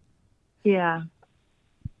memoir. Yeah.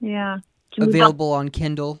 Available on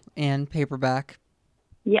Kindle and paperback.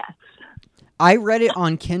 Yes. I read it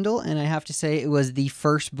on Kindle, and I have to say it was the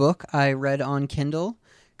first book I read on Kindle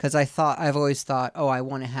because I've always thought, I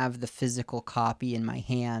want to have the physical copy in my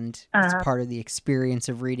hand. It's part of the experience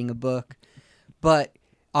of reading a book. But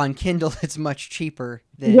on Kindle, it's much cheaper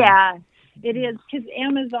than... Yeah. It is because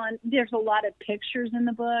Amazon, there's a lot of pictures in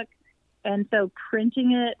the book. And so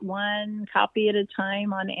printing it one copy at a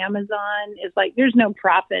time on Amazon is like, there's no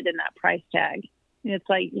profit in that price tag. It's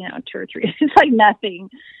like, 2 or 3, it's like nothing.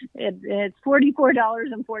 It's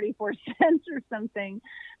 $44.44 or something.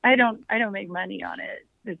 I don't make money on it.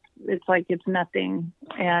 It's like, it's nothing.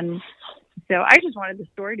 And so I just wanted the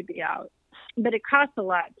story to be out, but it costs a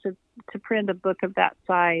lot to print a book of that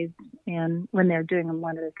size. And when they're doing them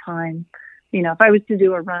one at a time, if I was to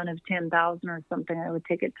do a run of 10,000 or something, I would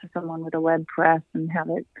take it to someone with a web press and have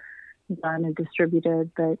it done and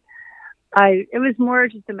distributed. But it was more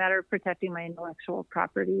just a matter of protecting my intellectual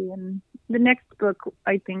property. And the next book,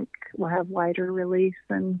 I think, will have wider release.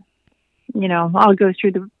 And, I'll go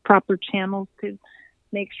through the proper channels to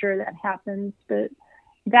make sure that happens. But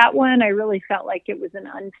that one, I really felt like it was an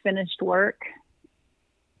unfinished work.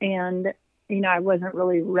 And I wasn't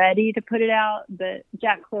really ready to put it out, but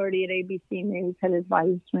Jack Cloherty at ABC News had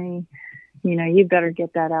advised me, you better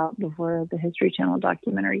get that out before the History Channel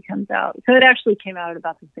documentary comes out. So it actually came out at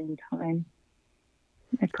about the same time.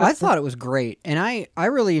 I thought it was great, and I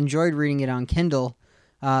really enjoyed reading it on Kindle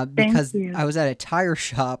because I was at a tire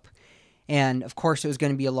shop, and of course it was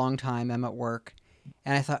going to be a long time. I'm at work,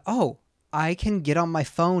 and I thought, I can get on my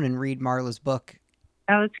phone and read Marla's book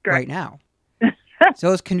that's great. right now. So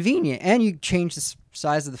it was convenient, and you change the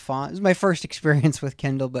size of the font. It was my first experience with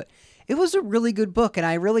Kindle, but it was a really good book, and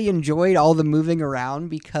I really enjoyed all the moving around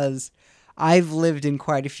because I've lived in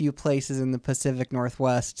quite a few places in the Pacific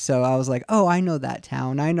Northwest, so I was like, I know that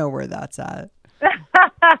town. I know where that's at.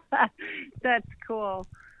 That's cool.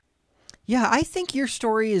 Yeah, I think your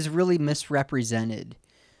story is really misrepresented.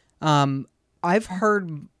 I've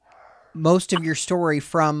heard most of your story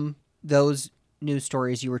from those news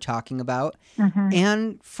stories you were talking about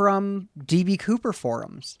and from DB Cooper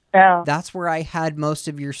forums. Oh. That's where I had most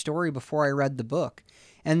of your story before I read the book.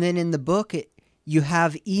 And then in the book, you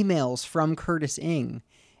have emails from Curtis Ing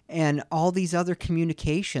and all these other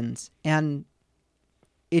communications. And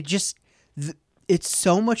it just, it's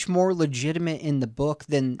so much more legitimate in the book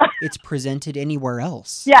than it's presented anywhere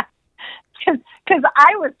else. Yeah, because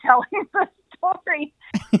I was telling the story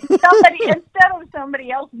instead of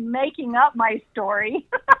somebody else making up my story.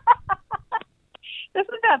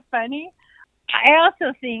 Isn't that funny? I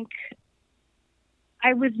also think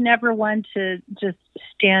I was never one to just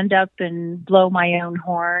stand up and blow my own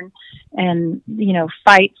horn and,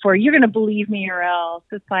 fight for, you're going to believe me or else.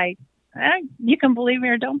 It's like, you can believe me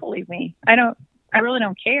or don't believe me. I really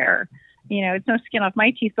don't care. It's no skin off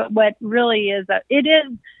my teeth. But what really is that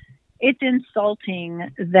it's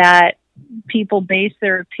insulting that people base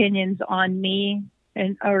their opinions on me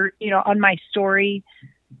or on my story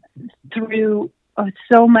through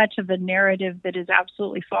so much of a narrative that is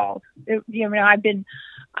absolutely false. I've been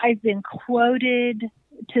quoted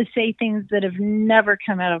to say things that have never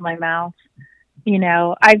come out of my mouth.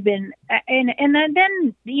 I've been, and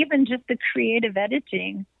then even just the creative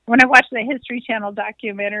editing. When I watched the History Channel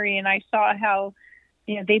documentary and I saw how,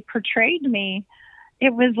 they portrayed me,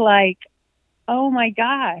 it was like, oh my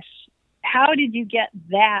gosh, how did you get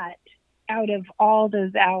that out of all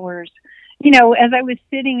those hours? As I was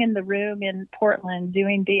sitting in the room in Portland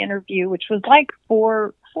doing the interview, which was like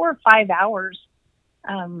 4 or 5 hours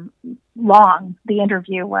long, the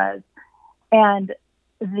interview was, and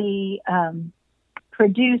the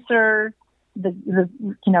producer, the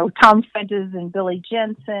Tom Fuentes and Billy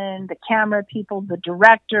Jensen, the camera people, the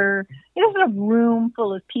director, it was a room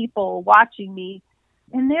full of people watching me,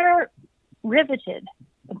 and they're riveted.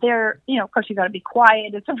 They're, of course you got to be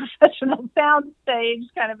quiet. It's a professional sound stage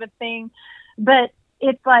kind of a thing. But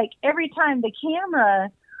it's like every time the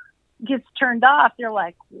camera gets turned off, they're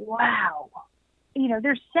like, wow.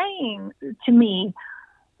 They're saying to me,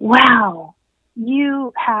 wow,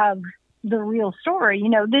 you have the real story.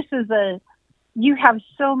 You have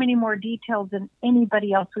so many more details than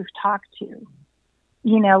anybody else we've talked to.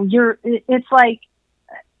 It's like,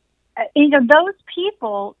 those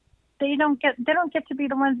people, they don't get to be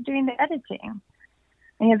the ones doing the editing.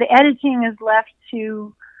 The editing is left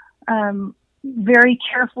to very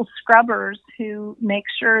careful scrubbers who make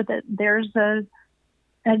sure that there's a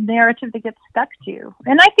narrative that gets stuck to.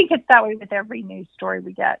 And I think it's that way with every news story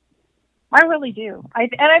we get. I really do.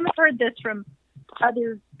 And I've heard this from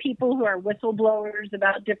other people who are whistleblowers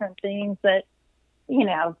about different things that,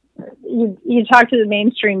 you talk to the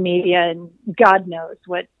mainstream media and God knows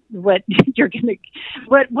what you're gonna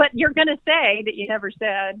say that you never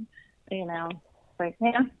said, like,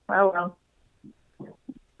 yeah, oh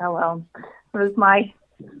well, it was my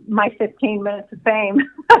 15 minutes of fame.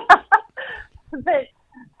 But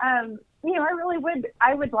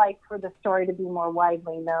I would like for the story to be more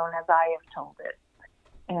widely known as I have told it,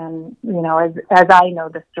 and as I know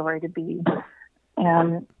the story to be,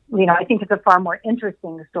 and I think it's a far more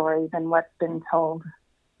interesting story than what's been told,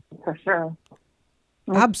 for sure.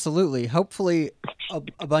 Absolutely. Hopefully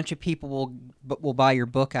a bunch of people will buy your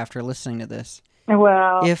book after listening to this.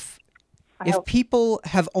 Well, if people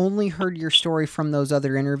have only heard your story from those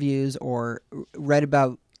other interviews or read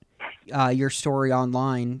about your story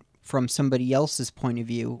online from somebody else's point of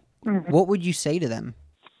view, what would you say to them?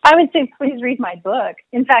 I would say, please read my book.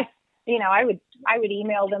 In fact, I would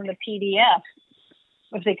email them the PDF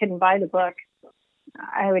if they couldn't buy the book.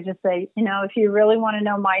 I would just say, if you really want to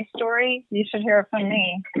know my story, you should hear it from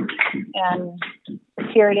me. And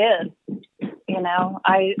here it is.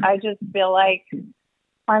 I just feel like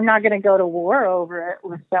I'm not going to go to war over it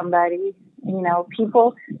with somebody.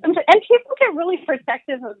 People get really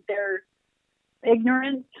protective of their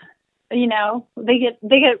ignorance. They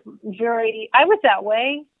get very, I was that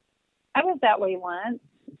way once.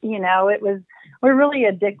 We're really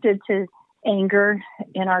addicted to anger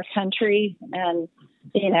in our country, and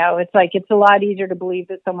it's like it's a lot easier to believe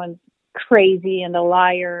that someone's crazy and a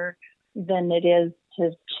liar than it is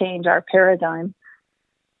to change our paradigm.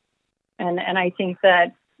 And I think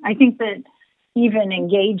that even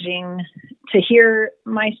engaging to hear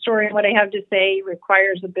my story and what I have to say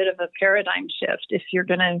requires a bit of a paradigm shift if you're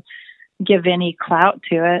going to give any clout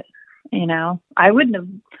to it. I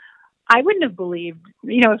wouldn't have believed,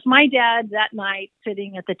 if my dad that night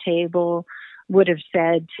sitting at the table would have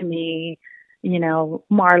said to me,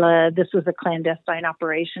 Marla, this was a clandestine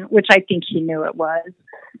operation, which I think he knew it was.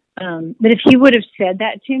 But if he would have said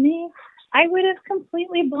that to me, I would have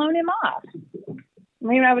completely blown him off.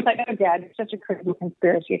 Maybe I was like, oh, Dad, you're such a crazy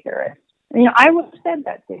conspiracy theorist. I would have said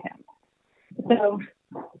that to him. So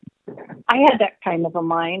I had that kind of a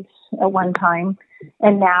mind at one time.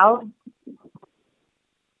 And now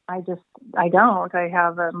I don't. I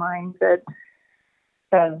have a mind that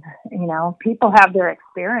says, people have their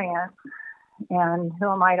experience. And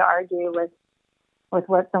who am I to argue with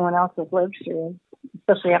what someone else has lived through,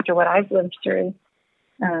 especially after what I've lived through?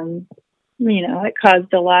 It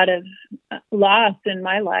caused a lot of loss in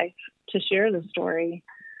my life to share the story.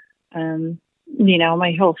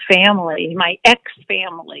 My whole family, my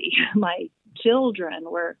ex-family, my children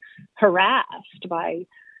were harassed by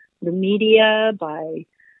the media, by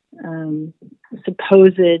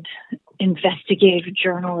supposed investigative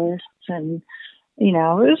journalists. And, it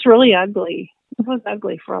was really ugly. It was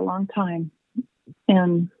ugly for a long time.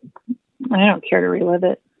 And I don't care to relive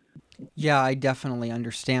it. Yeah, I definitely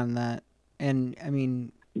understand that.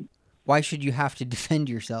 And, why should you have to defend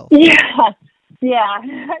yourself? Yeah.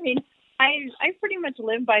 I pretty much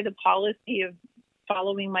live by the policy of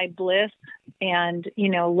following my bliss and,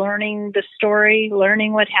 learning the story,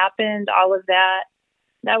 learning what happened, all of that.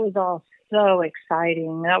 That was all so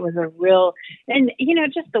exciting. That was a real, and,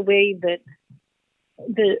 just the way that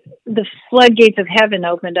the floodgates of heaven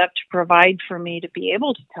opened up to provide for me to be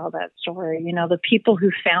able to tell that story. The people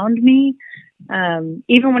who found me,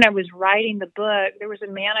 even when I was writing the book, there was a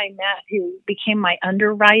man I met who became my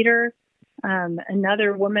underwriter.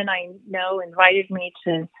 Another woman I know invited me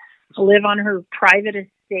to live on her private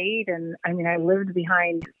estate. And I lived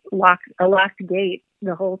behind a locked gate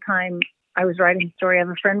the whole time I was writing the story. I have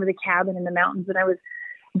a friend with a cabin in the mountains, and I was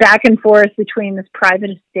back and forth between this private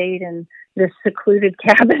estate and this secluded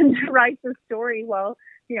cabin to write the story while,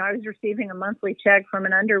 I was receiving a monthly check from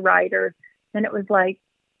an underwriter. And it was like,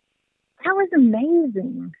 that was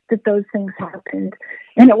amazing that those things happened.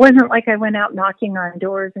 And it wasn't like I went out knocking on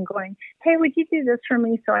doors and going, hey, would you do this for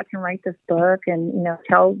me so I can write this book and,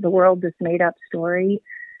 tell the world this made up story?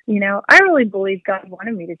 I really believe God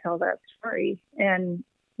wanted me to tell that story. And,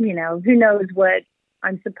 who knows what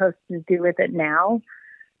I'm supposed to do with it now.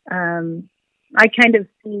 I kind of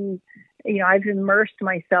see, I've immersed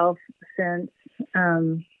myself since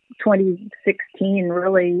 2016.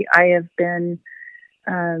 Really, I've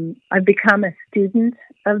become a student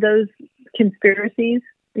of those conspiracies.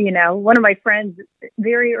 One of my friends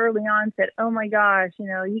very early on said, oh my gosh,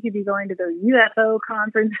 you could be going to those UFO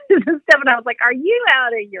conferences and stuff. And I was like, are you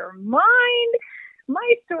out of your mind?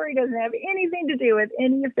 My story doesn't have anything to do with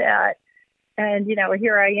any of that. And,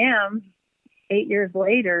 here I am 8 years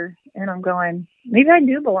later, and I'm going, maybe I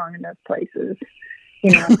do belong in those places.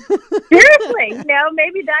 Seriously,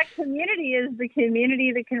 maybe that community is the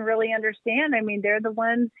community that can really understand. They're the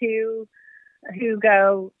ones who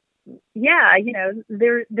go, yeah,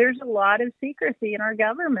 there's a lot of secrecy in our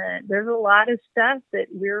government. There's a lot of stuff that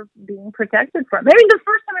we're being protected from. The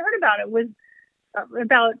first time I heard about it was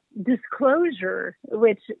about disclosure,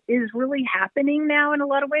 which is really happening now in a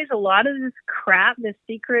lot of ways. A lot of this crap, this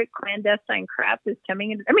secret clandestine crap is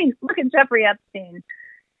coming in. Look at Jeffrey Epstein.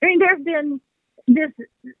 There's been this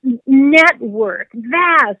network,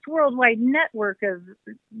 vast worldwide network of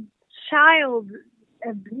child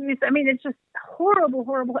abuse. It's just horrible.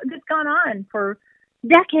 It's gone on for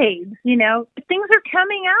decades, things are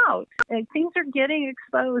coming out and things are getting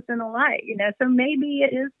exposed in the light, so maybe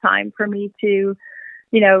it is time for me to,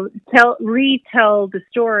 retell the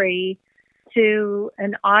story to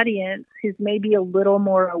an audience who's maybe a little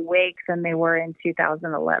more awake than they were in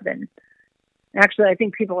 2011. Actually, I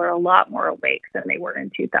think people are a lot more awake than they were in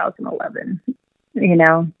 2011.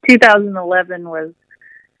 2011 was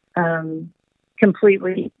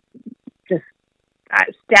completely just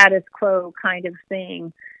status quo kind of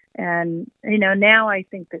thing. And, now I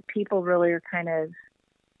think that people really are kind of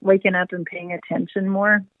waking up and paying attention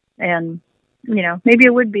more. And, maybe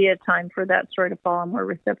it would be a time for that story to fall on more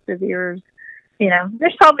receptive ears.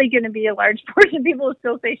 There's probably going to be a large portion of people who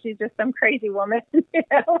still say she's just some crazy woman,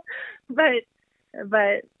 but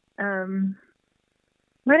I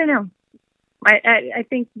don't know. I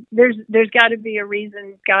think there's got to be a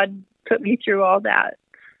reason God put me through all that.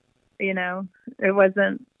 It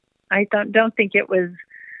wasn't, I don't think it was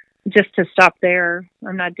just to stop there.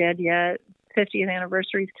 I'm not dead yet. 50th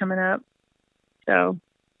anniversary is coming up. So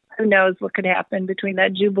who knows what could happen between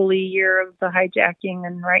that Jubilee year of the hijacking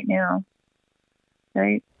and right now.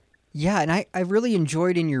 Right? Yeah. And I really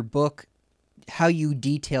enjoyed in your book how you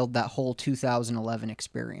detailed that whole 2011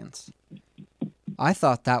 experience. I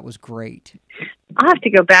thought that was great. I'll have to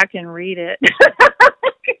go back and read it.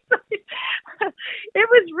 it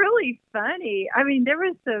was really funny. I mean, it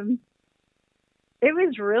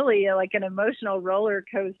was really like an emotional roller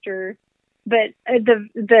coaster. But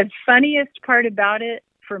the funniest part about it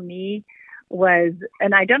for me was,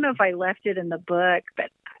 and I don't know if I left it in the book, but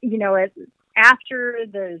after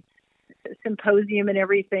the symposium and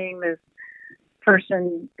everything, this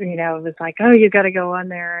person, was like, "Oh, you got to go on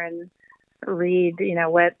there and read,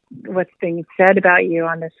 what's being said about you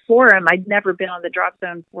on this forum." I'd never been on the Drop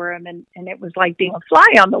Zone forum, and it was like being a fly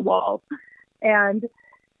on the wall. And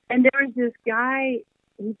there was this guy,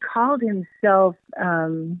 he called himself,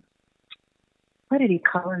 what did he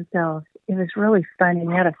call himself? It was really funny.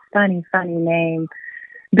 He had a funny name.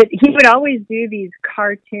 But he would always do these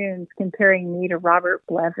cartoons comparing me to Robert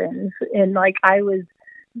Blevins. And like I was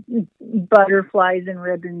butterflies and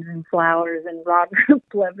ribbons and flowers, and Robert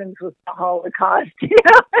Blevins was the Holocaust. He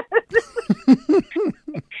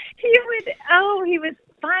was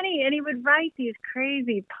funny, and he would write these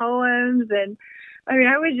crazy poems, and I mean,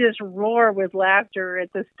 I would just roar with laughter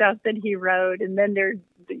at the stuff that he wrote. And then then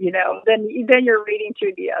you're reading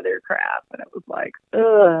through the other crap, and it was like,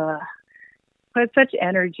 ugh. But such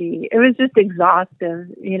energy. It was just exhaustive.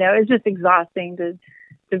 It was just exhausting to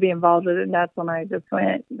be involved with it. And that's when I just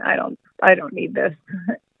went, I don't need this.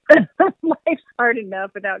 Life's hard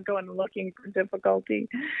enough without going and looking for difficulty.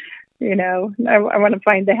 I want to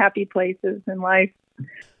find the happy places in life.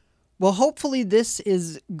 Well, hopefully this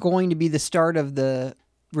is going to be the start of the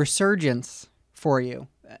resurgence for you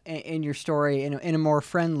in your story in a more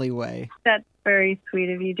friendly way. That's very sweet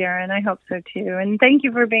of you, Darren. I hope so too. And thank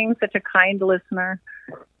you for being such a kind listener.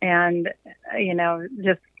 And,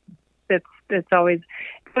 it's always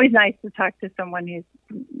nice to talk to someone who's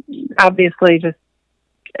obviously just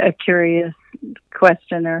a curious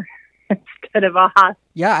questioner instead of a hostile.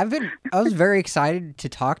 Yeah, I was very excited to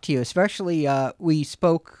talk to you, especially we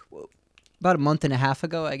spoke about a month and a half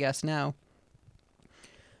ago, I guess now.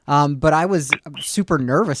 But I was super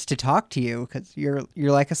nervous to talk to you because you're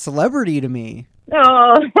like a celebrity to me.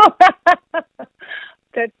 Oh,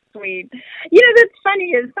 that's sweet. That's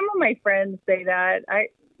funny is some of my friends say that.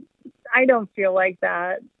 I don't feel like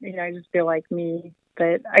that. I just feel like me.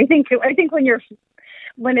 But I think when you're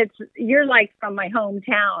like from my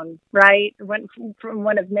hometown, right? From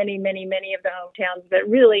one of many of the hometowns, but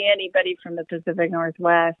really anybody from the Pacific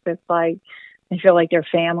Northwest, it's like I feel like they're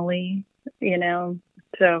family,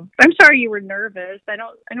 So I'm sorry you were nervous. I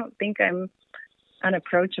don't think I'm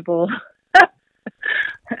unapproachable.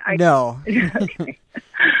 No. Okay.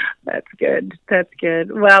 That's good.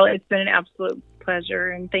 Well, it's been an absolute pleasure,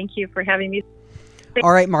 and thank you for having me.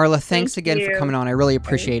 All right, Marla, thanks again for coming on. I really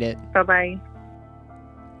appreciate it. Bye-bye.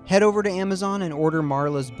 Head over to Amazon and order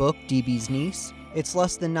Marla's book, DB's Niece. It's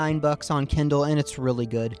less than $9 on Kindle, and it's really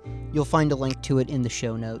good. You'll find a link to it in the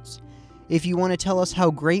show notes. If you want to tell us how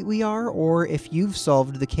great we are, or if you've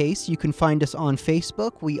solved the case, you can find us on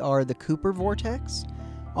Facebook. We are the Cooper Vortex.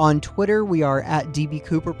 On Twitter, we are at DB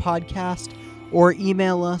Cooper Podcast, or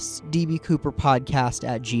email us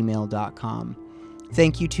dbcooperpodcast@gmail.com.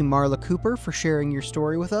 Thank you to Marla Cooper for sharing your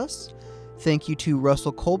story with us. Thank you to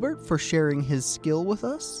Russell Colbert for sharing his skill with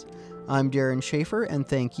us. I'm Darren Schaefer, and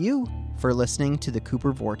thank you for listening to the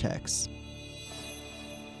Cooper Vortex.